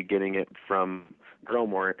basically getting it from Grow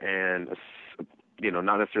More and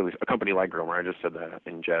not necessarily a company like Gromar. I just said that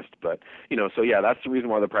in jest, but so yeah, that's the reason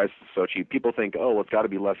why the price is so cheap. People think, oh, well, it's got to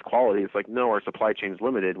be less quality. It's like, no, our supply chain is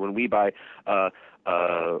limited. When we buy a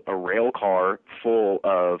rail car full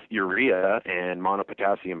of urea and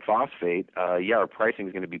monopotassium phosphate, our pricing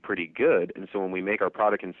is going to be pretty good. And so when we make our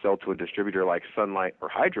product and sell to a distributor like Sunlight or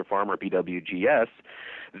Hydrofarm or BWGS,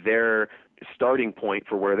 their starting point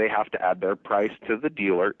for where they have to add their price to the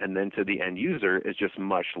dealer and then to the end user is just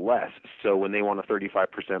much less. So when they want a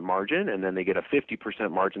 35% margin and then they get a 50%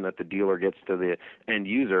 margin that the dealer gets to the end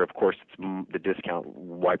user, of course, the discount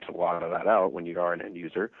wipes a lot of that out when you are an end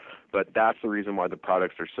user. But that's the reason why the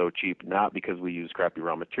products are so cheap, not because we use crappy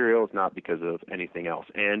raw materials, not because of anything else.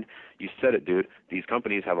 And you said it, dude, these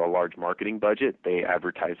companies have a large marketing budget. They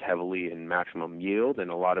advertise heavily in Maximum Yield and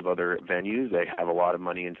a lot of other venues. They have a lot of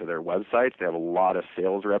money into their websites. They have a lot of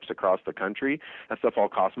sales reps across the country. That stuff all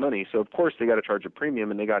costs money. So, of course, they got to charge a premium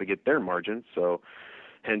and they got to get their margin. So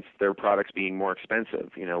hence their products being more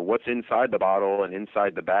expensive. What's inside the bottle and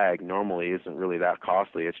inside the bag normally isn't really that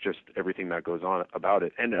costly. It's just everything that goes on about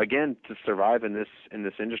it. And again, to survive in this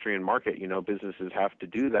industry and market, businesses have to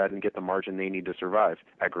do that and get the margin they need to survive.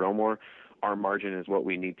 At Growmore, our margin is what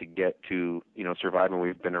we need to get to, survive. And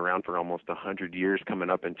we've been around for almost 100 years, coming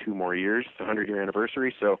up in 2 more years, the 100-year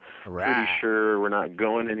anniversary. So pretty sure we're not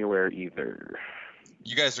going anywhere either.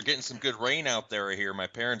 You guys are getting some good rain out there here. My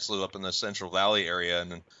parents live up in the Central Valley area,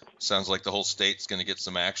 and it sounds like the whole state's going to get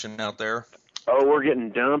some action out there. Oh, we're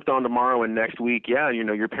getting dumped on tomorrow and next week. Yeah,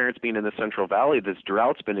 your parents being in the Central Valley, this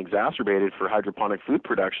drought's been exacerbated for hydroponic food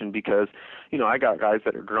production because, I got guys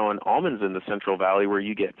that are growing almonds in the Central Valley where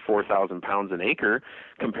you get 4,000 pounds an acre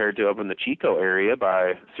compared to up in the Chico area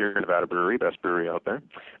by Sierra Nevada Brewery, best brewery out there,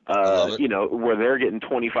 where they're getting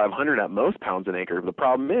 2,500 at most pounds an acre. The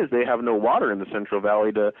problem is they have no water in the Central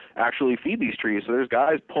Valley to actually feed these trees. So there's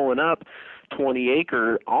guys pulling up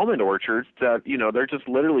 20-acre almond orchards that, they're just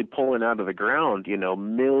literally pulling out of the ground,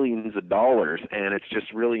 millions of dollars. And it's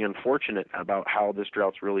just really unfortunate about how this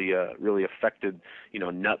drought's really affected,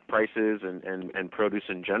 nut prices and produce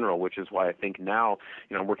in general, which is why I think now,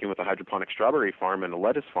 I'm working with a hydroponic strawberry farm and a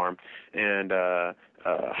lettuce farm, and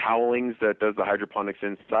Howlings that does the hydroponics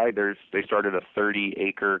inside. They started a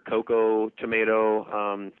 30-acre cocoa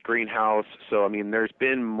tomato greenhouse. So, there's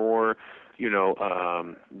been more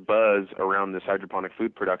buzz around this hydroponic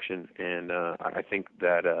food production, and I think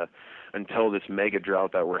that until this mega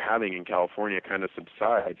drought that we're having in California kind of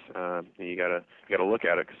subsides, you gotta look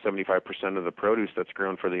at it, because 75% of the produce that's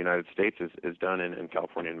grown for the United States is done in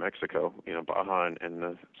California and Mexico, Baja and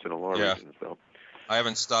the Sinaloa region. So I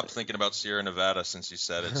haven't stopped thinking about Sierra Nevada since you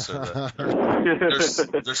said it. So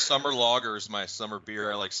there's summer lagers, my summer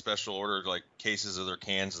beer. I like special ordered like cases of their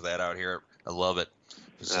cans of that out here. I love it.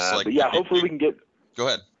 It's just but yeah, hopefully we can get. Go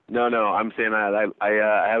ahead. No, I'm saying I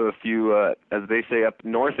have a few, as they say up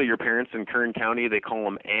north of your parents in Kern County, they call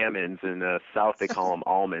them almonds, and south they call them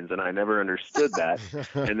almonds, and I never understood that.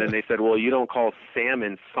 And then they said, well, you don't call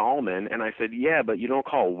salmon salmon, and I said, yeah, but you don't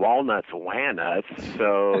call walnuts walnuts,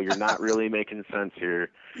 so you're not really making sense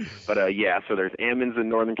here. But so there's almonds in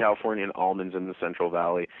Northern California and almonds in the Central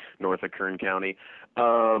Valley, north of Kern County.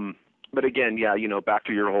 But again, back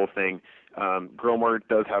to your whole thing. Growmart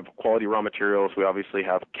does have quality raw materials. We obviously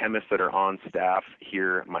have chemists that are on staff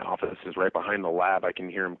here. My office is right behind the lab. I can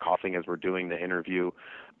hear them coughing as we're doing the interview.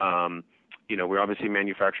 We obviously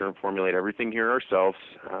manufacture and formulate everything here ourselves.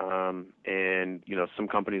 And some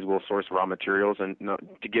companies will source raw materials, and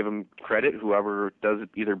to give them credit, whoever does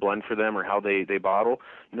either blend for them or how they bottle,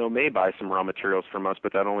 may buy some raw materials from us,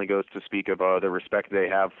 but that only goes to speak of the respect they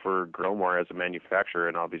have for Growmar as a manufacturer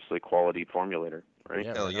and obviously quality formulator, right?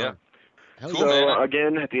 Hell yeah. So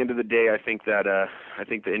again, at the end of the day, I think that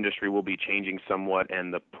the industry will be changing somewhat,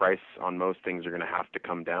 and the price on most things are going to have to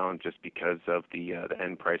come down just because of the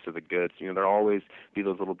end price of the goods. There'll always be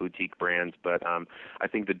those little boutique brands, but I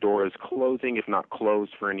think the door is closing, if not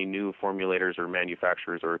closed, for any new formulators or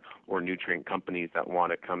manufacturers or nutrient companies that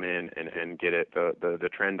want to come in and get it. The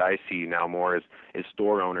trend I see now more is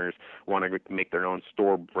store owners want to make their own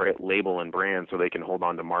store label and brand so they can hold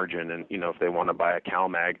on to margin. And if they want to buy a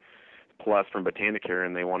CalMag Plus from Botanicare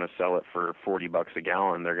and they want to sell it for $40 a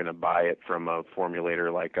gallon, they're going to buy it from a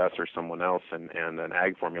formulator like us or someone else and an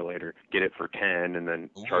ag formulator, get it for 10 and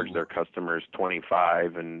then charge their customers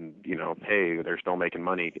 25, and hey, they're still making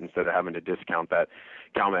money instead of having to discount that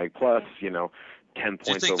CalMag Plus 10 points over their cost.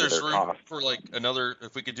 Do you think there's room for like another,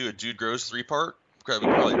 if we could do a Dude Grows 3-part? We could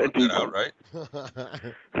probably work that out,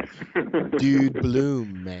 right? Dude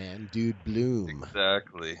Bloom, man. Dude Bloom.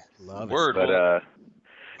 Exactly. Love Word. it. But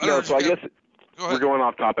so I guess we're going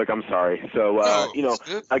off topic. I'm sorry. So,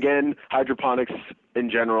 again, hydroponics in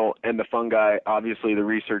general and the fungi, obviously the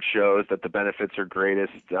research shows that the benefits are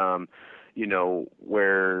greatest,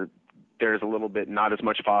 where there's a little bit, not as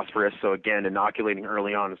much phosphorus. So, again, inoculating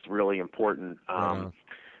early on is really important.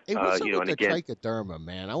 Hey, what's up with the trichoderma,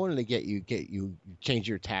 man? I wanted to get you change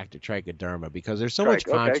your tack to trichoderma because there's so much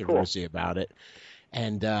controversy about it.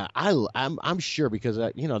 And I'm sure because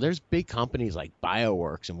there's big companies like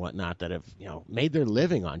BioWorks and whatnot that have made their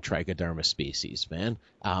living on trichoderma species, man.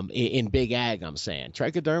 In big ag, I'm saying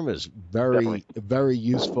trichoderma is very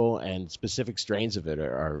useful, and specific strains of it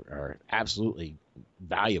are absolutely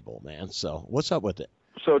valuable, man. So what's up with it?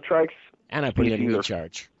 So and I put it in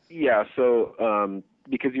recharge. Yeah. So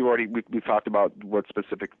because we've talked about what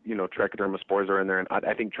specific trichoderma spores are in there, and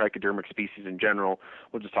I think trichodermic species in general,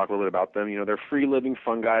 we'll just talk a little bit about them. They're free living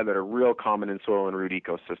fungi that are real common in soil and root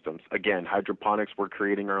ecosystems. Again, hydroponics, we're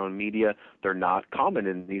creating our own media. They're not common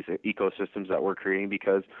in these ecosystems that we're creating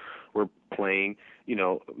because we're playing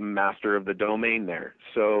master of the domain there.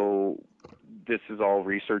 So this is all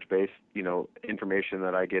research-based, information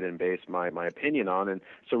that I get and base my opinion on. And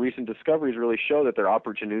so recent discoveries really show that they're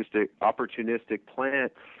opportunistic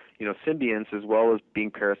plant, symbionts, as well as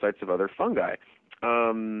being parasites of other fungi.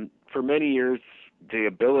 For many years, the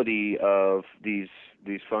ability of these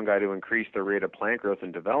fungi to increase the rate of plant growth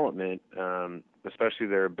and development, especially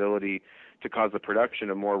their ability to cause the production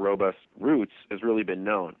of more robust roots, has really been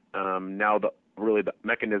known. Now, the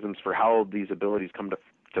mechanisms for how these abilities come to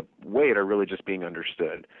weight are really just being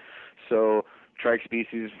understood. So trich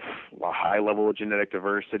species, a high level of genetic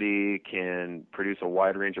diversity, can produce a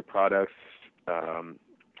wide range of products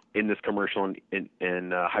in this commercial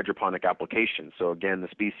and hydroponic application. So again, the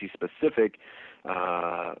species specific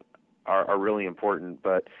are really important,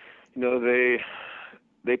 but they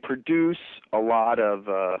produce a lot of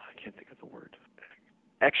I can't think of the word.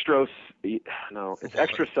 It's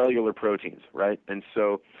extracellular proteins, right? And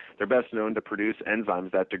so they're best known to produce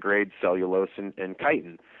enzymes that degrade cellulose and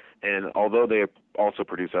chitin. And although they also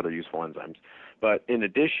produce other useful enzymes, but in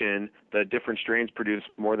addition, the different strains produce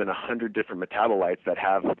more than 100 different metabolites that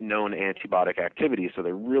have known antibiotic activity. So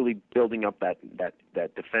they're really building up that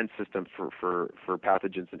defense system for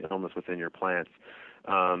pathogens and illness within your plants.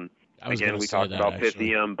 Again, we talked about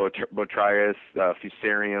Pythium, Botrytis,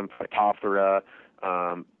 Fusarium, Phytophthora.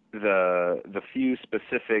 The few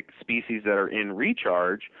specific species that are in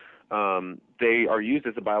recharge, they are used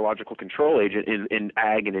as a biological control agent in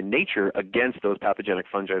ag and in nature against those pathogenic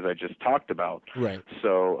fungi I just talked about. Right.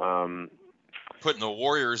 So putting the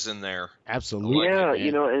warriors in there. Absolutely. Yeah,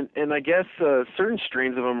 and I guess certain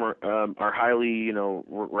strains of them are highly,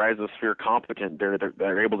 rhizosphere competent.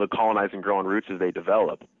 They're able to colonize and grow on roots as they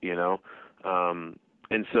develop.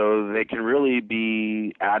 And so they can really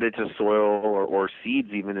be added to soil or seeds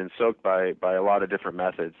even and soaked by a lot of different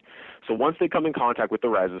methods. So once they come in contact with the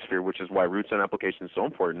rhizosphere, which is why roots and application is so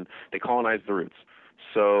important, they colonize the roots.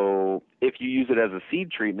 So if you use it as a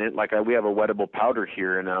seed treatment, like we have a wettable powder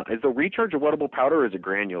here, and is the recharge a wettable powder or is it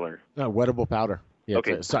granular? No, wettable powder. Yeah,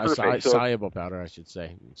 okay, it's soluble powder, I should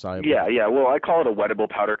say. Soluble. Yeah. Well, I call it a wettable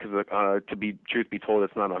powder because, truth be told,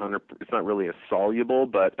 it's not really a soluble.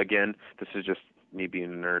 But again, this is just me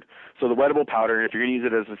being a nerd. So the wettable powder, if you're going to use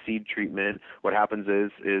it as a seed treatment, what happens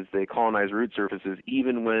is they colonize root surfaces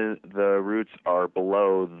even when the roots are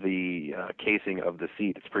below the casing of the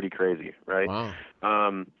seed. It's pretty crazy, right? Wow.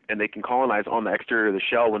 And they can colonize on the exterior of the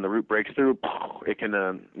shell. When the root breaks through, you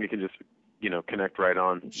can just connect right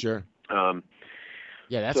on. Sure.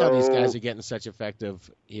 Yeah, that's how these guys are getting such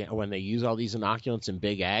effective. When they use all these inoculants in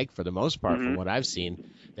big ag, for the most part, from what I've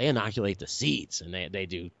seen, they inoculate the seeds, and they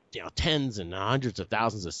do tens and hundreds of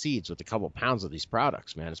thousands of seeds with a couple pounds of these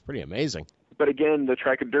products. Man, it's pretty amazing. But again, the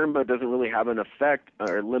trichoderma doesn't really have an effect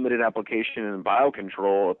or limited application in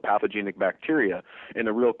biocontrol of pathogenic bacteria. And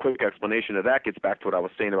a real quick explanation of that gets back to what I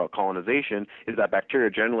was saying about colonization, is that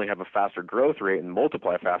bacteria generally have a faster growth rate and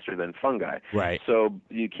multiply faster than fungi. Right. So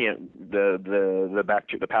you can't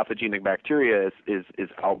the pathogenic bacteria is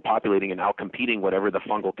outpopulating and outcompeting whatever the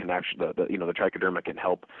fungal connection the trichoderma can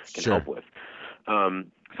help with.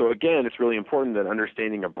 So again, it's really important that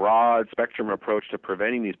understanding a broad spectrum approach to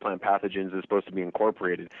preventing these plant pathogens is supposed to be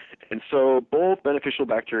incorporated. And so both beneficial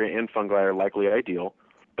bacteria and fungi are likely ideal,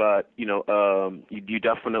 but you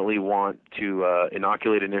definitely want to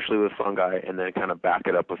inoculate initially with fungi and then kind of back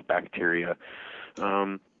it up with bacteria.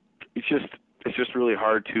 It's just really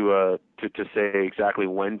hard to to say exactly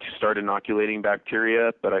when to start inoculating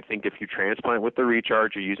bacteria, but I think if you transplant with the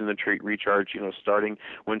recharge, you're using the trait recharge, starting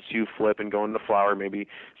once you flip and go into flower, maybe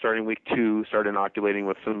starting week 2, start inoculating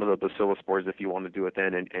with some of the bacillospores if you want to do it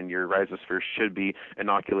then, and your rhizosphere should be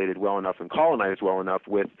inoculated well enough and colonized well enough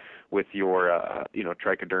with your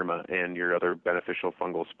trichoderma and your other beneficial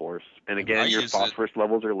fungal spores. And again, your phosphorus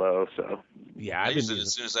levels are low, so. Yeah, I use it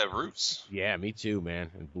as soon as I have roots. Yeah, me too, man.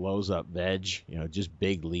 It blows up veg, just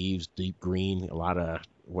big leaves, deep green, a lot of,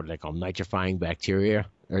 what do they call them, nitrifying bacteria,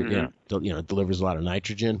 or, delivers a lot of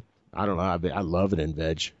nitrogen. I don't know, I love it in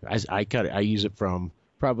veg. I use it from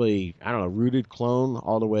probably, rooted clone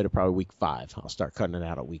all the way to probably week 5. I'll start cutting it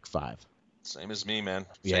out at week 5. Same as me, man.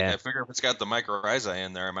 Yeah. I figure if it's got the mycorrhizae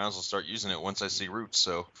in there, I might as well start using it once I see roots,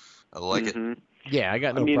 so I like it. Yeah, I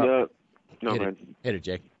got no problem. No, hit it,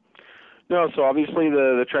 Jake. No, so obviously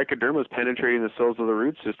the trichoderma is penetrating the cells of the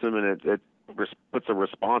root system, and it puts a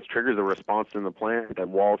response, triggers a response in the plant that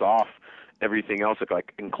walls off everything else. It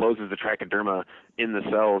encloses the trichoderma in the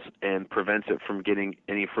cells and prevents it from getting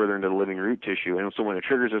any further into the living root tissue. And so when it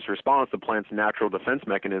triggers this response, the plant's natural defense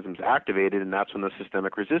mechanisms activated, and that's when the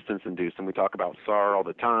systemic resistance induced. And we talk about SAR all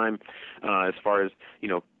the time, as far as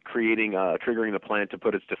creating, triggering the plant to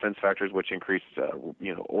put its defense factors, which increase,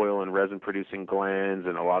 oil and resin producing glands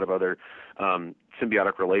and a lot of other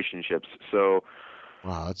symbiotic relationships. So,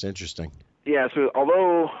 wow, that's interesting. Yeah, so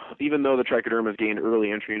even though the trichoderma has gained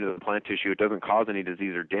early entry into the plant tissue, it doesn't cause any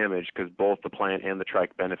disease or damage because both the plant and the trich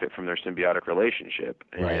benefit from their symbiotic relationship.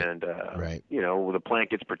 Right. And, right. The plant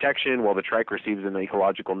gets protection while the trich receives an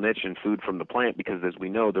ecological niche and food from the plant because, as we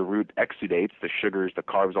know, the root exudates, the sugars, the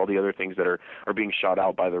carbs, all the other things that are being shot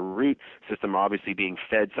out by the root system are obviously being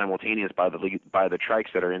fed simultaneous by the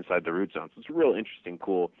trichs that are inside the root zone. So it's real interesting,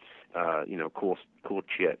 cool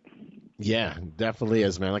shit. Yeah, definitely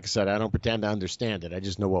is, man. Like I said, I don't pretend to understand it. I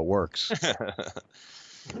just know what works.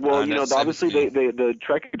 Well, obviously the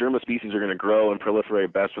trichoderma species are going to grow and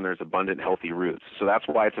proliferate best when there's abundant, healthy roots. So that's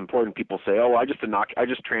why it's important. People say, "Oh, I just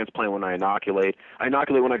transplant when I inoculate. I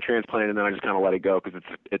inoculate when I transplant, and then I just kind of let it go because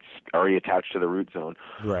it's already attached to the root zone."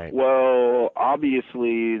 Right. Well,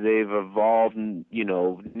 obviously they've evolved,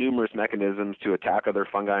 numerous mechanisms to attack other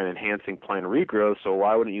fungi and enhancing plant regrowth. So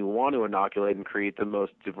why wouldn't you want to inoculate and create the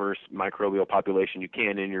most diverse microbial population you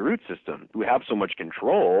can in your root system? We have so much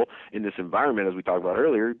control in this environment, as we talked about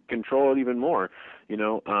earlier. Control it even more,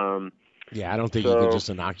 Yeah, I don't think you can just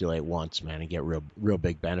inoculate once, man, and get real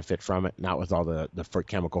big benefit from it. Not with all the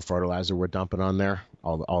chemical fertilizer we're dumping on there,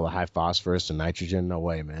 all the high phosphorus and nitrogen. No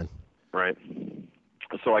way, man. Right.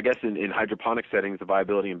 So I guess in hydroponic settings, the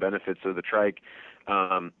viability and benefits of the trich,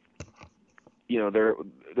 the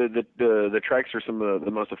trichs are some of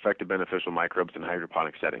the most effective beneficial microbes in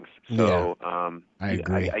hydroponic settings. So I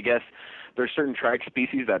agree. I guess there's certain trich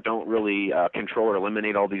species that don't really control or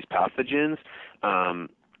eliminate all these pathogens,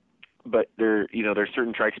 but there's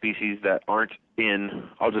certain trich species that aren't in.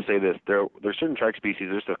 I'll just say this: there's certain trich species,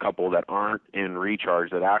 there's a couple that aren't in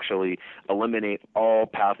recharge that actually eliminate all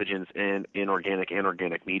pathogens in inorganic and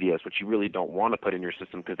organic media, which you really don't want to put in your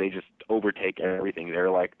system because they just overtake everything. They're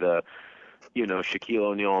like the Shaquille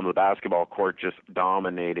O'Neal on the basketball court, just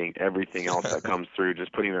dominating everything else that comes through,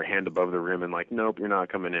 just putting their hand above the rim and like, nope, you're not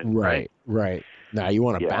coming in. Right. Now you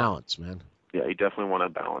want to balance, man. Yeah, you definitely want to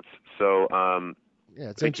balance. So,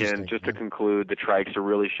 it's again, just to conclude, the trichs are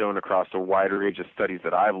really shown across a wide range of studies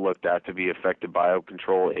that I've looked at to be effective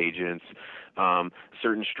biocontrol agents.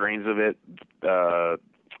 Certain strains of it, the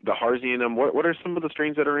Harzianum. What are some of the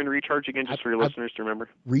strains that are in recharge again, just for your listeners to remember?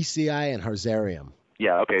 Ricei and Harzarium.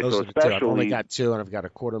 Yeah, okay, Those so are the two. especially... I've only got 2, and I've got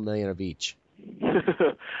 250,000 of each.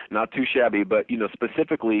 Not too shabby, but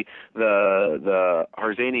specifically the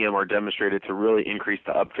Harzanium are demonstrated to really increase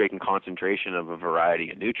the uptake and concentration of a variety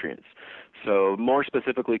of nutrients. So more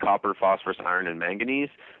specifically, copper, phosphorus, iron, and manganese.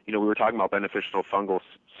 We were talking about beneficial fungal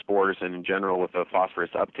spores in general with the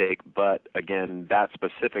phosphorus uptake, but again, that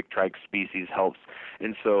specific trich species helps.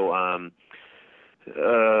 And so I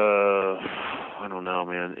don't know,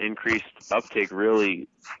 man. Increased uptake really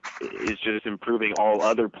is just improving all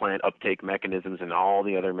other plant uptake mechanisms and all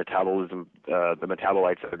the other metabolism, the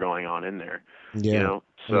metabolites that are going on in there. Yeah.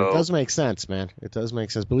 So it does make sense, man. It does make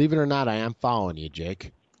sense. Believe it or not, I am following you,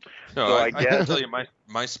 Jake. No, so I can tell you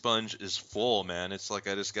my sponge is full, man. It's like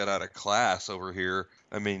I just got out of class over here.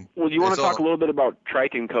 I mean, well, do you want to talk a little bit about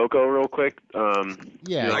trich and cocoa real quick?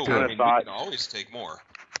 Yeah, I kind of thought we can always take more.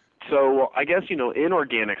 So I guess,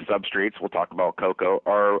 inorganic substrates, we'll talk about cocoa,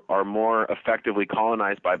 are more effectively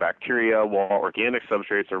colonized by bacteria, while organic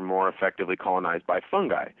substrates are more effectively colonized by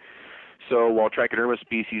fungi. So while Trichoderma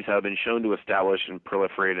species have been shown to establish and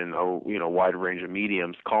proliferate in a wide range of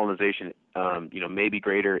mediums, colonization may be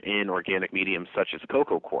greater in organic mediums such as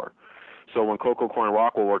cocoa coir. So when cocoa coir and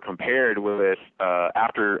rockwool were compared with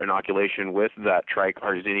after inoculation with that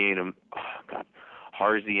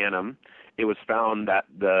Harzianum, it was found that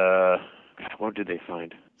what did they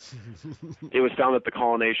find? It was found that the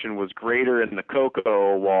colonization was greater in the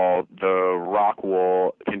cocoa, while the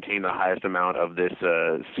rockwool contained the highest amount of this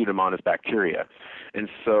Pseudomonas bacteria. And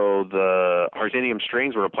so the Harzianum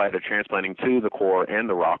strains were applied to transplanting to the coir and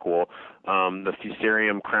the rockwool. The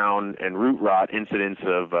Fusarium crown and root rot incidence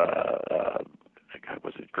of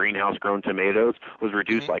greenhouse-grown tomatoes was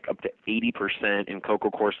reduced like up to 80% in cocoa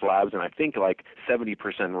coir slabs, and I think like 70%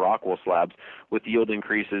 in rockwool slabs, with yield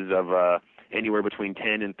increases of anywhere between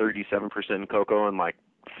 10 and 37% in cocoa and like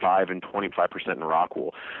 5 and 25% in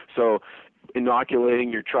rockwool. So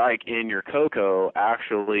inoculating your trike in your cocoa,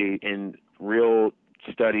 actually in real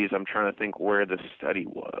studies, I'm trying to think where the study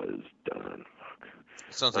was done.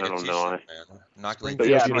 Sounds like I a don't t-shirt, know. man. Inoculate But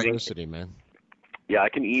yeah, University, man. Yeah, I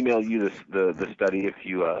can email you the study if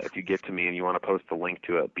you get to me and you want to post the link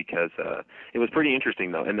to it, because it was pretty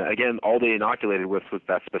interesting though. And again, all they inoculated with was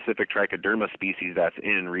that specific Trichoderma species that's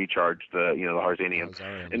in recharge, the Harzianum.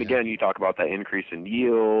 And again, you talk about that increase in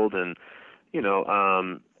yield and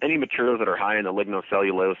any materials that are high in the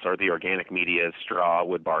lignocellulose are the organic media, straw,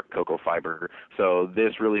 wood bark, cocoa fiber. So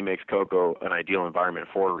this really makes cocoa an ideal environment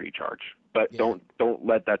for recharge. But don't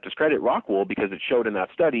let that discredit rockwool, because it showed in that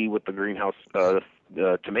study with the greenhouse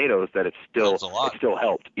tomatoes that it still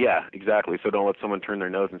helped. Yeah, exactly. So don't let someone turn their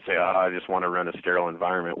nose and say, I just want to run a sterile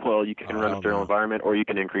environment. Well, you can run a sterile environment, or you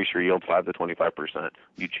can increase your yield 5 to 25%.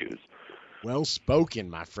 You choose. Well spoken,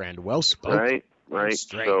 my friend. Well spoken. Right.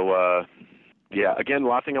 So, again, the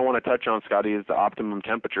last thing I want to touch on, Scotty, is the optimum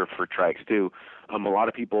temperature for trikes, too. A lot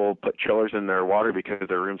of people put chillers in their water because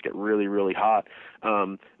their rooms get really, really hot.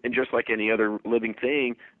 And just like any other living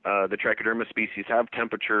thing, the Trichoderma species have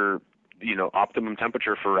temperature, optimum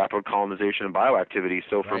temperature for rapid colonization and bioactivity.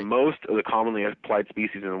 So for most of the commonly applied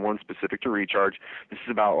species, and one specific to recharge, this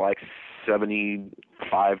is about like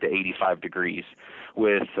 75 to 85 degrees,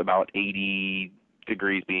 with about 80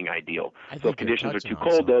 degrees being ideal. So if conditions are too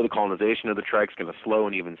cold, though, the colonization of the trike's going to slow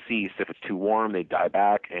and even cease. If it's too warm, they die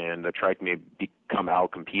back, and the trike may become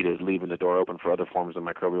out-competed, leaving the door open for other forms of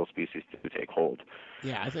microbial species to take hold.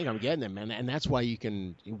 Yeah, I think I'm getting it, man. And that's why you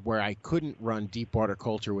can, where I couldn't run deep water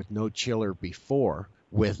culture with no chiller before,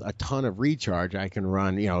 with a ton of recharge, I can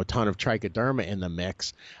run, a ton of Trichoderma in the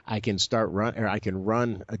mix. I can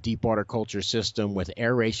run a deep water culture system with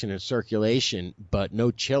aeration and circulation, but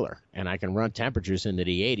no chiller, and I can run temperatures into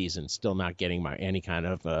the 80s and still not getting any kind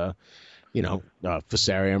of,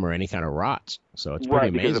 fusarium or any kind of rots. So it's pretty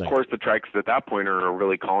amazing. Because of course the trikes at that point are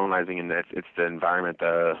really colonizing, and it's the environment,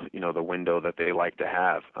 the window that they like to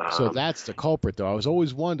have. So that's the culprit, though. I was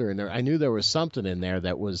always wondering. I knew there was something in there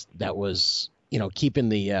that was keeping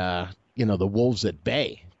the the wolves at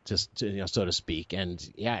bay, so to speak.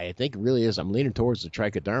 And yeah, I think it really is. I'm leaning towards the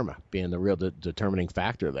Trichoderma being the real determining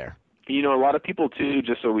factor there. A lot of people too,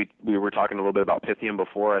 just so we were talking a little bit about Pythium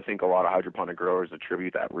before, I think a lot of hydroponic growers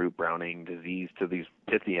attribute that root browning disease to these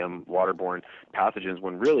Pythium waterborne pathogens,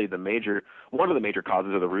 when really one of the major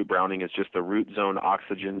causes of the root browning is just the root zone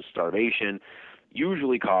oxygen starvation,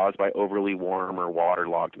 usually caused by overly warm or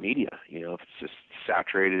waterlogged media. If it's just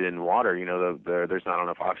saturated in water, there's not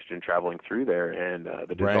enough oxygen traveling through there, and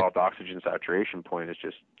the dissolved oxygen saturation point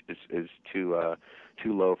is too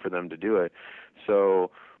low for them to do it.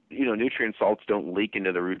 So nutrient salts don't leak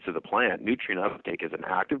into the roots of the plant. Nutrient uptake is an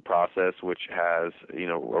active process which has,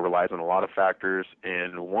 relies on a lot of factors,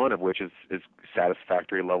 and one of which is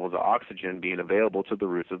satisfactory levels of oxygen being available to the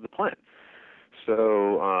roots of the plant.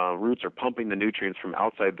 So roots are pumping the nutrients from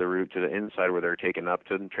outside the root to the inside, where they're taken up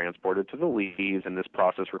and transported to the leaves, and this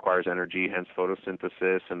process requires energy, hence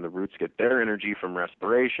photosynthesis, and the roots get their energy from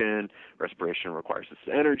respiration. Respiration requires this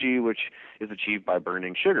energy, which is achieved by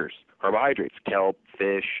burning sugars, carbohydrates, kelp,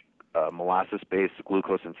 fish, molasses-based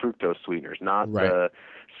glucose and fructose sweeteners, not the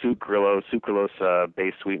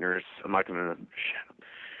sucralose-based sweeteners.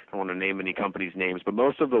 I don't want to name any companies' names, but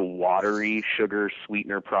most of the watery sugar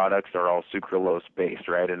sweetener products are all sucralose based,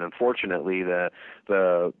 right? And unfortunately, the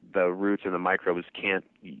roots and the microbes can't,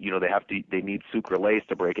 they need sucralase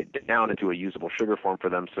to break it down into a usable sugar form for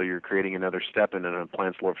them. So you're creating another step in a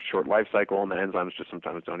plant's short life cycle, and the enzymes just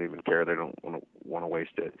sometimes don't even care. They don't want to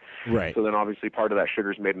waste it. Right. So then obviously part of that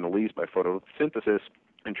sugar is made in the leaves by photosynthesis.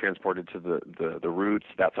 and transported to the roots.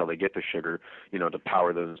 That's how they get the sugar, to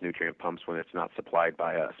power those nutrient pumps when it's not supplied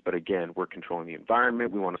by us. But again, we're controlling the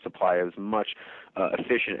environment. We want to supply as much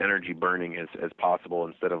efficient energy burning as possible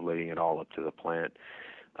instead of letting it all up to the plant.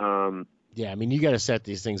 Yeah, I mean, you got to set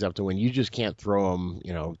these things up to when you just can't throw them,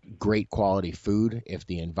 great quality food if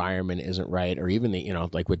the environment isn't right, or even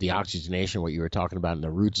like with the oxygenation, what you were talking about in the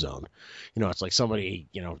root zone. It's like somebody,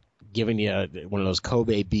 giving you one of those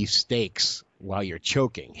Kobe beef steaks while you're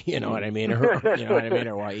choking, you know what I mean? Or,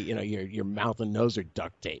 or while, your mouth and nose are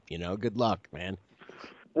duct taped, good luck, man.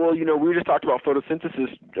 Well, we just talked about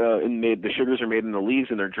photosynthesis, and the sugars are made in the leaves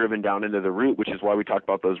and they're driven down into the root, which is why we talked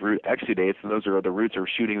about those root exudates, and those are the roots are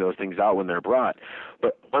shooting those things out when they're brought.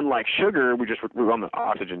 But unlike sugar, we're on the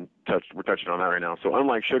oxygen we're touching on that right now. So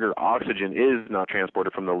unlike sugar, oxygen is not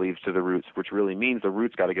transported from the leaves to the roots, which really means the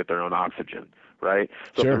roots got to get their own oxygen, right?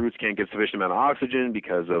 So Sure. if the roots can't get sufficient amount of oxygen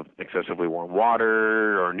because of excessively warm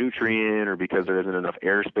water or nutrient, or because there isn't enough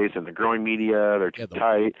airspace in the growing media, they're too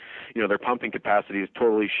tight, their pumping capacity is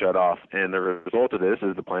totally shut off, and the result of this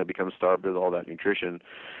is the plant becomes starved of all that nutrition.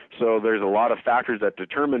 So there's a lot of factors that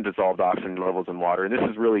determine dissolved oxygen levels in water, and this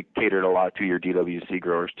is really catered a lot to your DWC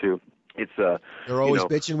growers too. It's They're always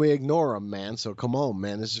bitching we ignore them, man. So come on,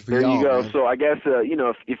 man. This is for there y'all. you go. Man. So I guess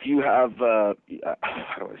if you have how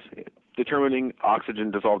do I say it? Determining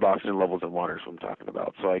dissolved oxygen levels in water is what I'm talking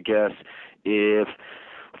about. So I guess if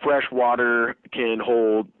fresh water can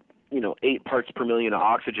hold 8 parts per million of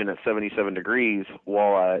oxygen at 77 degrees,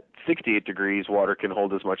 while at 68 degrees, water can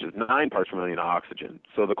hold as much as 9 parts per million of oxygen.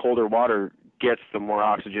 So the colder water gets, the more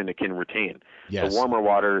oxygen it can retain. Yes. The warmer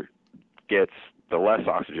water gets, the less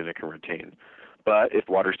oxygen it can retain. But if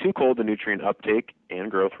water's too cold, the nutrient uptake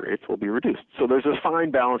and growth rates will be reduced. So there's this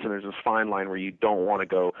fine balance, and there's this fine line where you don't want to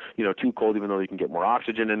go, too cold, even though you can get more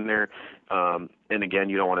oxygen in there. And again,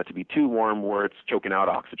 you don't want it to be too warm where it's choking out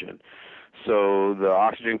oxygen. So the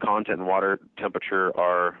oxygen content and water temperature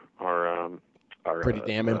are pretty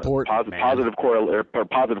damn important. Positive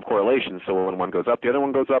correlation. So when one goes up, the other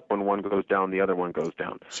one goes up. When one goes down, the other one goes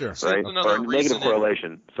down. Sure. So Right? another Or reason negative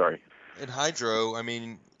correlation. Sorry. In hydro, I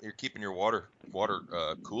mean, you're keeping your water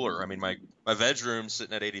cooler. I mean, my veg room's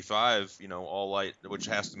sitting at 85, all light, which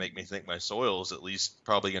has to make me think my soil is at least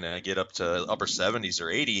probably going to get up to upper 70s or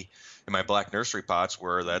 80 in my black nursery pots,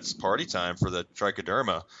 where that's party time for the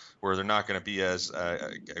trichoderma, where they're not going to be as,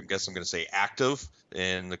 I guess I'm going to say, active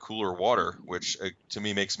in the cooler water, which to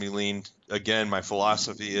me makes me lean, again, my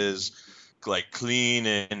philosophy is like clean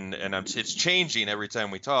and it's changing every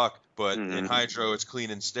time we talk, but in hydro it's clean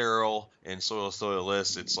and sterile, in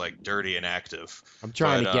soilless it's like dirty and active. I'm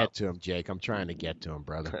trying to get to him, Jake. I'm trying to get to him,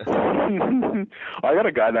 brother. I got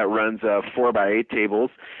a guy that runs 4x8 tables.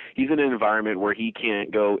 He's in an environment where he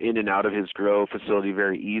can't go in and out of his grow facility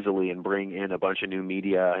very easily and bring in a bunch of new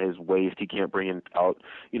media, his waste. He can't bring in out,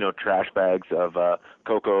 trash bags of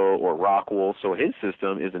cocoa or rock wool. So his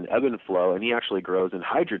system is an ebb and flow, and he actually grows in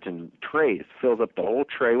hydrogen trays, fills up the whole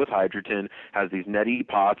tray with hydrogen, has these neti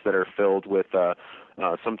pots that are filled with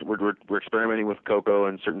we're experimenting with cocoa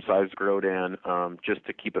and certain size Grodan just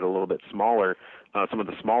to keep it a little bit smaller. Some of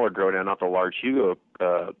the smaller Grodan, not the large Hugo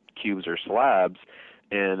cubes or slabs.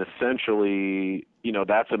 And essentially,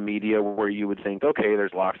 that's a media where you would think, okay,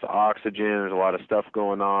 there's lots of oxygen, there's a lot of stuff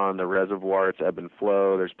going on, the reservoir, it's ebb and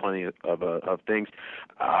flow, there's plenty of things.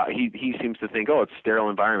 He seems to think, it's a sterile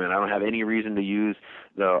environment. I don't have any reason to use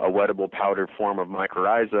a wettable powdered form of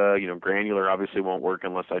mycorrhiza. Granular obviously won't work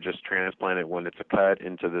unless I just transplant it when it's a cut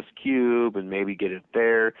into this cube and maybe get it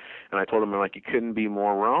there. And I told him, you couldn't be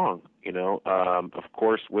more wrong. Of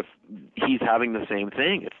course, he's having the same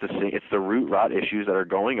thing. It's the root rot issues that are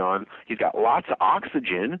going on. He's got lots of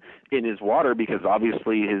oxygen in his water because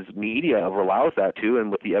obviously his media allows that too.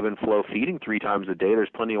 And with the ebb and flow feeding 3 times a day, there's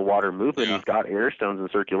plenty of water movement. Yeah. He's got air stones in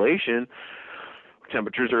circulation.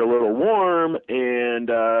 Temperatures are a little warm, and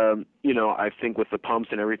I think with the pumps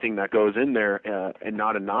and everything that goes in there and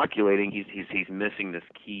not inoculating, he's missing this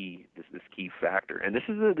key factor. And this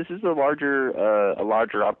is a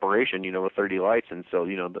larger operation, with 30 lights, and so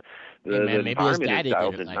the maybe his daddy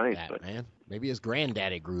dialed did it in like nice, that, man. Maybe his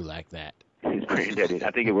granddaddy grew like that. His granddaddy, I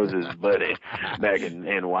think it was his buddy back in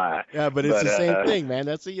NY. Yeah, but it's the same thing, man.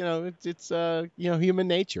 That's it's human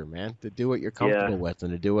nature, man, to do what you're comfortable with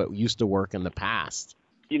and to do what used to work in the past.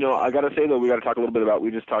 I got to say, though, we got to talk a little bit about, we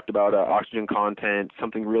just talked about oxygen content,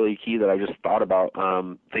 something really key that I just thought about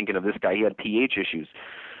thinking of this guy. He had pH issues.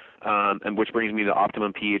 And which brings me to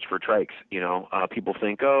optimum pH for trikes. People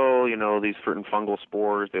think, these certain fungal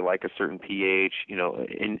spores, they like a certain pH.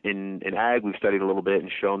 In ag, we've studied a little bit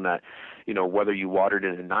and shown that, whether you watered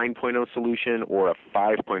in a 9.0 solution or a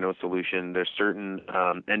 5.0 solution, there's certain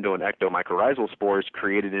endo and ecto mycorrhizal spores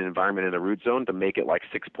created in an environment in the root zone to make it like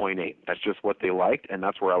 6.8. That's just what they liked, and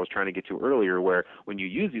that's where I was trying to get to earlier, where when you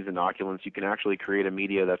use these inoculants, you can actually create a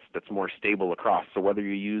media that's more stable across. So whether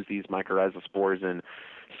you use these mycorrhizal spores in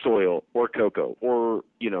soil or cocoa or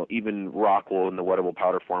even rock wool in the wettable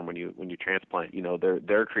powder form when you transplant,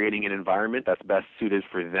 they're creating an environment that's best suited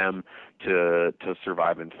for them to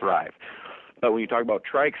survive and thrive. But when you talk about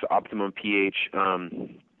trikes, optimum pH,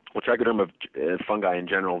 trichoderma fungi in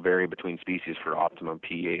general vary between species for optimum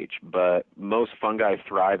pH, but most fungi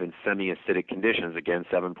thrive in semi-acidic conditions. Again,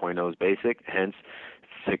 7.0 is basic, hence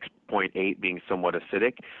 6.8 being somewhat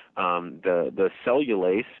acidic. The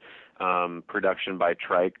cellulase production by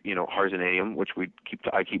Harzenium, which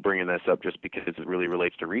I keep bringing this up just because it really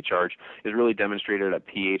relates to recharge, is really demonstrated at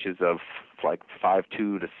pHs of like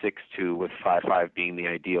 5.2 to 6.2, with 5.5 being the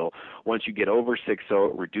ideal. Once you get over 6.0,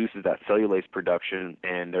 it reduces that cellulase production,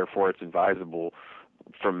 and therefore it's advisable,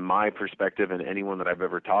 from my perspective and anyone that I've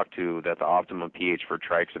ever talked to, that the optimum pH for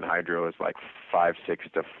trikes and hydro is like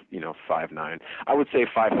 5.6 to 5.9. I would say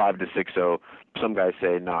 5.5 to 6.0. Some guys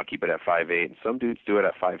say keep it at 5.8, and some dudes do it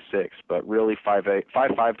at 5.6. But really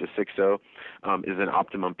 5.5 to 6.0 is an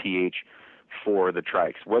optimum pH for the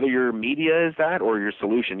trikes. Whether your media is that or your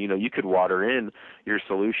solution, you could water in your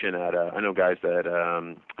solution at I know guys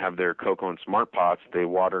that have their cocoa and smart pots, they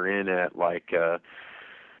water in at like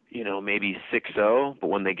maybe 6.0, but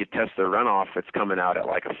when they test their runoff, it's coming out at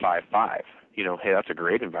like a 5.5. Hey, that's a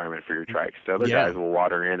great environment for your trikes. The other guys will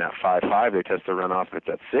water in at 5.5, they test their runoff, it's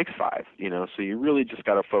at 6.5. So you really just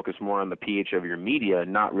got to focus more on the pH of your media,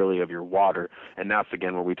 not really of your water. And that's,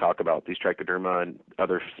 again, where we talk about these trichoderma and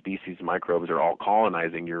other species microbes are all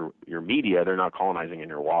colonizing your media. They're not colonizing in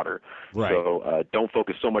your water. Right. So don't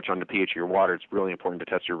focus so much on the pH of your water. It's really important to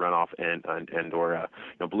test your runoff, and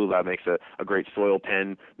Blue Lab makes a great soil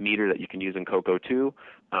pen meter that you can use in cocoa too.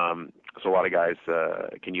 So a lot of guys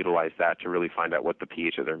can utilize that to really find out what the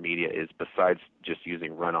pH of their media is, besides just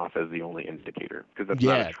using runoff as the only indicator, because that's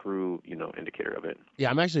not a true indicator of it. Yeah,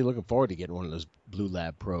 I'm actually looking forward to getting one of those Blue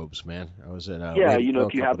Lab probes, man. I was at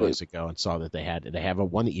if you have days ago and saw that they have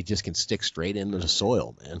one that you just can stick straight into the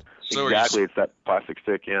soil, man. So exactly, it's that plastic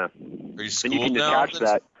stick, yeah. Are you schooled and you can now? attach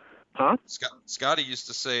that. Huh? Scotty used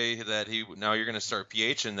to say that now you're going to start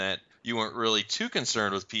pH, and that you weren't really too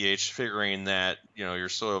concerned with pH, figuring that your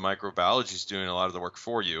soil microbiology is doing a lot of the work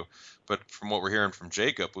for you. But from what we're hearing from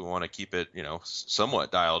Jacob, we want to keep it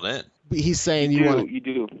somewhat dialed in. He's saying you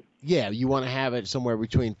do. Yeah, you want to have it somewhere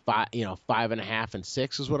between 5.5 and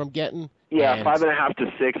 6 is what I'm getting. Yeah, 5.5 to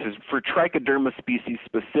 6 is for trichoderma species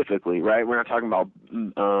specifically, right? We're not talking about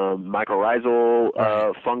mycorrhizal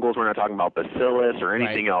fungals. We're not talking about bacillus or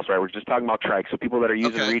anything else, right? We're just talking about trike. So people that are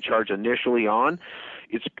using recharge initially on,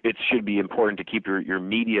 it should be important to keep your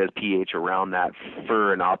media's pH around that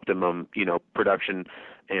for an optimum, production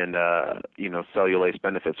and cellulase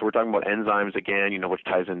benefits. So we're talking about enzymes again, which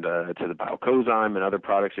ties into the biocozyme and other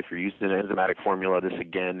products. If you're using an enzymatic formula, this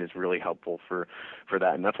again is really helpful for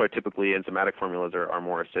that. And that's why typically enzymatic formulas are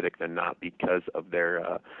more acidic than not, because of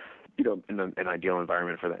their an ideal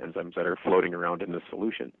environment for the enzymes that are floating around in the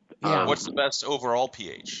solution. Yeah. What's the best overall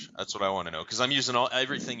pH? That's what I want to know, because I'm using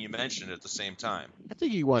everything you mentioned at the same time. I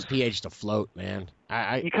think you want pH to float, man.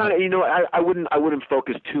 I wouldn't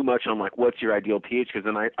focus too much on like what's your ideal pH, because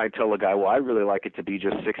then I tell a guy, well, I really like it to be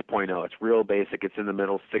just 6.0. It's real basic. It's in the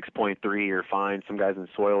middle. 6.3, you're fine. Some guys in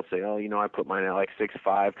soil say, I put mine at like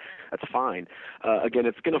 6.5. That's fine. Again,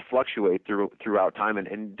 it's going to fluctuate throughout time,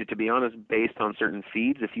 and to be honest, based on certain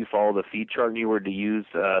feeds, if you follow the feed chart and you were to use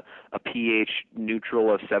a pH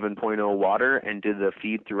neutral of 7.0 water and did the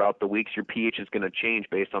feed throughout the weeks, your pH is going to change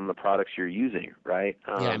based on the products you're using, right?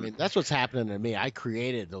 That's what's happening to me. I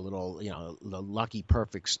created the little, the lucky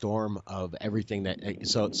perfect storm of everything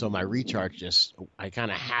so my recharge I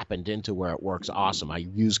kind of happened into where it works awesome. I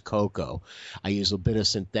use cocoa. I use a bit of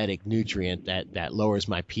synthetic nutrient that lowers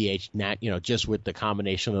my pH, just with the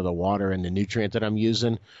combination of the water and the nutrient that I'm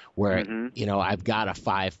using, where, I've got a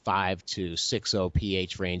 5.5 to 6.0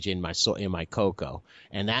 pH range in my cocoa.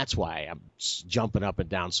 And that's why I'm jumping up and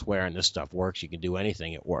down swearing this stuff works. You can do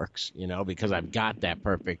anything. It works, because I've got that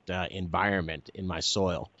perfect environment in my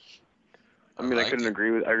soil. I mean, I couldn't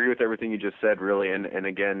agree with everything you just said, really. And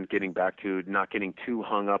again, getting back to not getting too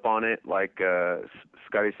hung up on it, like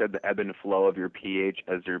Scotty said, the ebb and flow of your pH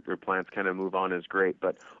as your plants kind of move on is great.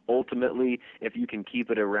 But ultimately, if you can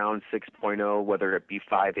keep it around 6.0, whether it be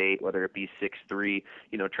 5.8, whether it be 6.3,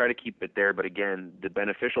 try to keep it there. But again, the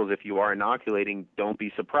beneficials, if you are inoculating, don't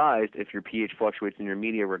be surprised if your pH fluctuates in your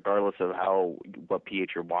media, regardless of what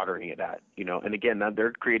pH you're watering it at. And again,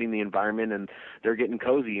 they're creating the environment and they're getting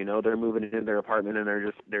cozy. They're moving into their apartment and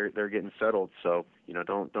they're getting settled. So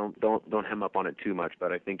don't hem up on it too much.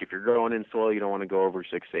 But I think if you're growing in soil, you don't want to go over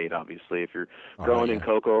 6.8. Obviously, if you're growing in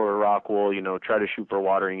cocoa or rock wool, try to shoot for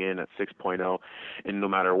watering in at 6.0. And no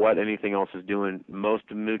matter what anything else is doing, most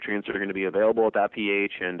nutrients are going to be available at that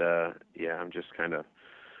pH. And I'm just kind of.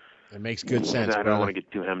 It makes good sense. I don't want to get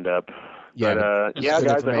too hemmed up. Yeah, but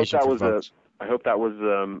guys, I hope that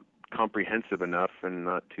was comprehensive enough and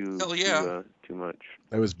not too much.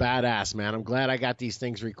 It was badass, man. I'm glad I got these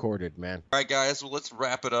things recorded, man. All right, guys. Well, let's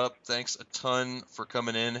wrap it up. Thanks a ton for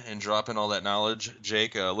coming in and dropping all that knowledge,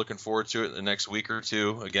 Jake. Looking forward to it the next week or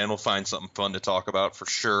two. Again, we'll find something fun to talk about for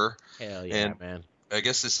sure. Hell yeah, man. I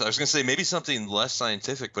guess I was going to say maybe something less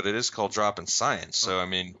scientific, but it is called Dropping Science. So, I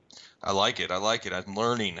mean, I like it. I'm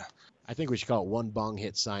learning. I think we should call it One Bong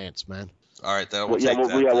Hit Science, man. All right, we'll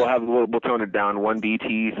tone it down. 1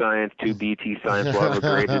 BT science, 2 BT science. We'll have a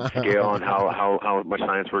graded scale on how much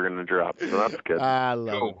science we're going to drop. So that's good. I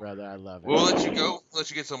love it, brother. I love it. We'll let you go. Let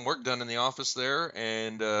you get some work done in the office there,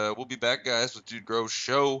 and we'll be back, guys, with Dude Grows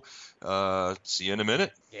Show. See you in a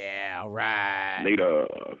minute. Yeah, all right. Later.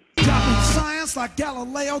 Dropping science like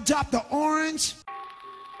Galileo dropped the orange.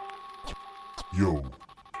 Yo,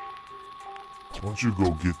 why don't you go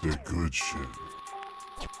get that good shit?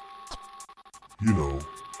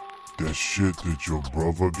 That shit that your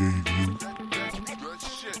brother gave you.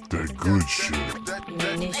 That good shit.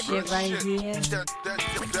 And this shit right here.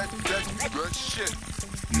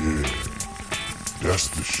 Yeah, that's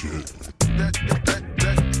the shit.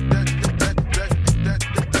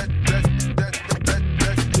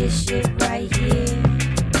 This shit right here.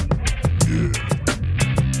 Yeah,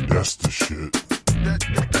 that's the shit.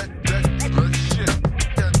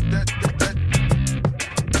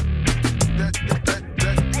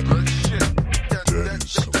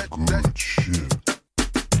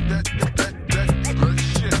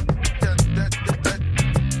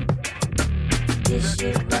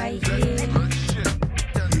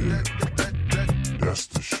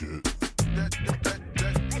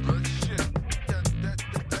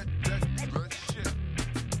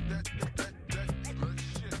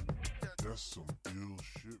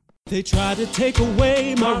 They tried to take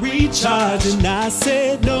away my recharge and I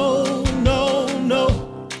said no, no,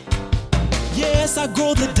 no. Yes, I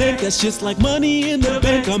grow the dank, that's just like money in the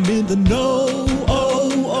bank. I'm in the know,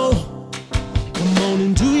 Come on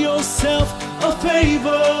and do yourself a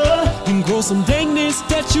favor and grow some dankness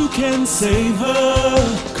that you can savor.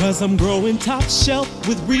 Cause I'm growing top shelf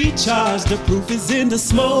with recharge, the proof is in the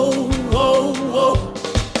smoke.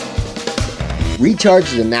 Recharge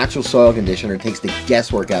is a natural soil conditioner that takes the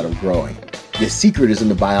guesswork out of growing. The secret is in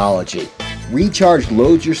the biology. Recharge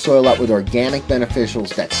loads your soil up with organic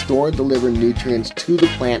beneficials that store and deliver nutrients to the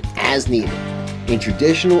plant as needed. In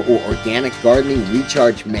traditional or organic gardening,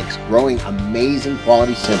 Recharge makes growing amazing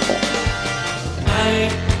quality simple. I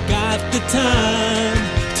ain't got the time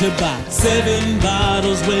to buy 7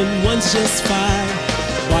 bottles when one's just fine.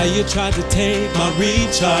 Why you try to take my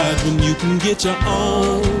recharge when you can get your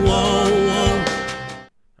own?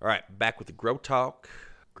 All right, back with the Grow Talk.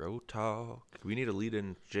 Grow Talk. We need a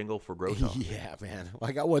lead-in jingle for Grow Talk. Yeah, man. Well,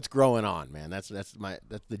 I got what's growing on, man. That's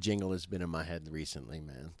the jingle that's been in my head recently,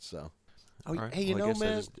 man. So, right. Hey,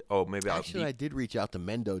 man. I did reach out to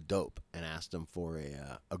Mendo Dope and asked him for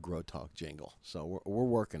a Grow Talk jingle. So we're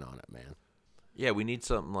working on it, man. Yeah, we need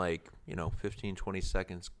something like 15, 20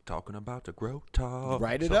 seconds talking about the Grow Talk.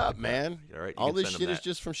 Write it up, man. All right, all this shit is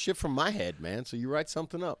just from my head, man. So you write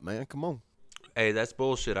something up, man. Come on. Hey, that's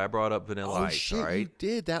bullshit. I brought up Vanilla Ice, shit, all right? You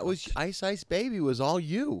did. That was Ice Ice Baby was all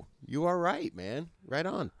you. You are right, man. Right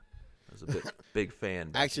on. I was a big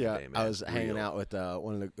fan. Actually, I was hanging out with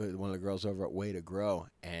one of the girls over at Way to Grow,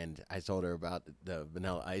 and I told her about the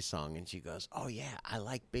Vanilla Ice song, and she goes, "Oh yeah, I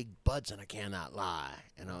like big buds and I cannot lie."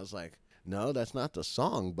 And I was like, "No, that's not the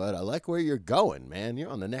song, but I like where you're going, man. You're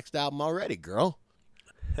on the next album already, girl."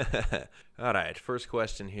 All right, first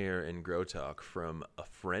question here in Grow Talk from a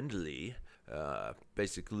friendly.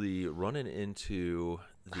 Basically running into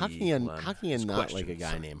the how can you not like a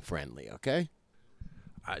guy named Friendly? Okay.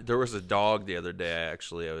 There was a dog the other day. I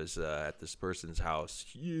was at this person's house,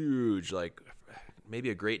 huge, like maybe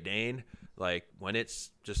a Great Dane, Like when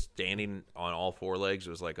it's just standing on all four legs, it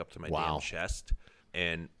was like up to my damn chest.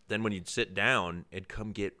 And then when you'd sit down, it'd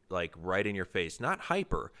come get like right in your face. Not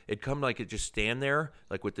hyper. It'd come like it just stand there,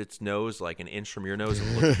 like with its nose, like an inch from your nose.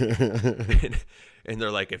 And they're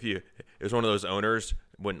like, it was one of those owners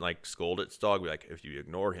wouldn't like scold its dog, be like, if you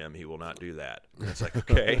ignore him, he will not do that. And it's like,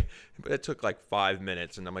 okay. But it took like 5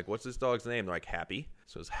 minutes. And I'm like, what's this dog's name? They're like, Happy.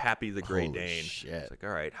 So it's Happy the Great Holy Dane. shit. It's like,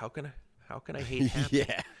 all right, how can I hate Happy?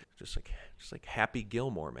 Yeah. Just like Happy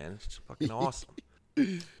Gilmore, man. It's fucking awesome.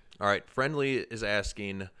 All right, Friendly is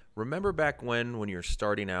asking, remember back when you're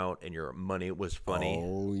starting out and your money was funny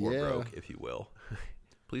or broke, if you will?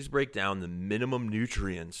 Please break down the minimum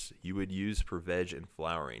nutrients you would use for veg and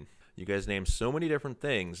flowering. You guys named so many different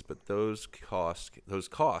things, but those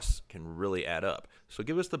costs can really add up. So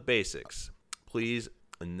give us the basics, please,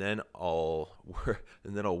 and then I'll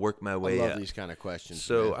work my way up. I love these kind of questions.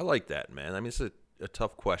 So man. I like that, man. I mean, it's a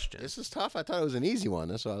tough question. This is tough. I thought it was an easy one.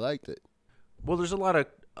 That's why I liked it. Well, there's a lot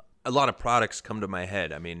of products come to my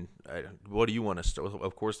head. I mean, what do you want to start with?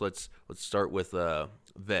 Of course, let's start with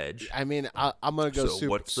veg. I mean, I'm going to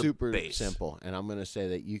go super base? simple, and I'm going to say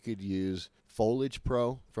that you could use Foliage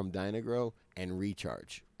Pro from Dynagrow and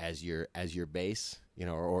Recharge as your base,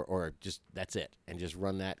 or just that's it, and just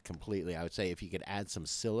run that completely. I would say if you could add some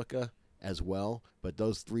silica as well, but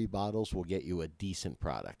those 3 bottles will get you a decent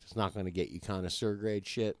product. It's not going to get you connoisseur grade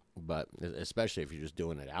shit, but especially if you're just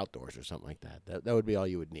doing it outdoors or something like that. That would be all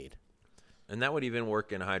you would need. And that would even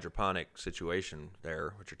work in a hydroponic situation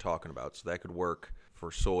there, what you're talking about. So that could work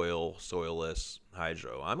for soil, soilless,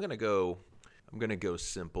 hydro. I'm gonna go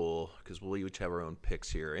simple because we'll each have our own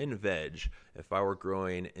picks here. In veg, if I were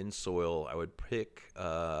growing in soil, I would pick.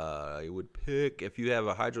 If you have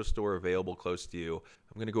a hydro store available close to you,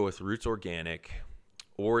 I'm gonna go with Roots Organic,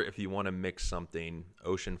 or if you want to mix something,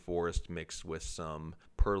 Ocean Forest mixed with some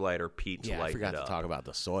perlite or peat to lighten it up. I forgot to talk about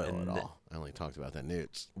the soil at all. I only talked about the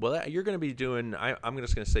newts. Well, you're going to be doing. I'm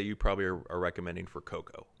just going to say you probably are recommending for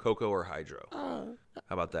cocoa or hydro. How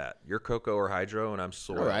about that? You're cocoa or hydro, and I'm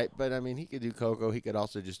soil. All right, but I mean, he could do cocoa. He could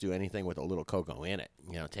also just do anything with a little cocoa in it.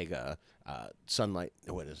 Take a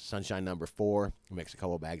Sunshine number 4, mix a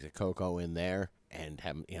couple bags of cocoa in there, and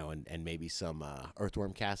have and maybe some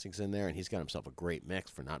earthworm castings in there, and he's got himself a great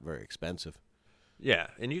mix for not very expensive. Yeah,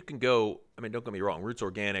 and you can go. I mean, don't get me wrong. Roots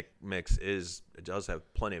Organic mix does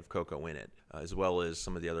have plenty of cocoa in it, as well as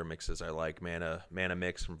some of the other mixes I like. Mana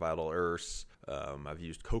Mix from Vital Earths. I've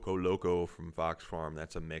used Coco Loco from Fox Farm.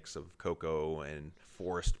 That's a mix of cocoa and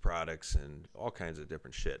forest products and all kinds of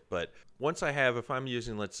different shit. But if I'm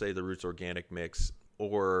using, let's say, the Roots Organic mix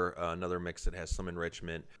or another mix that has some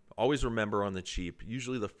enrichment, always remember on the cheap,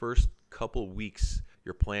 usually the first couple weeks,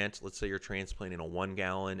 your plant, let's say you're transplanting a 1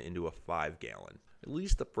 gallon into a 5 gallon. At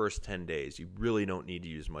least the first 10 days, you really don't need to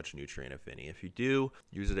use much nutrient, if any. If you do,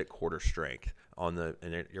 use it at quarter strength.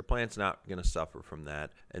 And your plant's not going to suffer from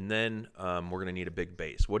that. And then we're going to need a big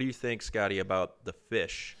base. What do you think, Scotty, about the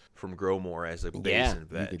fish from Grow More as a base in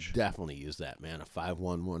veg? You could definitely use that, man. A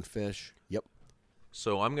 511 fish. Yep.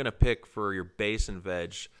 So I'm going to pick for your base and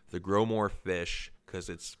veg the Grow More fish because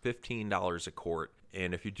it's $15 a quart.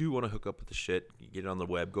 And if you do want to hook up with the shit, you get it on the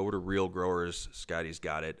web. Go over to Real Growers. Scotty's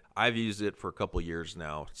got it. I've used it for a couple years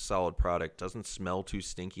now. Solid product. Doesn't smell too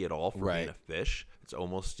stinky at all for being a fish. It's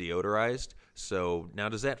almost deodorized. So now,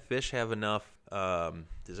 does that fish have enough?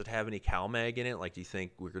 Does it have any CalMag in it? Like, do you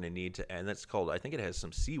think we're going to need to? And that's called. I think it has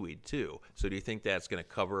some seaweed too. So do you think that's going to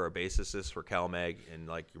cover our basis for CalMag and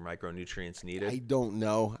like your micronutrients needed? I don't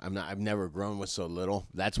know. I've never grown with so little.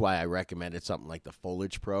 That's why I recommended something like the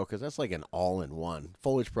Foliage Pro because that's like an all-in-one.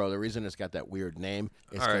 Foliage Pro. The reason it's got that weird name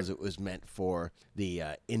is because it was meant for the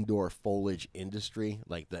indoor foliage industry,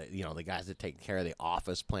 like the guys that take care of the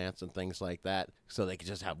office plants and things like that. So they could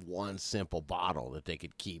just have one simple bottle that they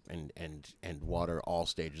could keep and water all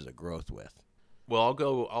stages of growth with.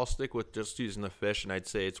 Well, I'll stick with just using the fish, and I'd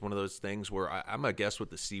say it's one of those things where I'm going to guess with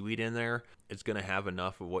the seaweed in there, it's going to have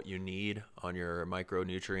enough of what you need on your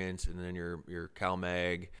micronutrients and then your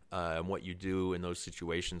CalMag. And what you do in those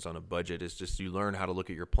situations on a budget is just you learn how to look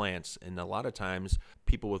at your plants. And a lot of times,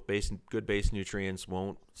 people with good base nutrients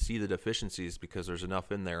won't see the deficiencies because there's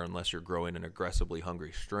enough in there unless you're growing an aggressively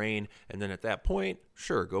hungry strain. And then at that point,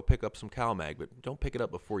 sure, go pick up some CalMag, but don't pick it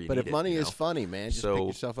up before you need it. But if money is funny, man, just pick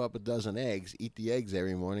yourself up a dozen eggs, eat the eggs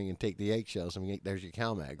every morning, and take the eggshells. There's your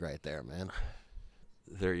CalMag right there, man.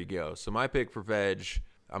 There you go. So my pick for veg,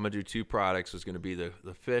 I'm going to do 2 products. It's going to be the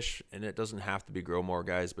fish, and it doesn't have to be Grow More,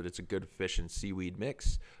 guys, but it's a good fish and seaweed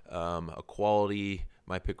mix. A quality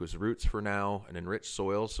My pick was Roots for now, an enriched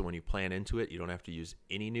soil, so when you plant into it, you don't have to use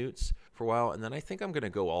any newts for a while. And then I think I'm going to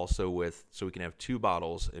go also with, so we can have 2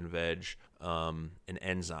 bottles in veg, an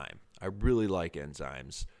enzyme. I really like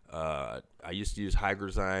enzymes. I used to use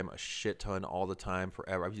Hygrozyme a shit ton all the time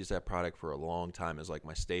forever. I've used that product for a long time as like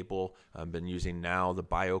my staple. I've been using now the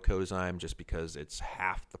Biocozyme just because it's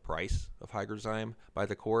half the price of Hygrozyme by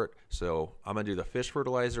the quart. So I'm going to do the fish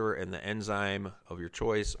fertilizer and the enzyme of your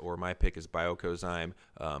choice, or my pick is Biocozyme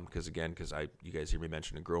because you guys hear me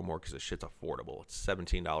mention Grow More because the shit's affordable. It's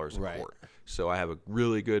 $17 a quart. So I have a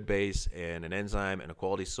really good base and an enzyme and a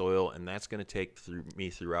quality soil, and that's going to take me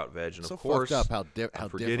throughout veg. And so of course, fucked up how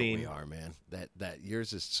different we are, man. That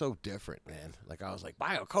yours is so different, man. Like I was like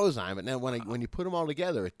Biocozyme, and then when you put them all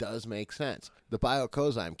together, it does make sense. The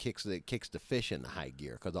Biocozyme kicks the fish into high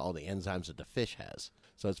gear because of all the enzymes that the fish has.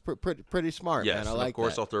 So it's pretty smart, yes, man. I and like of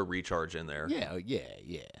course that. I'll throw Recharge in there. Yeah.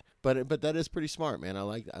 But that is pretty smart, man. I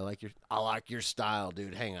like your style,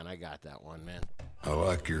 dude. Hang on, I got that one, man. I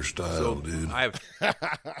like your style, dude. I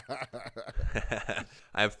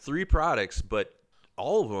have 3 products, but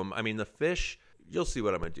all of them, I mean, the fish, you'll see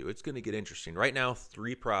what I'm going to do. It's going to get interesting. Right now,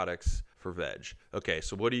 3 products for veg. Okay,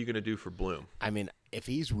 so what are you going to do for bloom? I mean, if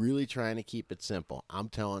he's really trying to keep it simple, I'm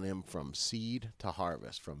telling him from seed to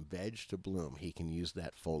harvest, from veg to bloom, he can use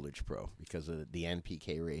that Foliage Pro because of the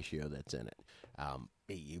NPK ratio that's in it.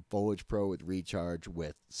 Foliage Pro with Recharge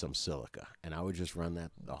with some silica, and I would just run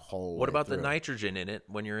that the whole What way about through. the nitrogen in it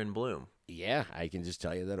when you're in bloom? Yeah, I can just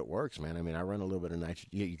tell you that it works, man. I mean, I run a little bit of nitrogen.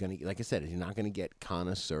 You're gonna, like I said, you're not gonna get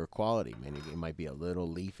connoisseur quality, man. It might be a little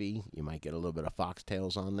leafy. You might get a little bit of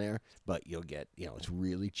foxtails on there, but you'll get, it's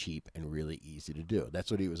really cheap and really easy to do.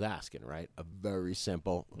 That's what he was asking, right? A very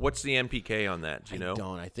simple. What's the NPK on that? Do you know? I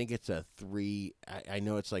don't. I think it's a 3. I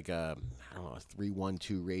know it's like a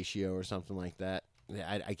 3-1-2 ratio or something like that.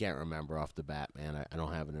 I can't remember off the bat, man. I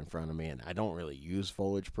don't have it in front of me, and I don't really use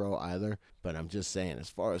Foliage Pro either. But I'm just saying, as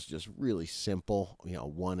far as just really simple,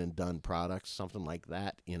 one and done products, something like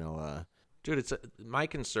that, Dude, it's my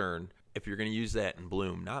concern. If you're going to use that in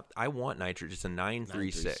bloom, I want nitrogen. It's a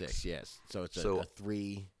 936. Yes. So it's a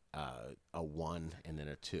 3, a 1, and then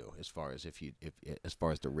a 2. As far as as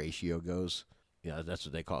far as the ratio goes, that's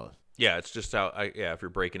what they call it. Yeah, it's just how. If you're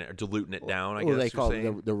breaking it or diluting it down, I guess. Well, they call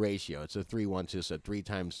it the ratio. It's a 3-1-2. So 3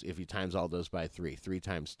 times, if you times all those by 3, 3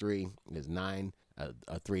 times 3 is 9.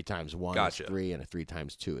 A 3 times 1 is 3, and a 3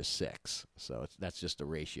 times 2 is 6. So that's just the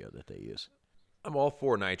ratio that they use. I'm all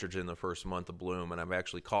for nitrogen the first month of bloom, and I've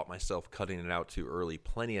actually caught myself cutting it out too early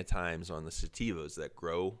plenty of times on the sativas that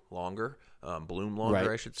grow longer, bloom longer, Right.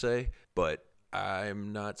 I should say. But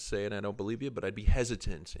I'm not saying I don't believe you, but I'd be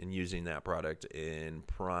hesitant in using that product in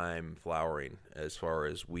prime flowering as far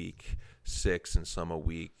as week 6 and some a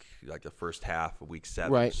week, like the first half of week 7.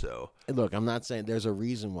 Right. So And look, I'm not saying there's a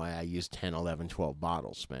reason why I use 10, 11, 12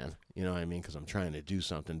 bottles, man. You know what I mean? Because I'm trying to do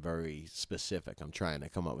something very specific. I'm trying to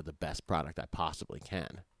come up with the best product I possibly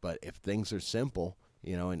can. But if things are simple,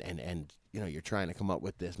 and you're trying to come up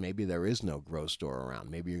with this, maybe there is no grow store around.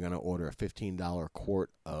 Maybe you're going to order a $15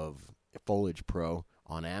 quart of Foliage Pro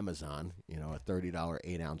on Amazon, a $30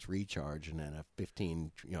 8-ounce Recharge, and then a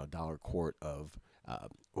 $15 quart of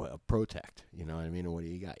Protect. You know what I mean? And what do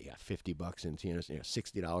you got? You got $50 into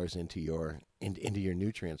 $60 into your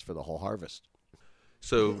nutrients for the whole harvest.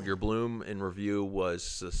 So your bloom in review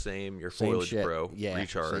was the same. Your Same Foliage shit. Pro Yeah,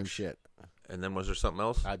 Recharge, same shit. And then was there something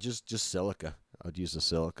else? Just silica. I would use the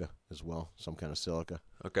silica as well, some kind of silica.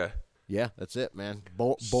 Okay. Yeah, that's it, man.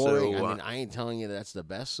 Boring. So, I mean, I ain't telling you that's the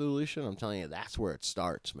best solution. I'm telling you that's where it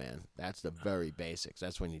starts, man. That's the very basics.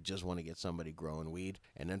 That's when you just want to get somebody growing weed.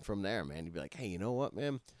 And then from there, man, you'd be like, hey, you know what,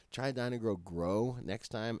 man? Try Dynagrow Grow next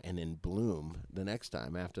time and then Bloom the next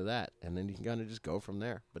time after that. And then you can kind of just go from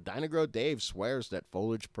there. But Dynagrow Dave swears that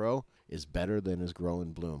Foliage Pro is better than his Grow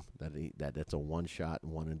and Bloom. That's a one-shot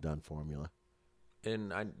and one-and-done formula.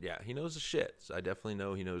 And he knows his shit. So I definitely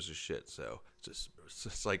know he knows his shit. So it's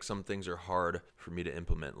just like some things are hard for me to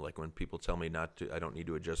implement. Like when people tell me I don't need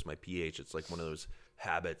to adjust my pH. It's like one of those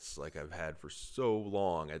habits like I've had for so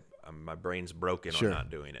long. My brain's broken Sure. on not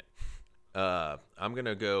doing it.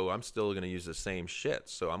 I'm still going to use the same shit.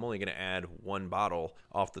 So I'm only going to add 1 bottle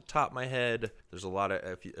off the top of my head. There's a lot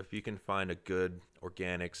of, if you can find a good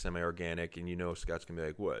organic, semi-organic, and Scott's going to be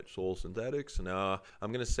like, what, Soul Synthetics? No,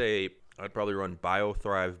 I'm going to say I'd probably run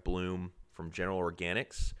BioThrive Bloom from General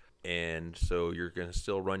Organics. And so you're going to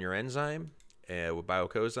still run your enzyme with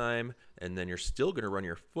Biocozyme, and then you're still going to run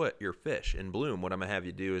your fish in bloom. What I'm going to have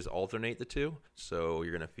you do is alternate the two. So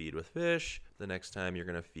you're going to feed with fish. The next time you're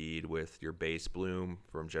going to feed with your base bloom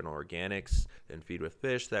from General Organics and feed with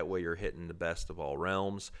fish. That way you're hitting the best of all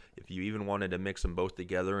realms. If you even wanted to mix them both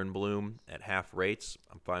together in bloom at half rates,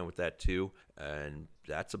 I'm fine with that too. And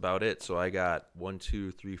that's about it. So I got 1,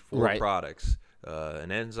 2, 3, 4 products.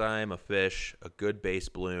 An enzyme, a fish, a good base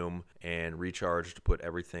bloom, and Recharge to put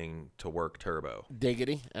everything to work turbo.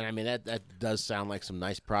 Diggity. And I mean, that does sound like some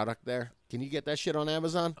nice product there. Can you get that shit on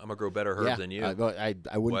Amazon? I'm going to grow better herbs than you.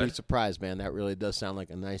 I wouldn't be surprised, man. That really does sound like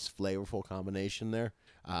a nice, flavorful combination there.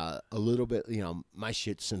 A little bit, my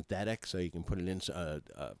shit's synthetic, so you can put it in a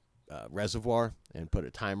reservoir and put a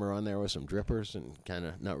timer on there with some drippers and kind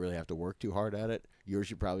of not really have to work too hard at it. Yours,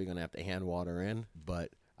 you're probably going to have to hand water in, but...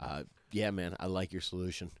 yeah, man, I like your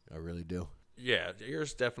solution. I really do. Yeah,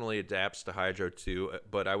 yours definitely adapts to hydro too.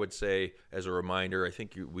 But I would say, as a reminder, I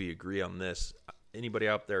think we agree on this. Anybody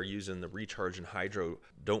out there using the Recharge and hydro,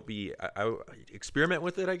 don't be. I experiment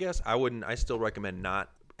with it. I guess I still recommend not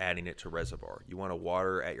adding it to reservoir. You want to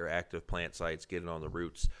water at your active plant sites, get it on the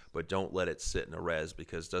roots, but don't let it sit in a res,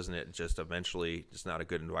 because doesn't it just eventually, it's not a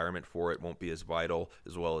good environment for it. Won't be as vital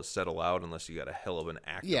as well as settle out unless you got a hell of an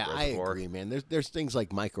active reservoir. I agree, man. There's things like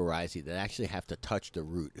mycorrhizae that actually have to touch the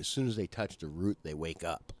root. As soon as they touch the root, they wake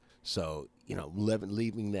up. So,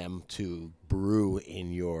 leaving them to brew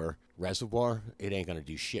in your reservoir, it ain't going to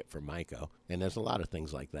do shit for myco. And there's a lot of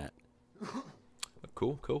things like that.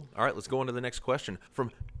 Cool. All right, let's go on to the next question from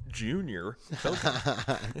Junior.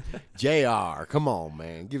 JR, come on,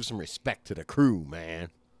 man. Give some respect to the crew, man.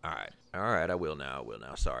 All right, I will now.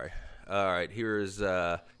 Sorry. All right, here's,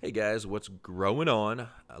 hey guys, what's growing on?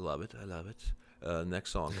 I love it.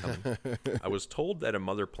 Next song coming. I was told that a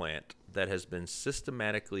mother plant that has been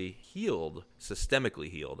systemically healed,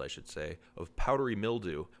 I should say, of powdery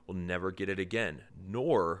mildew will never get it again,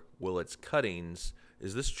 nor will its cuttings.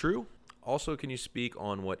 Is this true? Also, can you speak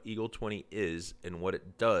on what Eagle 20 is and what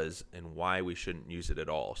it does and why we shouldn't use it at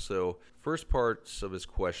all? So, first parts of his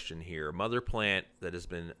question here, mother plant that has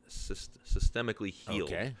been systemically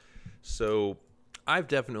healed. Okay. So, I've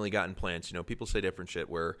definitely gotten plants, people say different shit,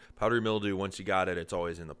 where powdery mildew, once you got it, it's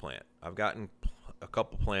always in the plant. I've gotten a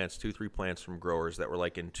couple plants, 2-3 plants from growers that were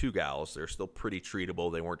like in 2 gals. They're still pretty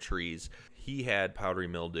treatable. They weren't trees. He had powdery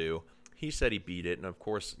mildew. He said he beat it, and of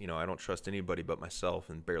course, I don't trust anybody but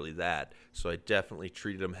myself, and barely that. So I definitely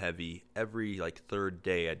treated him heavy. Every third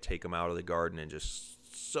day, I'd take him out of the garden and just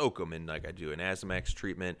soak them in like I do an Azamax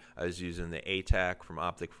treatment. I was using the ATAC from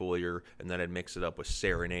Optic Foliar, and then I'd mix it up with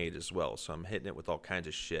Serenade as well. So I'm hitting it with all kinds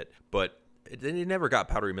of shit. But it never got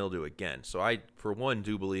powdery mildew again. So I, for one,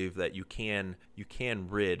 do believe that you can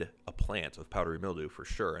rid a plant of powdery mildew for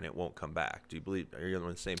sure, and it won't come back. Do you believe? Are you on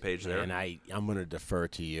the same page there? And I'm going to defer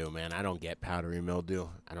to you, man. I don't get powdery mildew.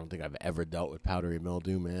 I don't think I've ever dealt with powdery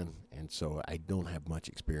mildew, man, and so I don't have much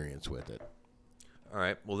experience with it. All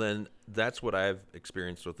right. Well, then that's what I've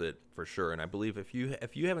experienced with it for sure. And I believe if you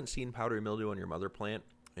haven't seen powdery mildew on your mother plant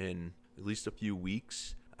in at least a few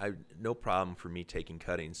weeks, no problem for me taking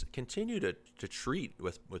cuttings. Continue to treat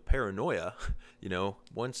with paranoia.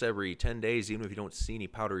 Once every 10 days, even if you don't see any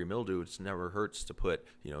powdery mildew, it never hurts to put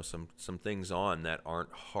some things on that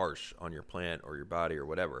aren't harsh on your plant or your body or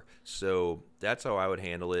whatever. So that's how I would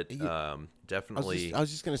handle it. Definitely. I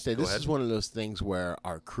was just going to say, this is one of those things where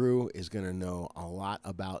our crew is going to know a lot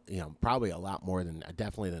about, probably a lot more than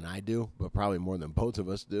I do, but probably more than both of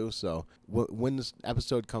us do. So when this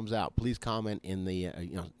episode comes out, please comment in the,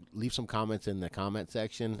 leave some comments in the comment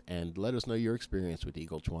section and let us know your experience with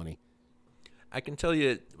Eagle 20. I can tell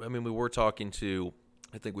you, we were talking to,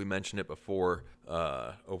 I think we mentioned it before,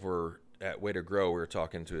 over at Way to Grow, we were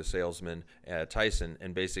talking to a salesman, Tyson,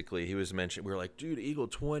 and basically he was mentioning, we were like, dude, Eagle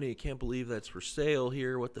 20, can't believe that's for sale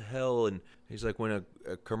here, what the hell? And he's like, when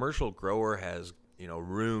a commercial grower has,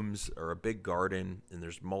 rooms or a big garden and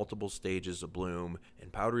there's multiple stages of bloom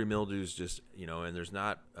and powdery mildew's just, and there's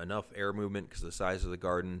not enough air movement because of the size of the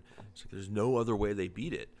garden, it's like there's no other way they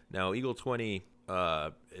beat it. Now, Eagle 20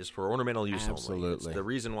 is for ornamental use only. Absolutely. It's the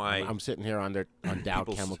reason why I'm sitting here on Dow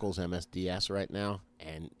Chemicals MSDS right now,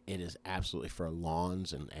 and it is absolutely for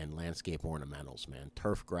lawns and landscape ornamentals, man.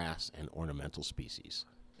 Turf grass and ornamental species.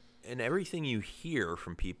 And everything you hear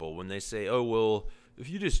from people when they say, oh, well, if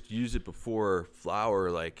you just use it before flower,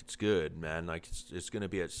 like, it's good, man. Like, it's going to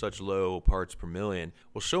be at such low parts per million.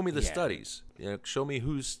 Well, show me the studies. Show me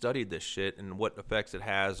who's studied this shit and what effects it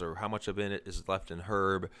has, or how much of it is left in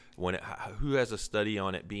herb. Who has a study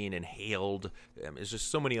on it being inhaled? It's just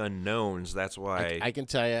so many unknowns. That's why I can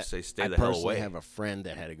tell you, say stay I the hell personally away. have a friend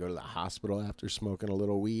that had to go to the hospital after smoking a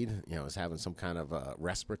little weed. Was having some kind of a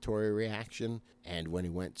respiratory reaction, and when he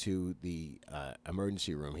went to the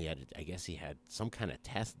emergency room, he had some kind of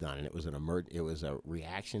test done, and it was a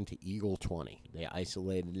reaction to Eagle 20. They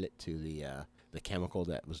isolated it to the chemical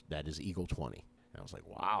that is Eagle 20. And I was like,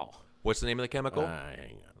 wow. What's the name of the chemical? Hang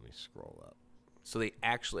on, let me scroll up. So they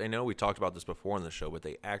actually, I know we talked about this before on the show, but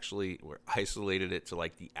they actually isolated it to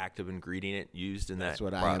like the active ingredient used in That's that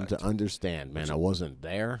what product. I am to understand, man. I wasn't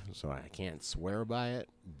there, so I can't swear by it,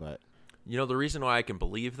 but... The reason why I can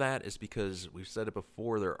believe that is because we've said it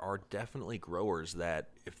before, there are definitely growers that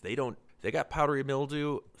if they got powdery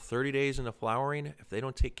mildew 30 days into flowering, if they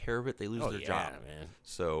don't take care of it, they lose their job. Man.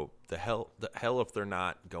 So the hell if they're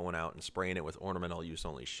not going out and spraying it with ornamental use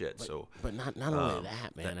only shit. But not only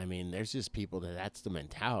that, man. I mean, there's just people that's the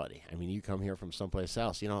mentality. I mean, you come here from someplace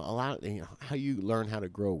else. How you learn how to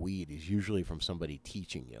grow weed is usually from somebody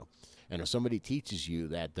teaching you. And if somebody teaches you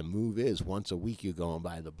that the move is once a week you go and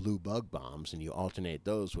buy the blue bug bombs and you alternate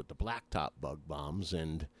those with the blacktop bug bombs,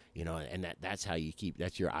 and that's how you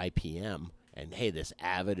that's your IPM. And hey, this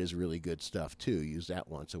Avid is really good stuff too. Use that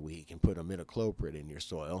once a week and put imidacloprid in your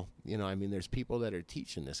soil. There's people that are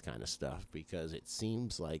teaching this kind of stuff because it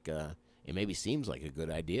seems like it maybe seems like a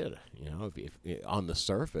good idea. If on the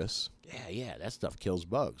surface, yeah, that stuff kills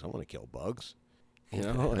bugs. I want to kill bugs. You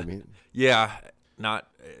know what I mean? Yeah. Not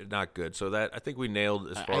good. So that I think we nailed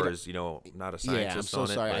as far as not a scientist yeah, I'm so on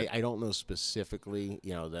sorry. it. I don't know specifically.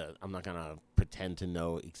 I'm not gonna pretend to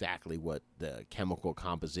know exactly what the chemical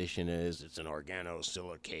composition is. It's an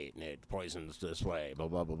organosilicate and it poisons this way. Blah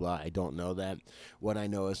blah blah blah. I don't know that. What I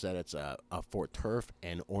know is that it's a for turf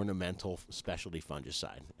and ornamental specialty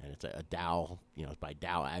fungicide, and it's a Dow. It's by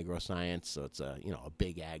Dow AgroScience, so it's a a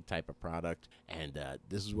big ag type of product, and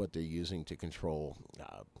this is what they're using to control.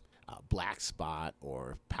 Black spot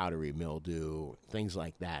or powdery mildew, things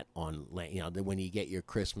like that on land. When you get your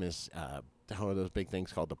Christmas, how are those big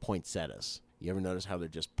things called? The poinsettias. You ever notice how they're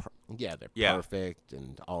just, they're perfect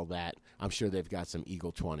and all that? I'm sure they've got some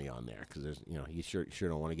Eagle 20 on there because there's, you sure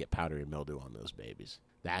don't want to get powdery mildew on those babies.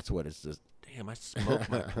 That's what it's just. Damn, I smoke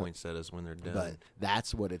my poinsettias when they're done. But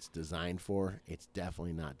that's what it's designed for. It's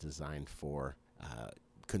definitely not designed for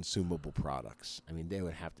consumable products. I mean, they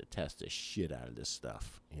would have to test the shit out of this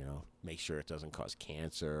stuff, make sure it doesn't cause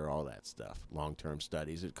cancer, all that stuff. Long-term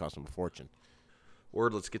studies, it costs them a fortune.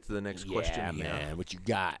 Word, let's get to the next question. Yeah, man. What you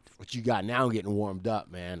got? Now I'm getting warmed up,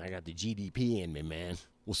 man. I got the GDP in me, man.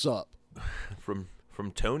 What's up? From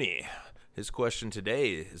Tony. His question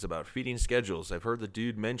today is about feeding schedules. I've heard the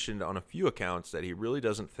dude mentioned on a few accounts that he really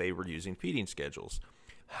doesn't favor using feeding schedules.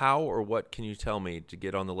 How or what can you tell me to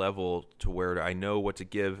get on the level to where I know what to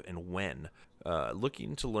give and when?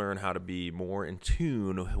 Looking to learn how to be more in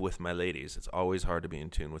tune with my ladies. It's always hard to be in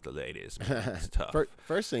tune with the ladies. It's tough.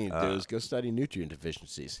 First thing you do is go study nutrient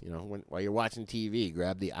deficiencies. While you're watching TV,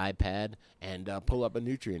 grab the iPad and pull up a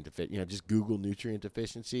nutrient deficiency. Just Google nutrient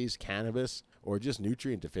deficiencies, cannabis, or just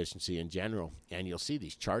nutrient deficiency in general, and you'll see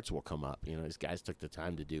these charts will come up. These guys took the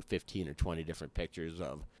time to do 15 or 20 different pictures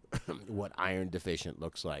of what iron deficient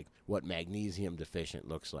looks like, what magnesium deficient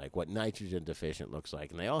looks like, what nitrogen deficient looks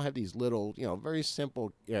like, and they all have these little, very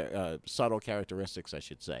simple, subtle characteristics, I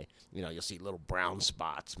should say. You'll see little brown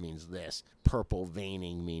spots means this, purple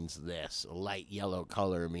veining means this, a light yellow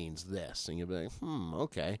color means this, and you'll be like,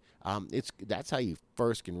 okay. That's how you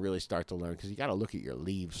first can really start to learn, because you got to look at your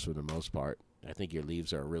leaves for the most part. I think your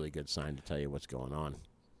leaves are a really good sign to tell you what's going on.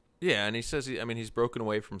 Yeah, and he says, he's broken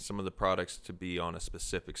away from some of the products to be on a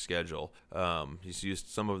specific schedule. He's used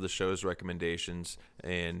some of the show's recommendations,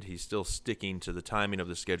 and he's still sticking to the timing of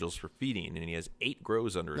the schedules for feeding, and he has 8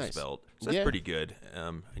 grows under his belt. So that's pretty good.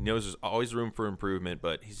 He knows there's always room for improvement,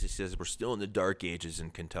 but he says we're still in the dark ages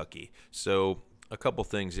in Kentucky. So a couple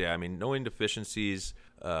things, knowing deficiencies,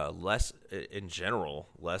 less in general,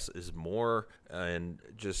 less is more, and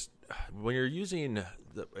just when you're using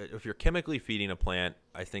if you're chemically feeding a plant,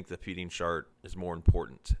 I think the feeding chart is more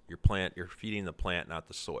important. You're feeding the plant, not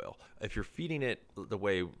the soil. If you're feeding it the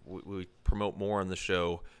way we promote more on the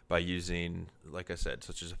show by using, like I said,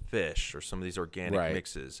 such as a fish or some of these organic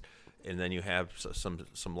mixes, and then you have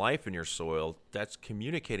some life in your soil, that's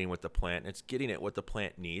communicating with the plant, and it's getting it what the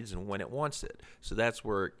plant needs and when it wants it. So that's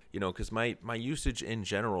where, because my usage in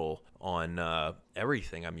general on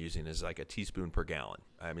everything I'm using is like a teaspoon per gallon.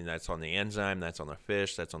 I mean, that's on the enzyme, that's on the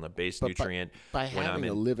fish, that's on the base nutrient. By having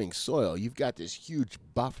a living soil, you've got this huge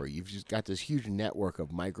buffer. You've just got this huge network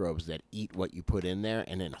of microbes that eat what you put in there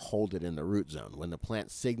and then hold it in the root zone. When the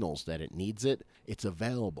plant signals that it needs it, it's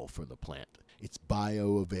available for the plant. It's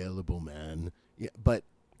bioavailable, man. Yeah, but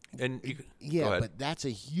but that's a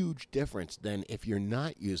huge difference than if you're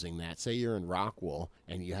not using that. Say you're in rock wool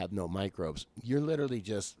and you have no microbes. You're literally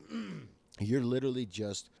just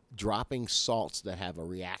dropping salts that have a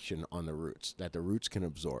reaction on the roots that the roots can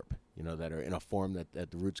absorb, that are in a form that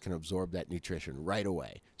the roots can absorb that nutrition right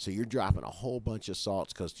away. So you're dropping a whole bunch of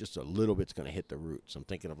salts because just a little bit's going to hit the roots. I'm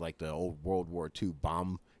thinking of like the old World War II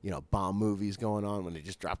bomb movies going on when they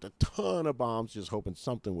just dropped a ton of bombs just hoping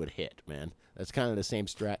something would hit, man. That's kind of the same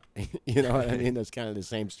you know what I mean? That's kind of the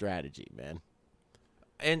same strategy, man.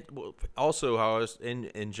 And also, how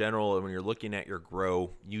in general, when you're looking at your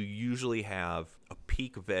grow, you usually have a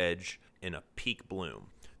peak veg and a peak bloom.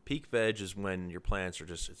 Peak veg is when your plants are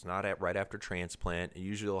it's not right after transplant. It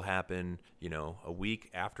usually will happen, a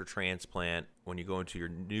week after transplant when you go into your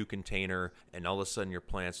new container and all of a sudden your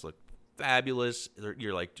plants look fabulous.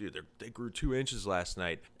 You're like, dude, they grew 2 inches last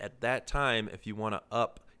night. At that time, if you want to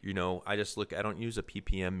up, I don't use a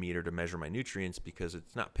ppm meter to measure my nutrients because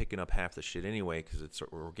it's not picking up half the shit anyway because it's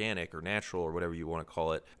organic or natural or whatever you want to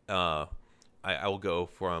call it. I will go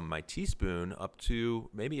from my teaspoon up to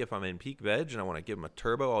maybe if I'm in peak veg and I want to give them a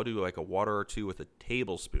turbo, I'll do like a water or two with a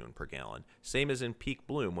tablespoon per gallon. Same as in peak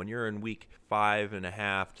bloom. When you're in week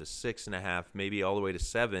 5.5 to 6.5, maybe all the way to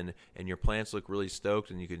 7, and your plants look really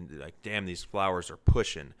stoked and you can like, damn, these flowers are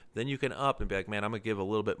pushing. Then you can up and be like, man, I'm going to give a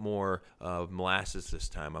little bit more molasses this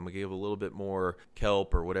time. I'm going to give a little bit more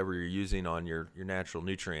kelp or whatever you're using on your natural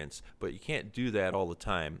nutrients. But you can't do that all the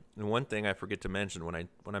time. And one thing I forget to mention, when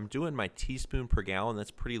I'm doing my teaspoon per gallon,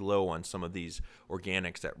 that's pretty low on some of these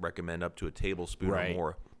organics that recommend up to a tablespoon or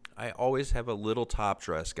more. I always have a little top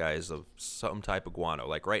dress, guys, of some type of guano.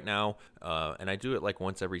 Like right now, and I do it like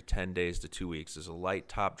once every 10 days to 2 weeks, is a light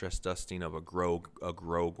top dress dusting of a grow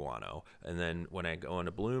guano. And then when I go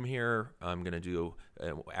into bloom here, I'm going to do,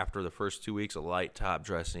 after the first 2 weeks, a light top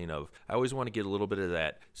dressing of, I always want to get a little bit of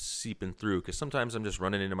that seeping through, because sometimes I'm just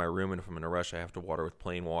running into my room, and if I'm in a rush, I have to water with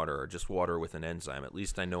plain water or just water with an enzyme. At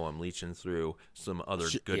least I know I'm leaching through some other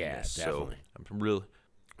goodness. Yeah, definitely. So I'm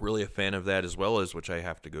really a fan of that, as well as, which I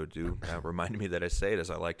have to go do. Reminded me that I say it, as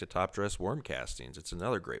I like to top dress worm castings. It's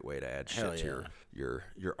another great way to add shit to your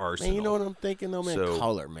arsenal. Man, you know what I'm thinking though, man?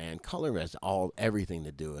 Color, man. Color has everything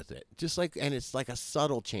to do with it. Just like, and it's like a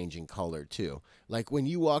subtle change in color too. Like when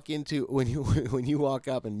you walk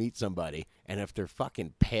up and meet somebody, and if they're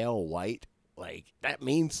fucking pale white, like, that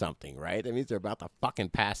means something, right? That means they're about to fucking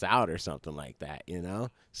pass out or something like that,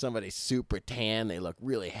 Somebody's super tan, they look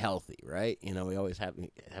really healthy, right? We always have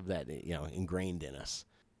that, ingrained in us.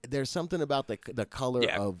 There's something about the color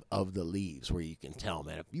of the leaves where you can tell,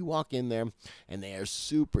 man. If you walk in there and they are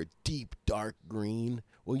super deep, dark green,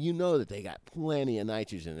 well, you know that they got plenty of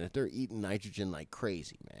nitrogen. If they're eating nitrogen like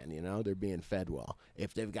crazy, man, they're being fed well.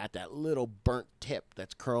 If they've got that little burnt tip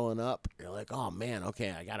that's curling up, you're like, oh, man,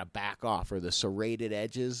 okay, I got to back off. Or the serrated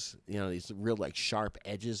edges, these real, like, sharp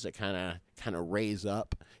edges that kind of raise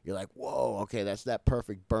up. You're like, whoa, okay, that's that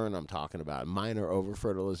perfect burn I'm talking about. Minor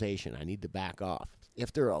over-fertilization. I need to back off.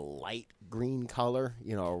 If they're a light green color,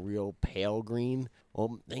 a real pale green,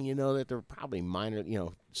 well, then you know that they're probably minor,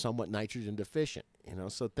 somewhat nitrogen deficient.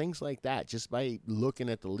 So things like that, just by looking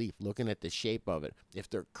at the leaf, looking at the shape of it, if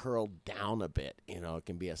they're curled down a bit, it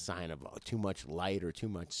can be a sign of too much light or too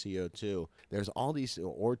much CO2. There's all these,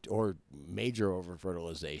 or major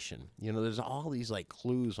over-fertilization. There's all these like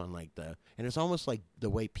clues on and it's almost like the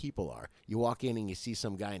way people are. You walk in and you see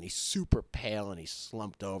some guy and he's super pale and he's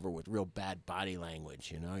slumped over with real bad body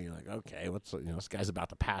language, You're like, okay, this guy's about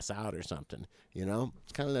to pass out or something,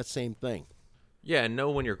 It's kind of that same thing. Yeah, and know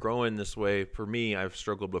when you're growing this way. For me, I've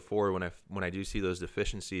struggled before when I do see those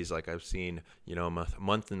deficiencies. Like I've seen, a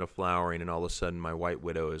month into flowering, and all of a sudden my white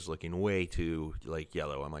widow is looking way too like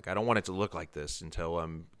yellow. I'm like, I don't want it to look like this until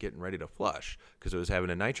I'm getting ready to flush, because it was having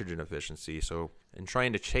a nitrogen deficiency. So, in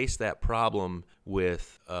trying to chase that problem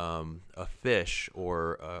with a fish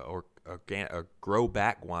or a grow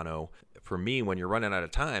back guano, for me, when you're running out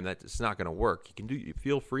of time, it's not going to work. You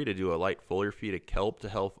feel free to do a light foliar feed of kelp to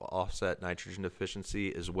help offset nitrogen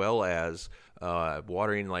deficiency, as well as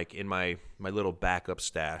watering. Like in my little backup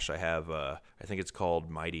stash, I have I think it's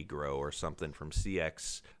called Mighty Grow or something from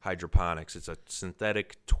CX Hydroponics. It's a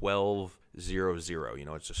synthetic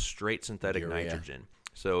 1200. It's a straight synthetic nitrogen.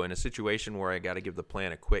 So in a situation where I got to give the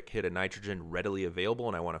plant a quick hit of nitrogen readily available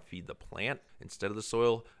and I want to feed the plant instead of the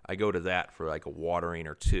soil, I go to that for like a watering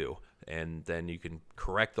or two. And then you can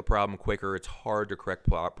correct the problem quicker. It's hard to correct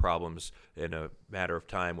problems in a matter of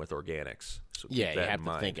time with organics. So keep Yeah, you that have in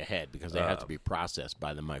to mind. think ahead because they have to be processed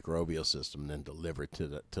by the microbial system and then delivered to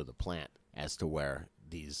the plant as to where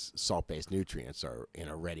these salt-based nutrients are in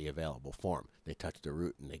a ready available form. They touch the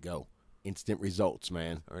root and they go. Instant results,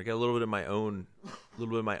 man. I got a little bit of my own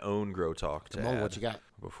grow talk to Come on, add what you got?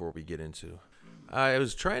 before we get into.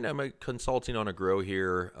 I'm consulting on a grow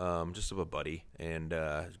here, just of a buddy, and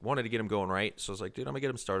wanted to get him going right. So I was like, dude, I'm gonna get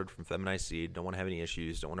him started from feminized seed. Don't want to have any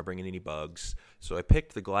issues. Don't want to bring in any bugs. So I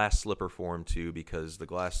picked the glass slipper for him too, because the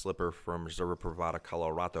glass slipper from Reserva Privada,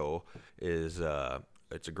 Colorado, is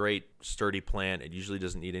it's a great sturdy plant. It usually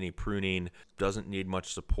doesn't need any pruning, doesn't need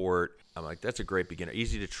much support. I'm like, that's a great beginner,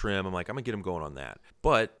 easy to trim. I'm like, I'm gonna get him going on that.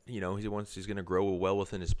 But he's gonna grow well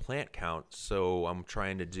within his plant count. So I'm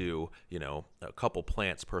trying to do a couple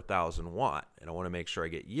plants per 1,000 watt, and I want to make sure I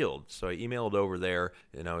get yield. So I emailed over there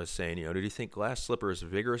and I was saying, do you think glass slipper is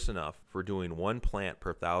vigorous enough for doing one plant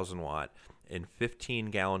per 1,000 watt in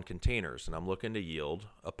 15-gallon containers? And I'm looking to yield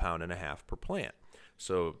 1.5 pounds per plant.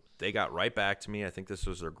 So they got right back to me. I think this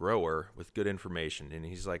was their grower with good information. And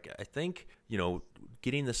he's like, I think,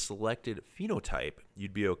 getting the selected phenotype,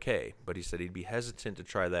 you'd be okay. But he said he'd be hesitant to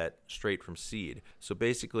try that straight from seed. So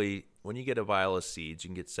basically, when you get a vial of seeds, you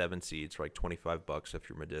can get 7 seeds for like $25 if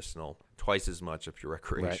you're medicinal, twice as much if you're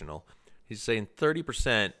recreational. Right. He's saying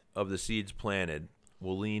 30% of the seeds planted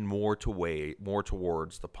will lean more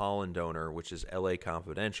towards the pollen donor, which is LA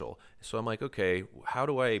Confidential. So I'm like, okay, how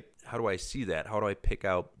do I see that? How do I pick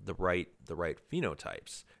out the right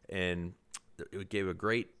phenotypes? And it gave a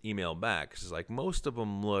great email back. It's like most of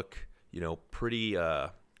them look, pretty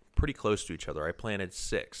close to each other. I planted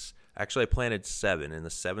 6. Actually, I planted 7, and the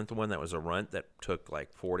 7th one that was a runt that took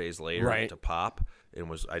like 4 days later to pop,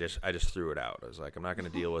 and I just threw it out. I was like, I'm not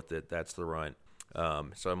going to deal with it. That's the runt.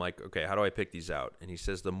 So I'm like, okay, how do I pick these out? And he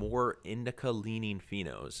says the more indica-leaning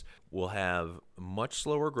phenos will have much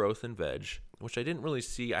slower growth in veg, which I didn't really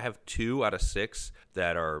see. I have 2 out of 6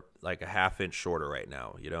 that are like a ½ inch shorter right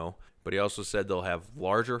now, But he also said they'll have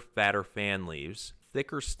larger, fatter fan leaves,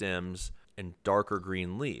 thicker stems, and darker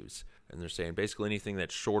green leaves. And they're saying basically anything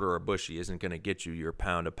that's shorter or bushy isn't going to get you your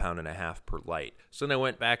 1.5 pounds per light. So then I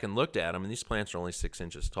went back and looked at them, and these plants are only 6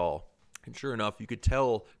 inches tall. And sure enough, you could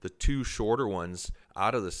tell the 2 shorter ones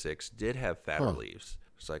out of the 6 did have fatter leaves.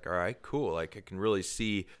 It's like, all right, cool. Like I can really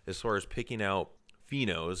see as far as picking out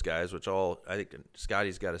phenos, guys, I think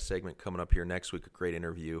Scotty's got a segment coming up here next week, a great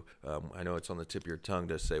interview. I know it's on the tip of your tongue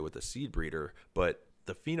to say with a seed breeder, but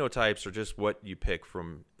the phenotypes are just what you pick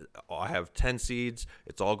from. I have 10 seeds.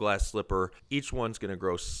 It's all glass slipper. Each one's going to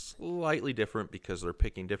grow slightly different because they're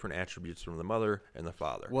picking different attributes from the mother and the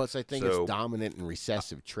father. Well, I think it's dominant and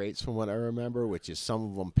recessive traits from what I remember, which is some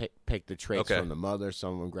of them pick the traits from the mother,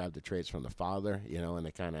 some of them grab the traits from the father, and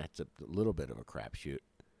it kind of it's a little bit of a crapshoot.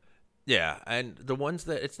 Yeah, and the ones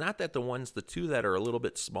that it's not that the 2 that are a little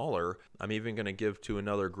bit smaller, I'm even going to give to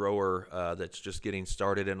another grower that's just getting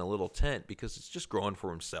started in a little tent because it's just growing for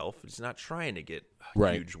himself. He's not trying to get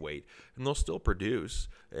huge weight, and they'll still produce,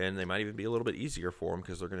 and they might even be a little bit easier for them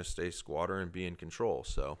because they're going to stay squatter and be in control.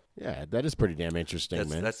 So yeah, that is pretty damn interesting,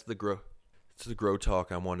 man. That's the grow. It's the grow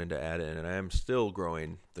talk I wanted to add in, and I am still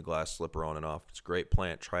growing the glass slipper on and off. It's a great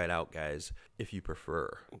plant. Try it out, guys, if you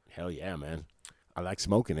prefer. Hell yeah, man. I like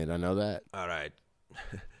smoking it. I know that. All right.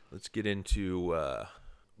 Let's get into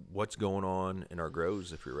what's going on in our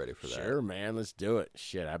grows if you're ready for that. Sure, man. Let's do it.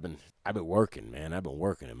 Shit, I've been working, man. I've been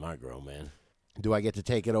working in my grow, man. Do I get to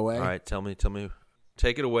take it away? All right, tell me.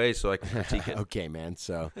 Take it away so I can critique it. Okay, man.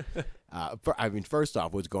 So, first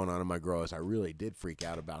off, what's going on in my grow is I really did freak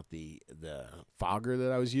out about the fogger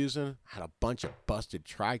that I was using. I had a bunch of busted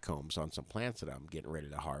trichomes on some plants that I'm getting ready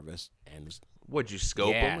to harvest, and what'd you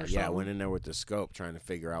scope them or something? Yeah, I went in there with the scope trying to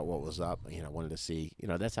figure out what was up. Wanted to see.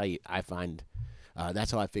 That's how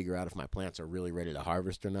that's how I figure out if my plants are really ready to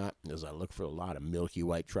harvest or not. Is I look for a lot of milky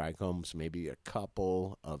white trichomes, maybe a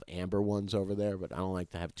couple of amber ones over there, but I don't like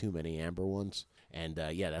to have too many amber ones. And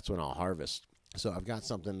that's when I'll harvest. So I've got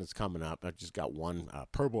something that's coming up. I've just got one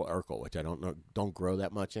purple Urkel, which I don't grow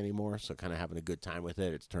that much anymore. So kind of having a good time with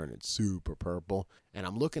it. It's turning super purple, and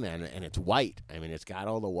I'm looking at it, and it's white. I mean, it's got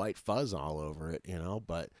all the white fuzz all over it,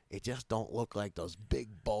 but it just don't look like those big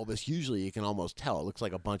bulbous. Usually, you can almost tell. It looks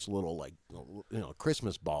like a bunch of little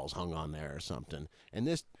Christmas balls hung on there or something. And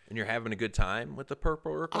you're having a good time with the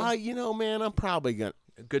purple Urkel? Man, I'm probably gonna.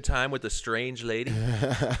 A good time with the strange lady.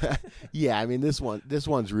 Yeah, I mean this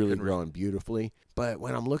one's really growing beautifully. But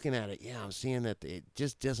when I'm looking at it, I'm seeing that it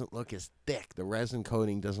just doesn't look as thick. The resin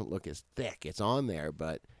coating doesn't look as thick. It's on there,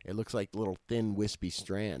 but it looks like little thin, wispy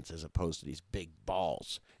strands as opposed to these big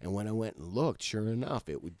balls. And when I went and looked, sure enough,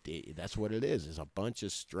 that's what it is a bunch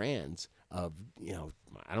of strands of,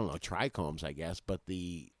 I don't know, trichomes, I guess. But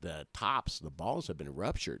the tops, the balls have been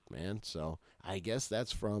ruptured, man. So I guess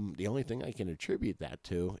that's from the only thing I can attribute that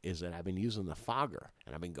to is that I've been using the fogger.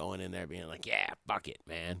 And I've been going in there being like, yeah, fuck it,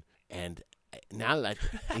 man. And now that,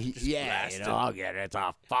 I'll get it. It's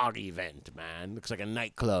a fog event, man. Looks like a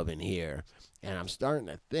nightclub in here. And I'm starting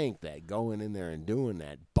to think that going in there and doing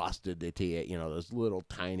that busted those little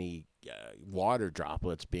tiny water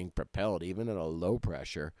droplets being propelled, even at a low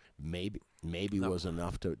pressure, maybe was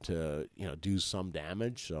enough to do some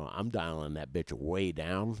damage. So I'm dialing that bitch way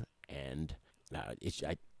down. And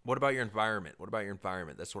What about your environment?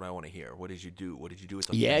 That's what I want to hear. What did you do? What did you do with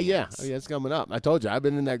the fans? It's coming up. I told you, I've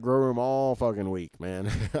been in that grow room all fucking week, man.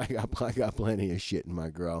 I got plenty of shit in my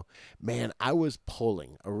grow. Man, I was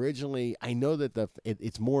pulling. Originally, I know that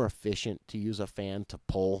it's more efficient to use a fan to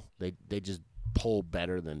pull. They just pull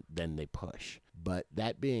better than they push. But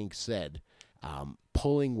that being said,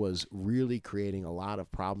 pulling was really creating a lot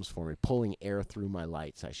of problems for me. Pulling air through my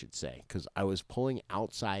lights, I should say, because I was pulling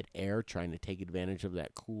outside air, trying to take advantage of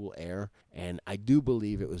that cool air, and I do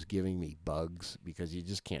believe it was giving me bugs because you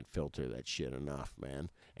just can't filter that shit enough, man.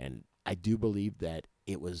 And I do believe that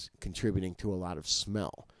it was contributing to a lot of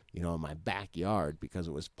smell. In my backyard, because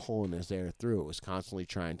it was pulling this air through, it was constantly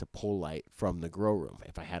trying to pull light from the grow room.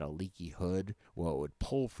 If I had a leaky hood, it would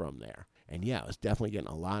pull from there. And it was definitely getting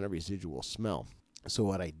a lot of residual smell. So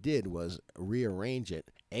what I did was rearrange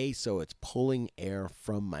it, so it's pulling air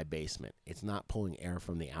from my basement. It's not pulling air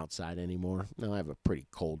from the outside anymore. Now I have a pretty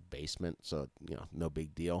cold basement, so, no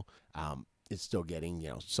big deal. It's still getting,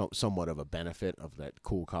 somewhat of a benefit of that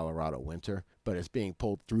cool Colorado winter, but it's being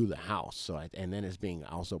pulled through the house. And then it's being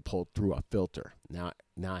also pulled through a filter. Now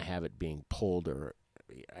I have it being pulled, or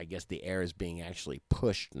I guess the air is being actually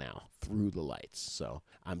pushed now through the lights. So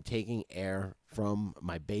I'm taking air from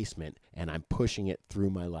my basement and I'm pushing it through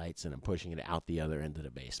my lights, and I'm pushing it out the other end of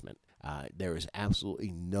the basement. There is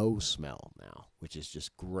absolutely no smell now, which is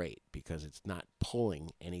just great because it's not pulling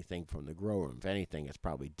anything from the grow room. If anything, it's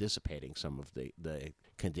probably dissipating some of the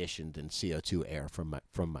conditioned and CO2 air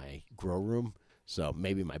from my grow room. So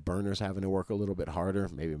maybe my burner's having to work a little bit harder.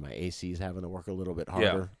 Maybe my AC's having to work a little bit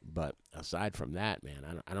harder. Yeah. But aside from that,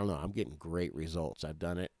 man, I don't know. I'm getting great results. I've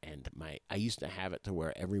done it, and I used to have it to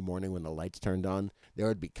where every morning when the lights turned on, there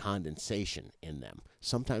would be condensation in them.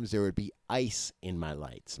 Sometimes there would be ice in my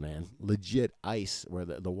lights, man. Legit ice where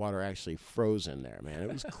the water actually froze in there, man.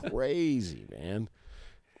 It was crazy, man.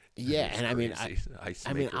 Yeah, and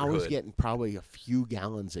I was getting probably a few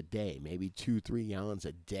gallons a day, maybe 2-3 gallons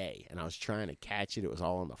a day, and I was trying to catch it. It was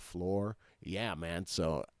all on the floor. Yeah, man.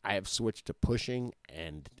 So I have switched to pushing,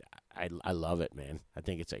 and I love it, man. I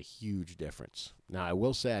think it's a huge difference. Now, I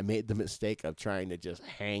will say I made the mistake of trying to just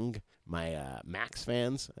hang my Max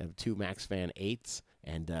fans. I have 2 Max Fan 8s,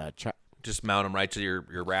 and just mount them right to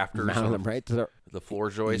your rafters. Mount them right to the floor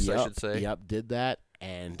joists, I should say. Yep, did that,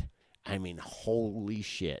 and holy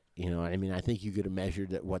shit. I think you could have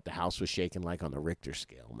measured what the house was shaking like on the Richter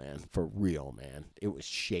scale, man. For real, man. It was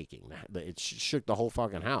shaking. It shook the whole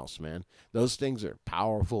fucking house, man. Those things are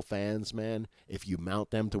powerful fans, man. If you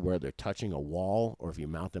mount them to where they're touching a wall, or if you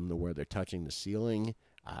mount them to where they're touching the ceiling,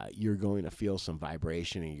 you're going to feel some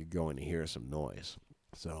vibration and you're going to hear some noise.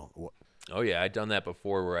 So, oh yeah, I'd done that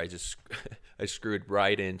before where I just I screwed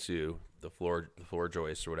right into the floor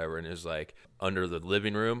joist or whatever, and it was like under the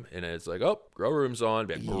living room, and it's like, oh, grow room's on.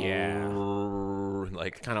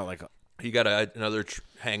 Like kind of like you gotta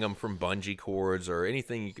hang them from bungee cords or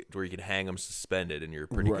anything where you can hang them suspended, and you're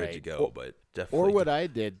pretty good to go. But definitely, or what I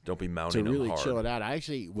did, don't be mounting to really them hard. Chill it out. I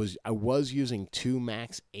was using 2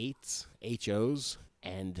 Max 8s HOs.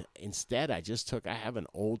 And instead, I have an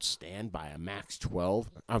old standby, a Max 12.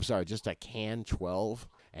 I'm sorry, just a Can 12.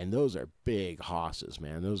 And those are big hosses,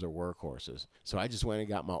 man. Those are workhorses. So I just went and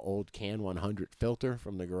got my old Can 100 filter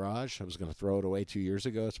from the garage. I was going to throw it away 2 years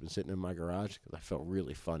ago. It's been sitting in my garage because I felt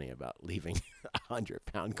really funny about leaving a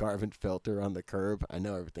 100-pound carbon filter on the curb. I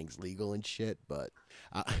know everything's legal and shit, but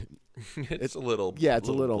it's a little it's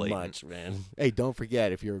a little much, man. Hey, don't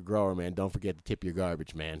forget, if you're a grower, man, don't forget to tip your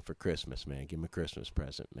garbage man for Christmas, man. Give them a Christmas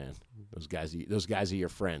present, man. Those guys are your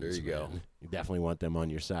friends. There you go. You definitely want them on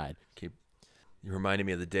your side. You reminded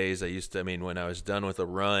me of the days when I was done with a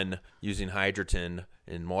run using Hydroton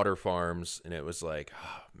in water farms, and it was like,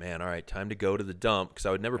 oh, man, all right, time to go to the dump, because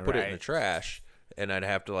I would never put it in the trash. and I'd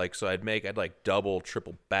have to I'd double,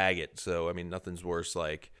 triple bag it. So I mean, nothing's worse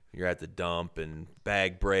like you're at the dump and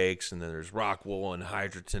bag breaks, and then there's rock wool and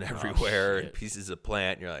hydrogen everywhere and pieces of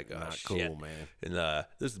plant. And you're like, oh, Not shit. cool, man. And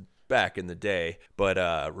this is back in the day. But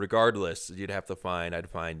regardless, I'd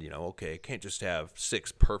find, okay, I can't just have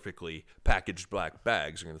 6 perfectly packaged black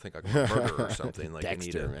bags. You're going to think I'm a murderer or something. Like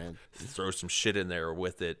Dexter, I need to man. throw some shit in there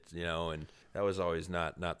with it, and that was always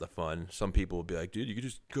not the fun. Some people would be like, dude, you could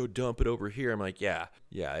just go dump it over here. I'm like, yeah,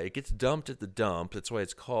 it gets dumped at the dump. That's why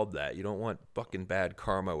it's called that. You don't want fucking bad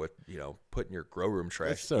karma with, putting your grow room trash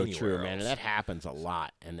That's so anywhere true, else. man. And that happens a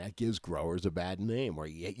lot, and that gives growers a bad name. Where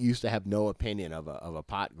you used to have no opinion of a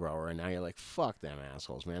pot grower, and now you're like, fuck them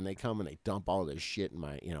assholes, man. They come and they dump all this shit in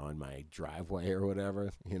my, in my driveway or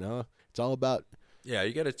whatever. It's all about. Yeah,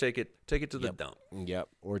 you got to take it to the dump. Yep,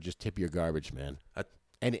 or just tip your garbage, man.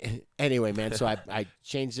 And anyway, man, so I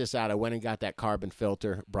changed this out. I went and got that carbon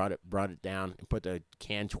filter, brought it down, and put the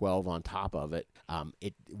Can 12 on top of it.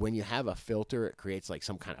 When you have a filter, it creates like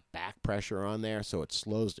some kind of back pressure on there, so it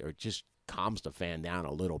slows or it just calms the fan down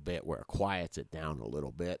a little bit, where it quiets it down a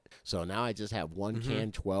little bit. So now I just have one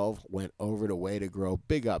Can 12, went over to Way to Grow.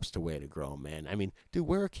 Big ups to Way to Grow, man. I mean, dude,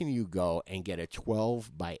 where can you go and get a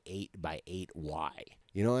 12 by 8 by 8 Y?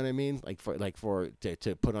 You know what I mean?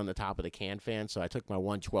 To put on the top of the can fan. So I took my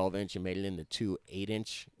 1 12-inch and made it into 2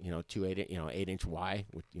 8-inch, 8-inch Y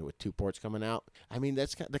with 2 ports coming out. I mean,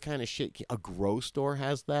 that's the kind of shit a grow store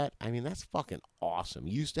has that. I mean, that's fucking awesome.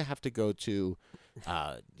 You used to have to go to,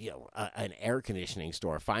 an air conditioning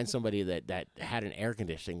store, find somebody that had an air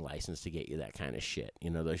conditioning license to get you that kind of shit.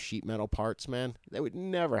 Those sheet metal parts, man. They would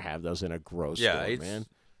never have those in a grow store, man.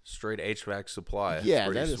 Straight HVAC supply. Yeah,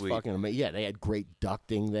 that is sweet. fucking amazing. Yeah, they had great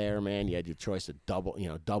ducting there, man. You had your choice of double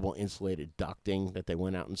insulated ducting that they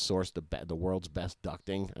went out and sourced the world's best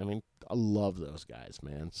ducting. I mean, I love those guys,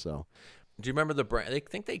 man. So, do you remember the brand? They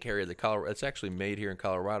think they carry the Colorado. It's actually made here in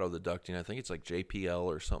Colorado. The ducting. I think it's like JPL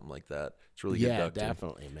or something like that. It's really good ducting. Yeah,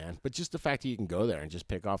 definitely, man. But just the fact that you can go there and just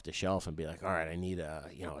pick off the shelf and be like, all right, I need a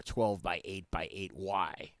 12 by 8 by 8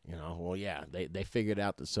 Y. Well, yeah, they figured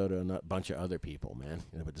out that so do a bunch of other people, man,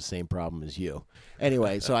 with the same problem as you.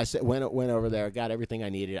 Anyway, so I went over there, got everything I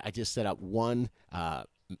needed. I just set up one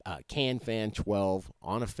Can fan 12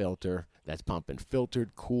 on a filter that's pumping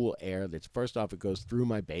filtered cool air. That's first off, it goes through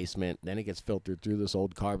my basement, then it gets filtered through this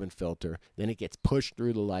old carbon filter, then it gets pushed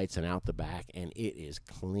through the lights and out the back, and it is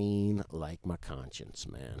clean like my conscience,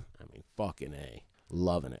 man. I mean, fucking A.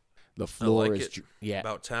 Loving it. The floor like is it.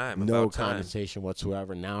 About time. No About time. condensation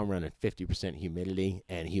whatsoever. Now I'm running 50% humidity,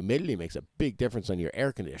 and humidity makes a big difference on your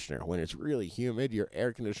air conditioner. When it's really humid, your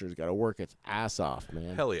air conditioner's got to work its ass off,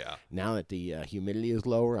 man. Hell yeah. Now that the humidity is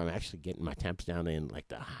lower, I'm actually getting my temps down in like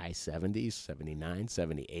the high 70s, 79,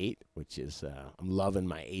 78, which is I'm loving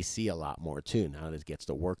my AC a lot more too now that it gets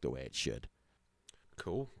to work the way it should.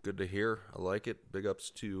 Cool. Good to hear. I like it. Big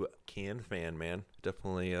ups to Can Fan, man.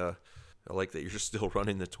 Definitely I like that you're still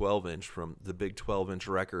running the 12-inch from the big 12-inch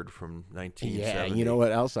record from 1970. Yeah, and you know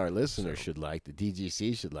what else our listeners should like? The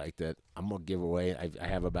DGC should like that. I'm going to give away, I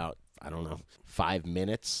have about, 10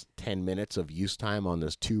 minutes of use time on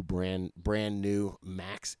those 2 brand new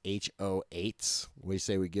Max HO8s. We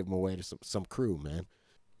say we give them away to some crew, man.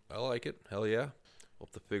 I like it. Hell yeah. We'll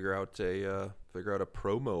have to figure out a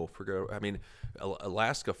promo.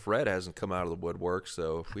 Alaska Fred hasn't come out of the woodwork,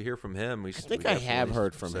 so if we hear from him, I think I have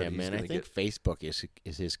heard from him, man. I think Facebook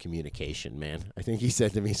is his communication, man. I think he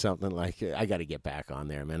said to me something like, "I got to get back on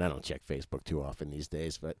there, man. I don't check Facebook too often these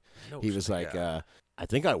days." But he was like, "I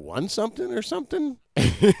think I won something or something."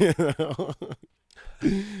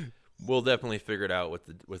 We'll definitely figure it out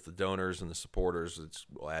with the donors and the supporters.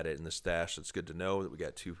 We'll add it in the stash. It's good to know that we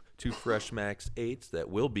got two fresh Max 8s that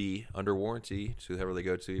will be under warranty to whoever they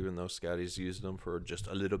go to, even though Scotty's used them for just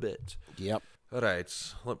a little bit. Yep. All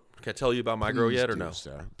right. Can I tell you about my grow yet or no?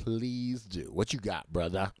 Sir. Please do. What you got,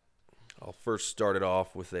 brother? I'll first start it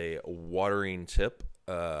off with a watering tip.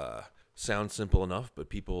 Sounds simple enough, but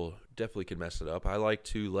people definitely can mess it up. I like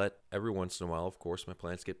to let every once in a while, of course, my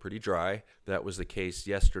plants get pretty dry. That was the case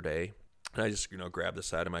yesterday. And I just, grab the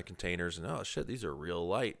side of my containers and, oh, shit, these are real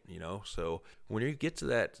light, So when you get to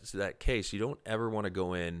that case, you don't ever want to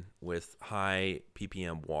go in with high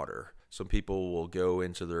ppm water. Some people will go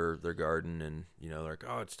into their garden and, they're like,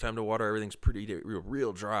 oh, it's time to water. Everything's pretty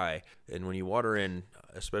real dry. And when you water in,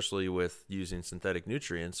 especially with using synthetic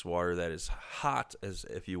nutrients, water that is hot, as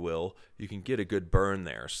if you will, you can get a good burn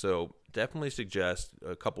there. So definitely suggest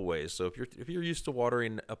a couple ways. So if you're used to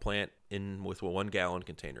watering a plant in with a 1 gallon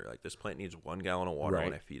container, like this plant needs 1 gallon of water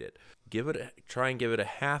when I feed it, try and give it a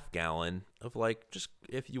half gallon of like, just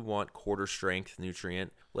if you want quarter strength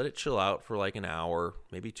nutrient, let it chill out for like an hour,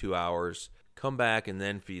 maybe 2 hours. Come back and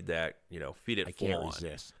then feed that, feed it full on. I can't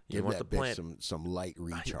resist. Give that bitch some light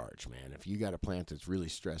recharge, man. If you got a plant that's really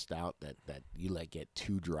stressed out that you let get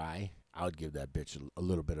too dry, I would give that bitch a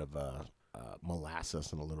little bit of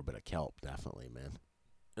molasses and a little bit of kelp, definitely, man.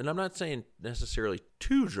 And I'm not saying necessarily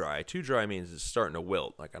too dry. Too dry means it's starting to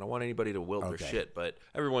wilt. Like, I don't want anybody to wilt their shit, but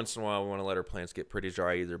every once in a while we want to let our plants get pretty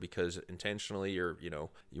dry, either because intentionally or,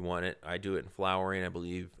 you want it. I do it in flowering. I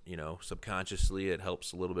believe, subconsciously it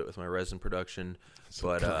helps a little bit with my resin production.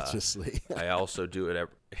 Subconsciously. But I also do it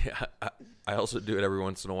every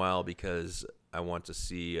once in a while because I want to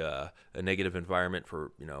see a negative environment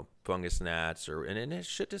for, fungus gnats and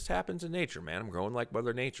shit just happens in nature, man. I'm growing like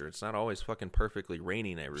Mother Nature. It's not always fucking perfectly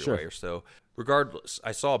raining everywhere. So regardless,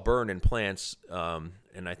 I saw a burn in plants,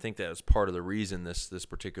 and I think that was part of the reason this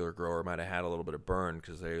particular grower might have had a little bit of burn,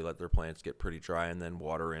 because they let their plants get pretty dry and then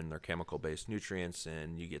water in their chemical-based nutrients,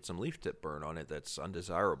 and you get some leaf tip burn on it that's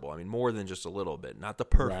undesirable. I mean, more than just a little bit, not the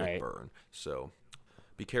perfect burn. So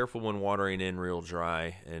be careful when watering in real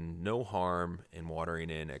dry, and no harm in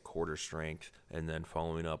watering in at quarter strength and then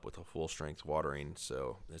following up with a full strength watering.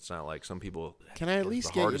 So it's not like some people. Can I at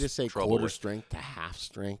least get you to say quarter strength to half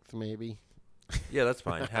strength, maybe? Yeah, that's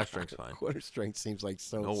fine. Half strength's fine. Quarter strength seems like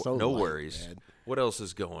so no light, worries. man. What else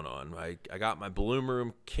is going on? I got my bloom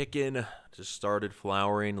room kicking. Just started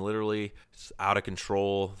flowering. Literally, it's out of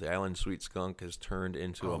control. The Island Sweet Skunk has turned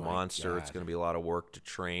into a monster. It's going to be a lot of work to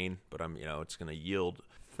train, but it's going to yield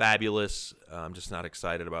fabulous. I'm just not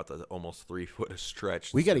excited about the almost 3 foot of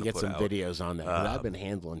stretch. We got to get some videos on that, because I've been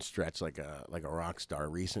handling stretch like a rock star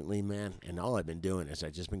recently, man. And all I've been doing is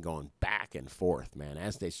I've just been going back and forth, man.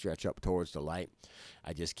 As they stretch up towards the light,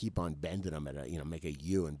 I just keep on bending them at make a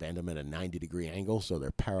U and bend them at a 90-degree angle so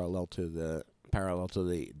they're parallel to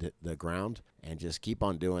the ground, and just keep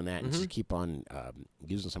on doing that, and just keep on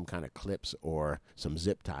using some kind of clips or some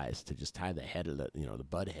zip ties to just tie the head of the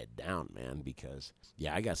bud head down, man, because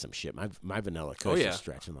I got some shit. My vanilla kush is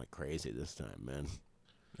stretching like crazy this time, man.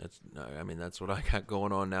 That's what I got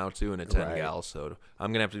going on now too in a 10 gal. So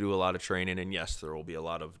I'm gonna have to do a lot of training, and yes, there will be a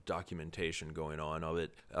lot of documentation going on of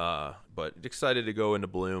it. But excited to go into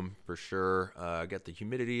bloom for sure. I got the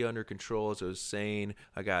humidity under control, as I was saying.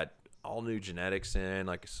 I got all new genetics in,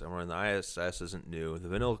 like somewhere in the ISS isn't new. The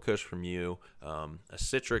Vanilla Kush from you, a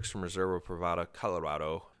Citrix from Reserva Privada,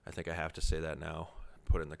 Colorado. I think I have to say that now.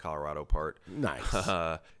 Put in the Colorado part. Nice.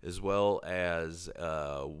 As well as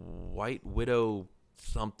White Widow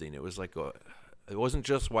something. It was like it wasn't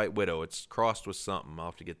just White Widow. It's crossed with something. I'll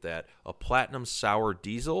have to get that. A Platinum Sour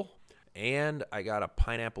Diesel, and I got a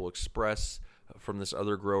Pineapple Express from this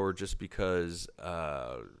other grower just because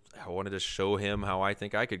I wanted to show him how I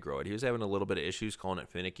think I could grow it. He was having a little bit of issues calling it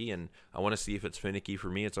finicky, and I want to see if it's finicky for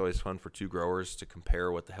me. It's always fun for two growers to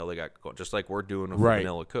compare what the hell they got going, just like we're doing with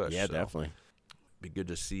Vanilla Kush. Yeah, definitely. Be good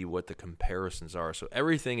to see what the comparisons are. So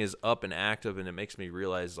everything is up and active, and it makes me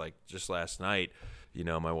realize, like, just last night,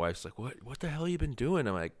 my wife's like, what the hell you been doing?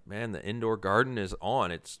 I'm like, man, the indoor garden is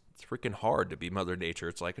on. It's freaking hard to be Mother Nature.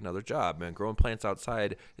 It's like another job, man. Growing plants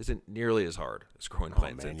outside isn't nearly as hard as growing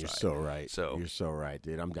plants inside. You're so right. You're so right,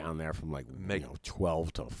 dude. I'm down there from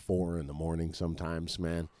 12 to 4 in the morning sometimes,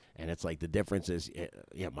 man. And it's like the difference is,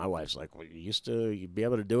 my wife's like, well, you'd be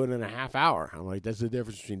able to do it in a half hour. I'm like, that's the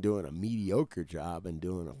difference between doing a mediocre job and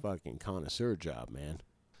doing a fucking connoisseur job, man.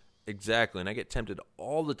 Exactly, and I get tempted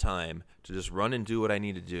all the time to just run and do what I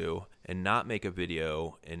need to do and not make a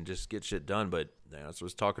video and just get shit done. But as I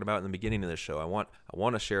was talking about in the beginning of the show, I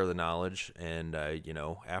want to share the knowledge. And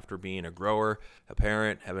after being a grower, a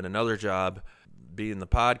parent, having another job, being the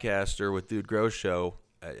podcaster with Dude Grow Show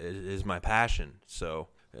is my passion. So.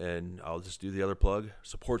 And I'll just do the other plug.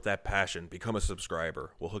 Support that passion. Become a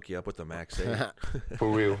subscriber. We'll hook you up with the Max 8. For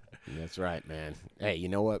real. That's right, man. Hey, you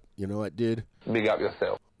know what? You know what, dude? Big up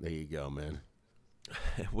yourself. There you go, man.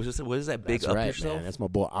 What is that? Big That's up right, yourself? Man. That's my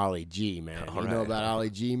boy Ollie G, man. All you know right. about Ollie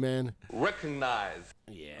G, man? Recognize.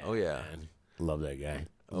 Yeah. Oh yeah. Man. Love that guy.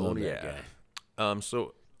 Oh yeah.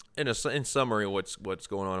 So in summary, what's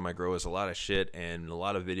going on in my grow is a lot of shit, and a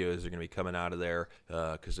lot of videos are going to be coming out of there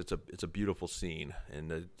because it's a beautiful scene,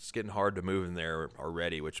 and it's getting hard to move in there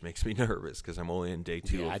already, which makes me nervous because I'm only in day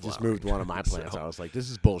 2. Yeah, of I just flowering. moved one of my plants. I was like,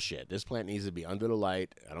 this is bullshit. This plant needs to be under the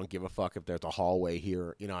light. I don't give a fuck if there's a hallway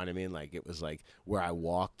here. You know what I mean? Like, it was like where I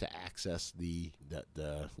walked to access the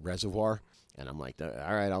reservoir. And I'm like, all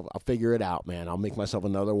right, I'll figure it out, man. I'll make myself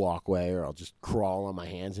another walkway, or I'll just crawl on my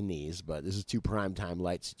hands and knees. But this is too prime time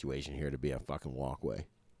light situation here to be a fucking walkway.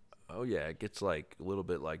 Oh, yeah, it gets like a little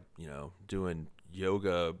bit like, doing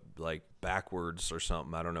yoga like backwards or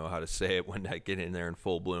something. I don't know how to say it when I get in there in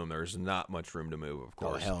full bloom. There's not much room to move, of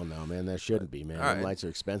course. Oh, hell no, man. There shouldn't be, man. Them lights are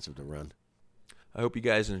expensive to run. I hope you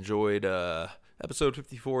guys enjoyed episode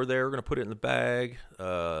 54 there. We're going to put it in the bag.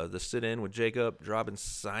 The sit-in with Jacob, dropping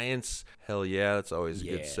science. Hell yeah, that's always a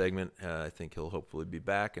good segment. I think he'll hopefully be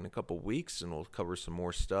back in a couple weeks, and we'll cover some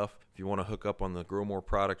more stuff. If you want to hook up on the Grow More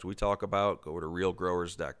products we talk about, go to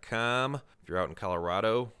realgrowers.com. If you're out in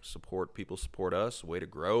Colorado, support people, support us. Way to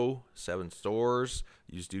grow. 7 stores.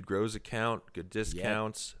 Use Dude Grows account. Good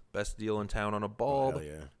discounts. Best deal in town on a bulb. Hell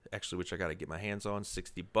yeah. Actually, which I got to get my hands on,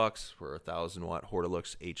 $60 for a 1,000-watt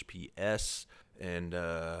Hortilux HPS. And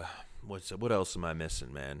what else am I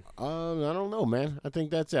missing, man? I don't know, man. I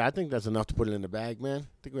think that's it. I think that's enough to put it in the bag, man.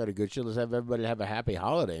 I think we had a good show. Let's have everybody have a happy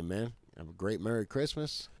holiday, man. Have a great Merry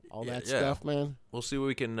Christmas. All that stuff, man. We'll see what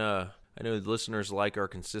we can. I know the listeners like our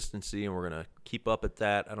consistency, and we're going to keep up at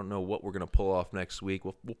that. I don't know what we're going to pull off next week.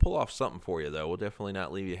 We'll pull off something for you, though. We'll definitely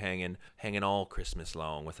not leave you hanging all Christmas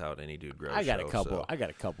long without any Dude Grow I got show, a couple. so. I got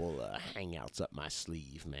a couple hangouts up my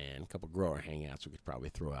sleeve, man. A couple grower hangouts we could probably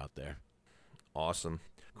throw out there. Awesome.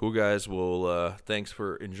 Cool, guys. Well, thanks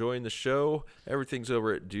for enjoying the show. Everything's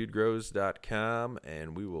over at dudegrows.com,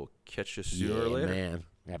 and we will catch you sooner or later. Man.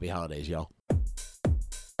 Happy holidays, y'all.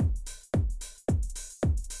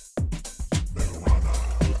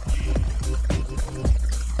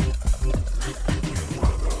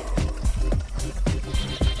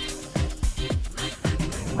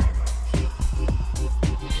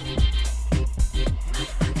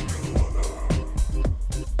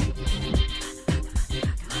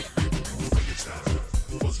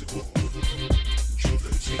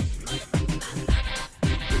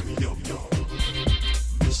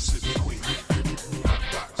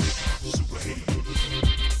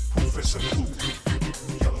 Professor Cool.